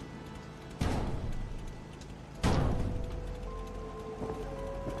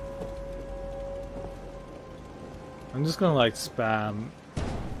 I'm just gonna like spam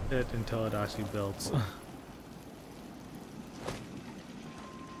it until it actually builds.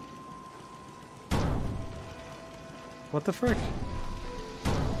 What the frick?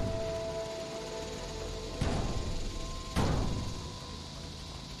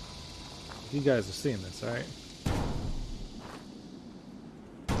 You guys are seeing this, right?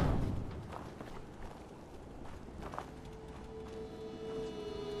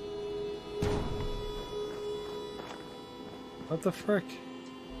 What the frick?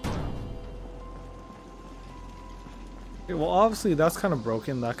 Okay, well, obviously that's kind of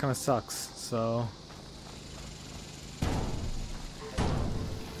broken. That kind of sucks. So.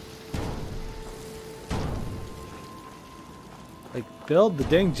 Like, build the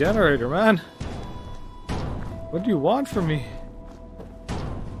dang generator, man. What do you want from me?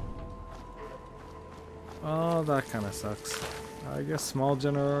 Oh, that kind of sucks. I guess small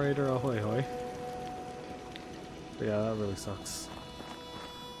generator, ahoy hoy. But yeah, that really sucks.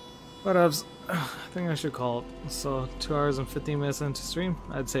 But I think I should call it. So, 2 hours and 15 minutes into stream,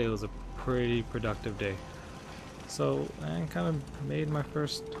 I'd say it was a pretty productive day. So, I kind of made my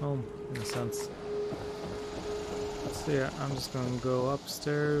first home, in a sense. So yeah, I'm just gonna go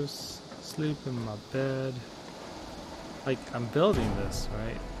upstairs, sleep in my bed. Like, I'm building this,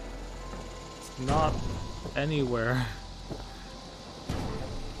 right? It's not anywhere.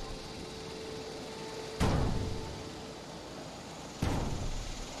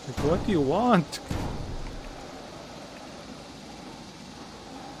 Like, what do you want?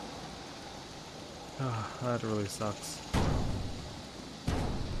 Ah, that really sucks.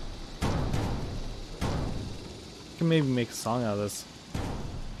 Can maybe make a song out of this.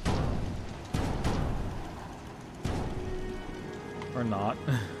 Or not.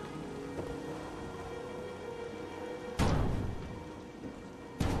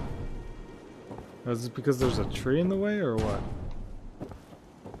 Is it because there's a tree in the way or what?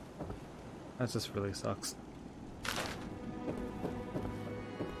 That just really sucks.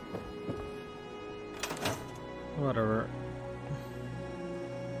 Whatever.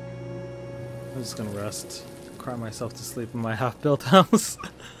 I'm just gonna rest. Cry myself to sleep in my half-built house.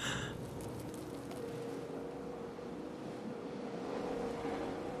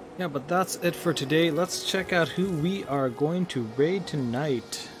 Yeah, but that's it for today. Let's check out who we are going to raid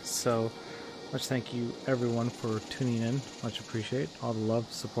tonight. So, much thank you everyone for tuning in. Much appreciate all the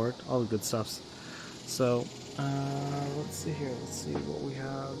love, support, all the good stuffs. So, let's see here. Let's see what we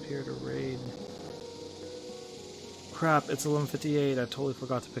have here to raid. Crap, it's 11:58. I totally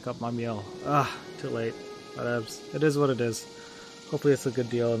forgot to pick up my meal. Ah, too late. Whatevs. It is what it is. Hopefully it's a good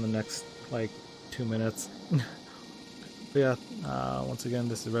deal in the next, like, 2 minutes. But yeah, once again,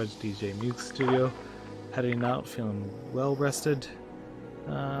 this is Reg DJ Muke Studio. Heading out, feeling well rested.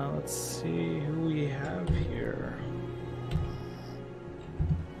 Let's see who we have here.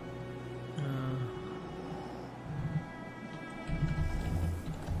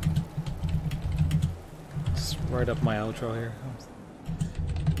 Just write up my outro here.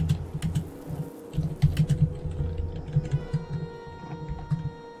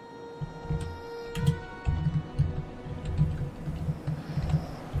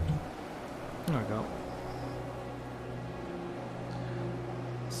 There we go.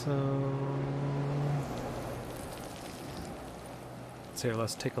 So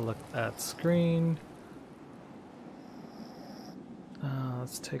let's take a look at screen.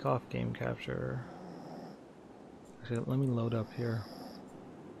 Let's take off game capture. Actually, let me load up here.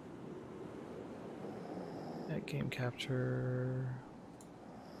 At game capture.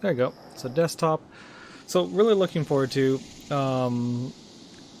 There you go. So desktop. So really looking forward to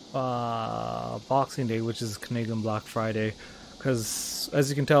Boxing Day, which is Canadian Black Friday, because as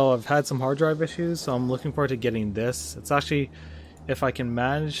you can tell, I've had some hard drive issues, so I'm looking forward to getting this. It's actually, if I can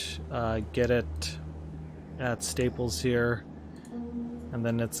manage, get it at Staples here, and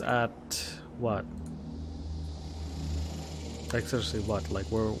then it's at what, Like seriously, what? Like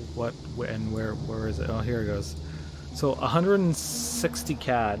what, and where is it? Oh, here it goes. So 160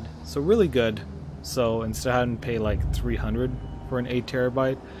 CAD, so really good. So instead of having to pay like 300 for an 8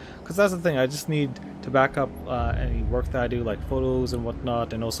 terabyte, because that's the thing, I just need to back up any work that I do, like photos and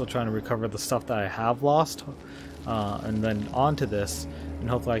whatnot, and also trying to recover the stuff that I have lost, and then onto this, and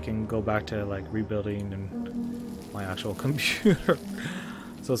hopefully I can go back to like rebuilding and my actual computer.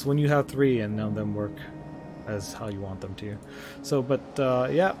 So it's when you have 3 and none of them work as how you want them to. So, but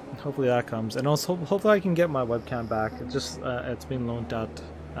yeah, hopefully that comes, and also hopefully I can get my webcam back. It's just it's being loaned out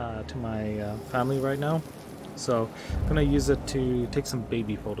to my family right now, so I'm gonna use it to take some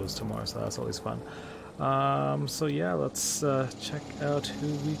baby photos tomorrow. So that's always fun. So yeah, let's check out who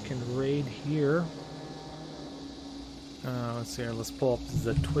we can raid here. Let's see here. Let's pull up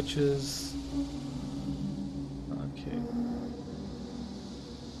the Twitches. Okay,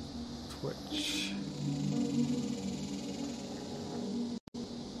 Twitch.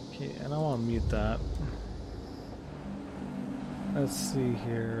 Okay, and I want to mute that. Let's see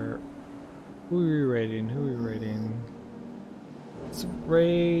here. Who are we raiding? Who are we raiding? Let's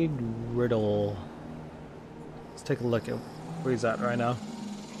raid Riddle. Let's take a look at where he's at right now.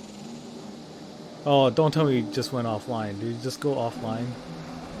 Oh, don't tell me he just went offline. Did he just go offline?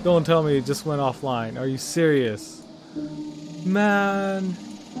 Don't tell me he just went offline. Are you serious? Man!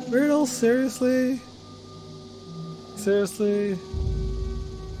 Riddle, seriously? Seriously?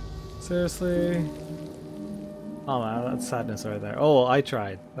 Seriously? Oh man, that's sadness right there. Oh, I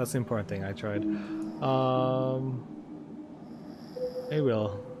tried. That's the important thing, I tried. Hey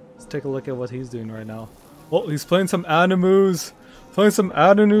Will, let's take a look at what he's doing right now. Oh, he's playing some Animus! Playing some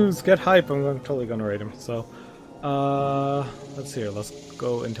Animus! Get hype! I'm totally gonna raid him. So, let's see here. Let's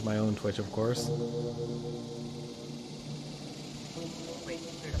go into my own Twitch, of course.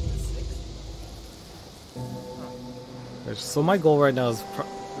 So my goal right now is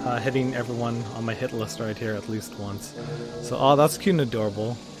hitting everyone on my hit list right here at least once. So, oh, that's cute and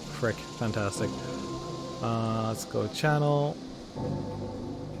adorable. Frick, fantastic. Let's go channel.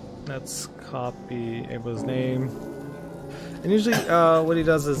 Let's copy Abel's name. And usually what he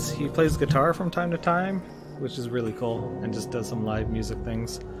does is he plays guitar from time to time, which is really cool, and just does some live music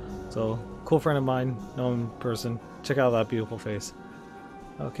things. So, cool friend of mine, known person. Check out that beautiful face.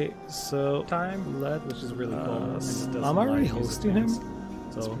 Okay, so time led, which is really cool. I'm already hosting him.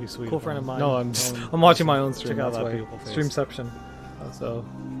 So pretty sweet. Cool friend of mine. No, I'm watching my own stream. Check out that beautiful face. Streamception. So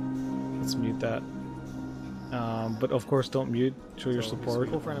let's mute that. But of course, don't mute. Show your support.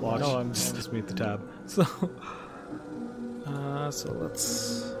 Cool friend of mine. No, I'm just mute the tab. So so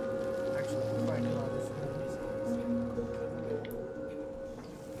let's.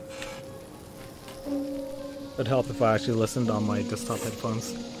 It'd help if I actually listened on my desktop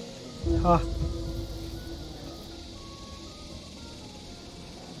headphones. Ha!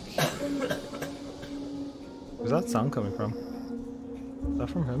 Where's that sound coming from? Is that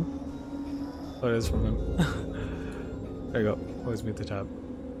from him? Oh, it is from him. There you go. Always mute the tab.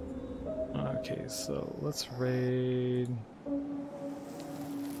 Okay, so let's raid.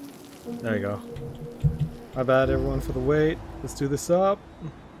 There you go. My bad, everyone, for the wait. Let's do this up.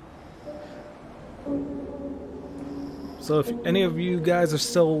 So if any of you guys are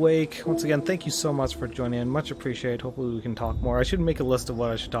still awake, once again, thank you so much for joining in. Much appreciated. Hopefully we can talk more. I should make a list of what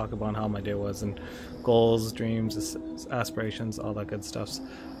I should talk about and how my day was, and goals, dreams, aspirations, all that good stuff.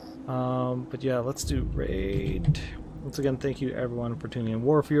 But yeah, let's do raid. Once again, thank you everyone for tuning in.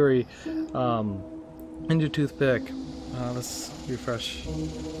 War Fury, Ninja Toothpick. Let's refresh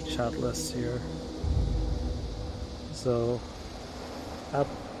chat list here. So,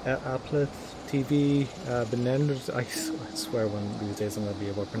 Uplift TV, Benenders, I swear one of these days I'm going to be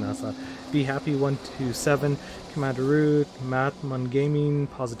able to pronounce that. Be Happy 127, Commander Root, Matt Mun Gaming,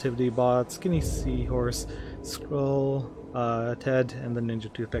 Positivity Bot, Skinny Seahorse, Scroll, Ted, and the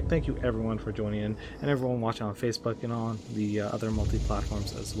Ninja Toothpick. Thank you everyone for joining in, and everyone watching on Facebook and on the other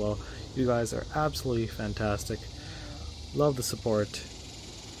multi-platforms as well. You guys are absolutely fantastic. Love the support.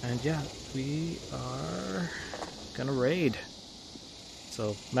 And yeah, we are gonna raid.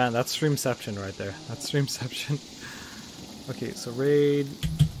 So, man, that's Streamception right there. That's Streamception. Okay, so raid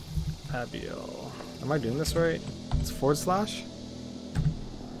Abiel. Am I doing this right? It's /.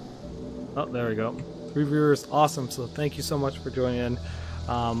 Oh, there we go. 3 viewers, awesome. So thank you so much for joining in.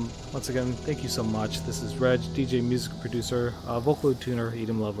 Once again, thank you so much. This is Reg, DJ, music producer, Vocaloid tuner,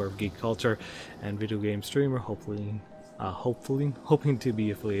 Edom lover of geek culture, and video game streamer. Hoping to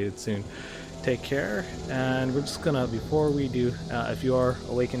be affiliated soon. Take care, and we're just gonna, before we do, if you are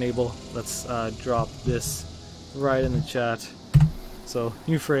awake and able, let's drop this right in the chat. So,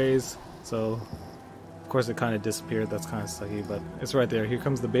 new phrase. So, course, it kind of disappeared. That's kind of sucky, but it's right there. Here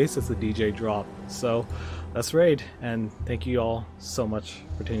comes the base. It's the DJ drop. So let's raid. And thank you all so much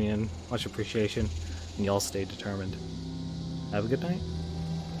for tuning in. Much appreciation. And y'all stay determined. Have a good night.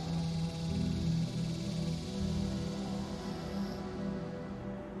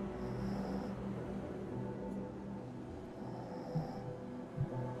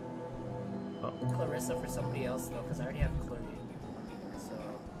 Clarissa for somebody else though, because I already have Chloe. So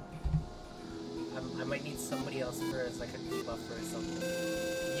I might need somebody else for as like a buffer or something.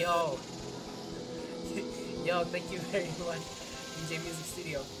 Yo, yo, thank you very much, DJ Music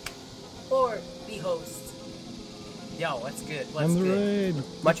Studio, for the host. Yo, what's good? What's good?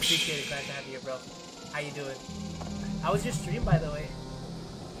 Much appreciated. Glad to have you here, bro. How you doing? How was your stream, by the way?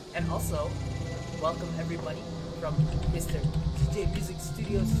 And also, welcome everybody from Mr. DJ Music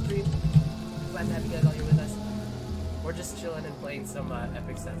Studio stream. Glad to have you guys all here with us. We're just chilling and playing some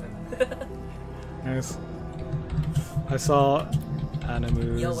Epic 7. Nice. I saw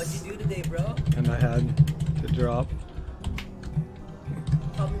Animus. Yo, what'd you do today, bro? And I had to drop.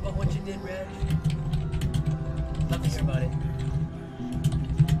 Tell me about what you did, Reg. Love to hear about it.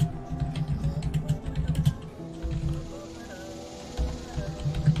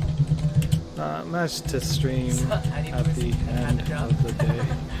 Managed to stream at the end of the day.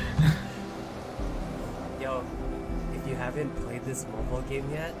 Yo, if you haven't played this mobile game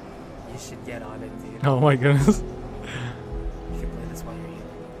yet, you should get on it, dude. Oh my goodness. You should play this while you're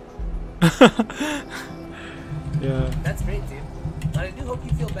eating. Yeah. That's great, dude. But I do hope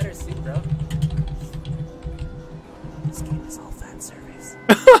you feel better soon, bro. This game is all fan service.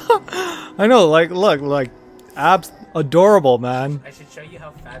 I know, like, look, like, abs adorable, man. I should show you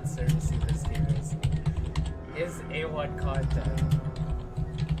how fan servicey this game is. Is A1 content.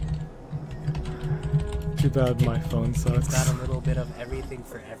 Too bad my phone sucks. It's got a little bit of everything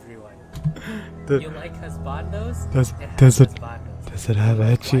for everyone. You like husbandos? Does it have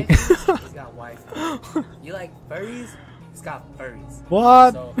ecchi? It's got Wi-Fi. You like furries? It's got furries.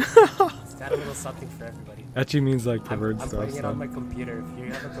 What? So, it's got a little something for everybody. Ecchi means like pervert I'm stuff. putting it on my computer. If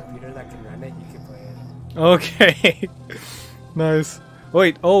you have a computer that can run it, you can play it. Okay. Nice.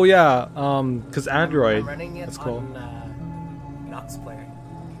 Wait, oh yeah, cause Android. I'm running it That's cool. on Nox Player.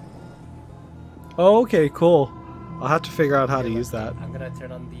 Oh, okay, cool. I'll have to figure out how to use that. I'm gonna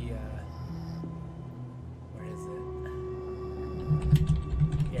turn on the where is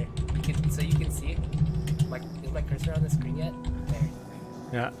it? Here, so you can see. Is my cursor on the screen yet? There.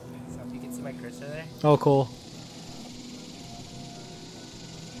 Yeah. So you can see my cursor there. Oh, cool.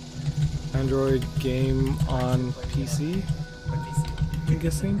 Android game on PC? On PC. I'm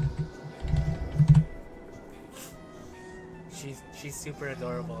guessing. She's super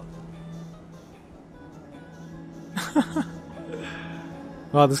adorable.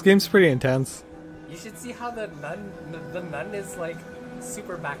 Wow, this game's pretty intense. You should see how the nun is like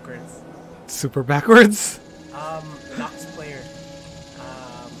super backwards. Super backwards? Nox Player.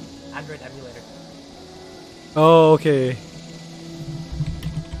 Android emulator. Oh, okay.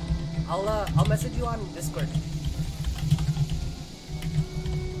 I'll message you on Discord.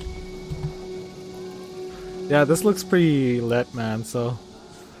 Yeah, this looks pretty lit, man, so.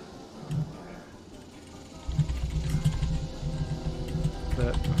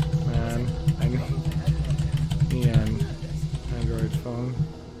 Lit, man. I know. Me and Android phone.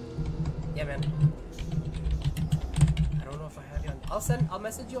 Yeah, man. I don't know if I have you on. I'll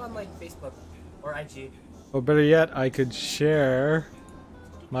message you on like Facebook or IG. Or better yet, I could share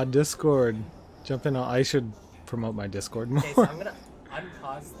my Discord. Jump in on. I should promote my Discord more. Okay, so I'm gonna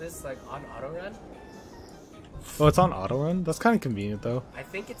unpause this like on auto run. Oh, it's on auto run? That's kind of convenient though. I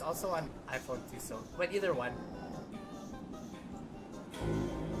think it's also on iPhone too, so but either one.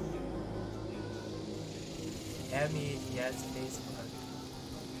 Emmy, yes, Facebook.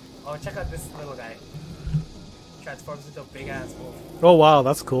 Oh, check out this little guy. Transforms into a big ass wolf. Oh wow,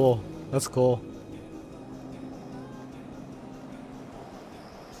 that's cool. That's cool.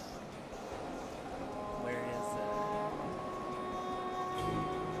 Where is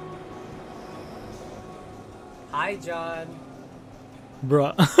Hi, John.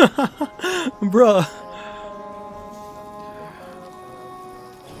 Bruh. Bruh.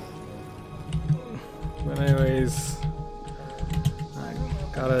 But anyways, I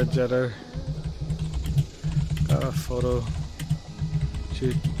got a jetter. Got a photo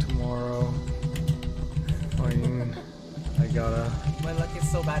shoot tomorrow. I gotta. My luck is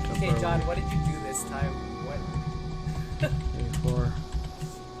so bad. Okay, John, what did you do this time? What? Before.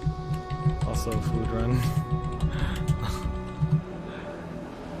 Also a food run.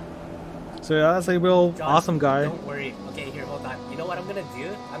 So yeah, that's a real John, awesome guy. Don't worry. Okay, here, hold on. You know what I'm gonna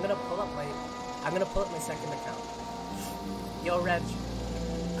do? I'm gonna pull up my I'm gonna pull up my second account. Yo, Reg.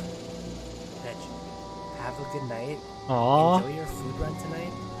 Reg, have a good night. Aww. Enjoy your food run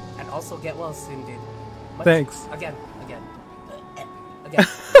tonight. And also get well soon, dude. Thanks. Again.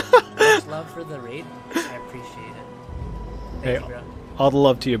 Much love for the raid. I appreciate it. Thank you, bro. All the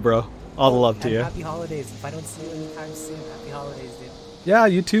love to you, bro. All the love to you. Happy holidays. If I don't see you anytime soon, happy holidays, dude. Yeah,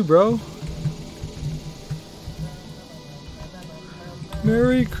 you too, bro.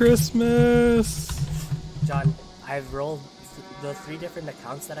 Merry Christmas. John, I've rolled the 3 different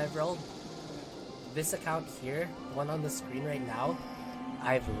accounts that I've rolled. This account here, the one on the screen right now,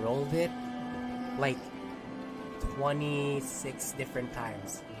 I've rolled it like 26 different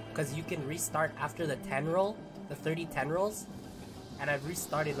times. Because you can restart after the 10 roll, the 30-10 rolls, and I've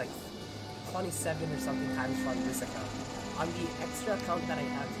restarted like 27 or something times from this account. On the extra account that I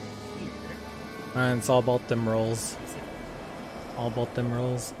have here... And it's all about them rolls. All about them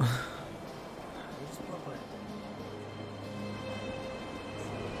rolls.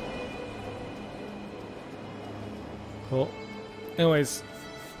 Cool. Anyways,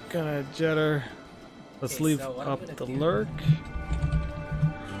 gonna jetter. Let's Okay, leave so what up I'm the gonna do- lurk.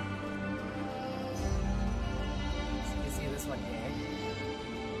 You see this one here?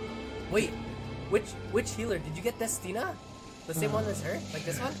 Wait, which healer? Did you get Destina? The same one as her? Like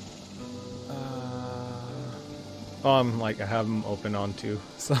this one? I have them open on too.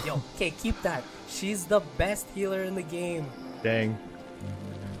 So Yo, okay, keep that. She's the best healer in the game. dang.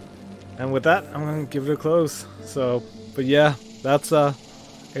 And with that, I'm gonna give it a close. So, but yeah, that's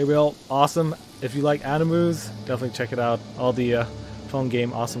Gabriel, awesome. If you like Animus, definitely check it out. All the phone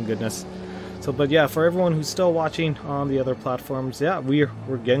game, awesome goodness. So, but yeah, for everyone who's still watching on the other platforms, yeah, we're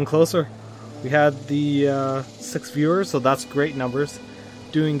getting closer. We had the 6 viewers, so that's great numbers.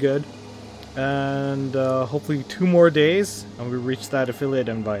 Doing good. And hopefully 2 more days, and we reach that affiliate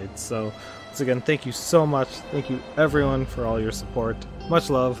invite. So, once again, thank you so much. Thank you, everyone, for all your support.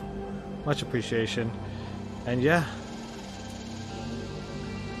 Much love, much appreciation. And yeah,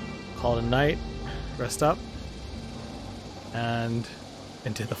 call it a night, rest up, and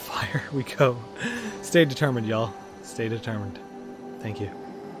into the fire we go. Stay determined, y'all. Stay determined. Thank you.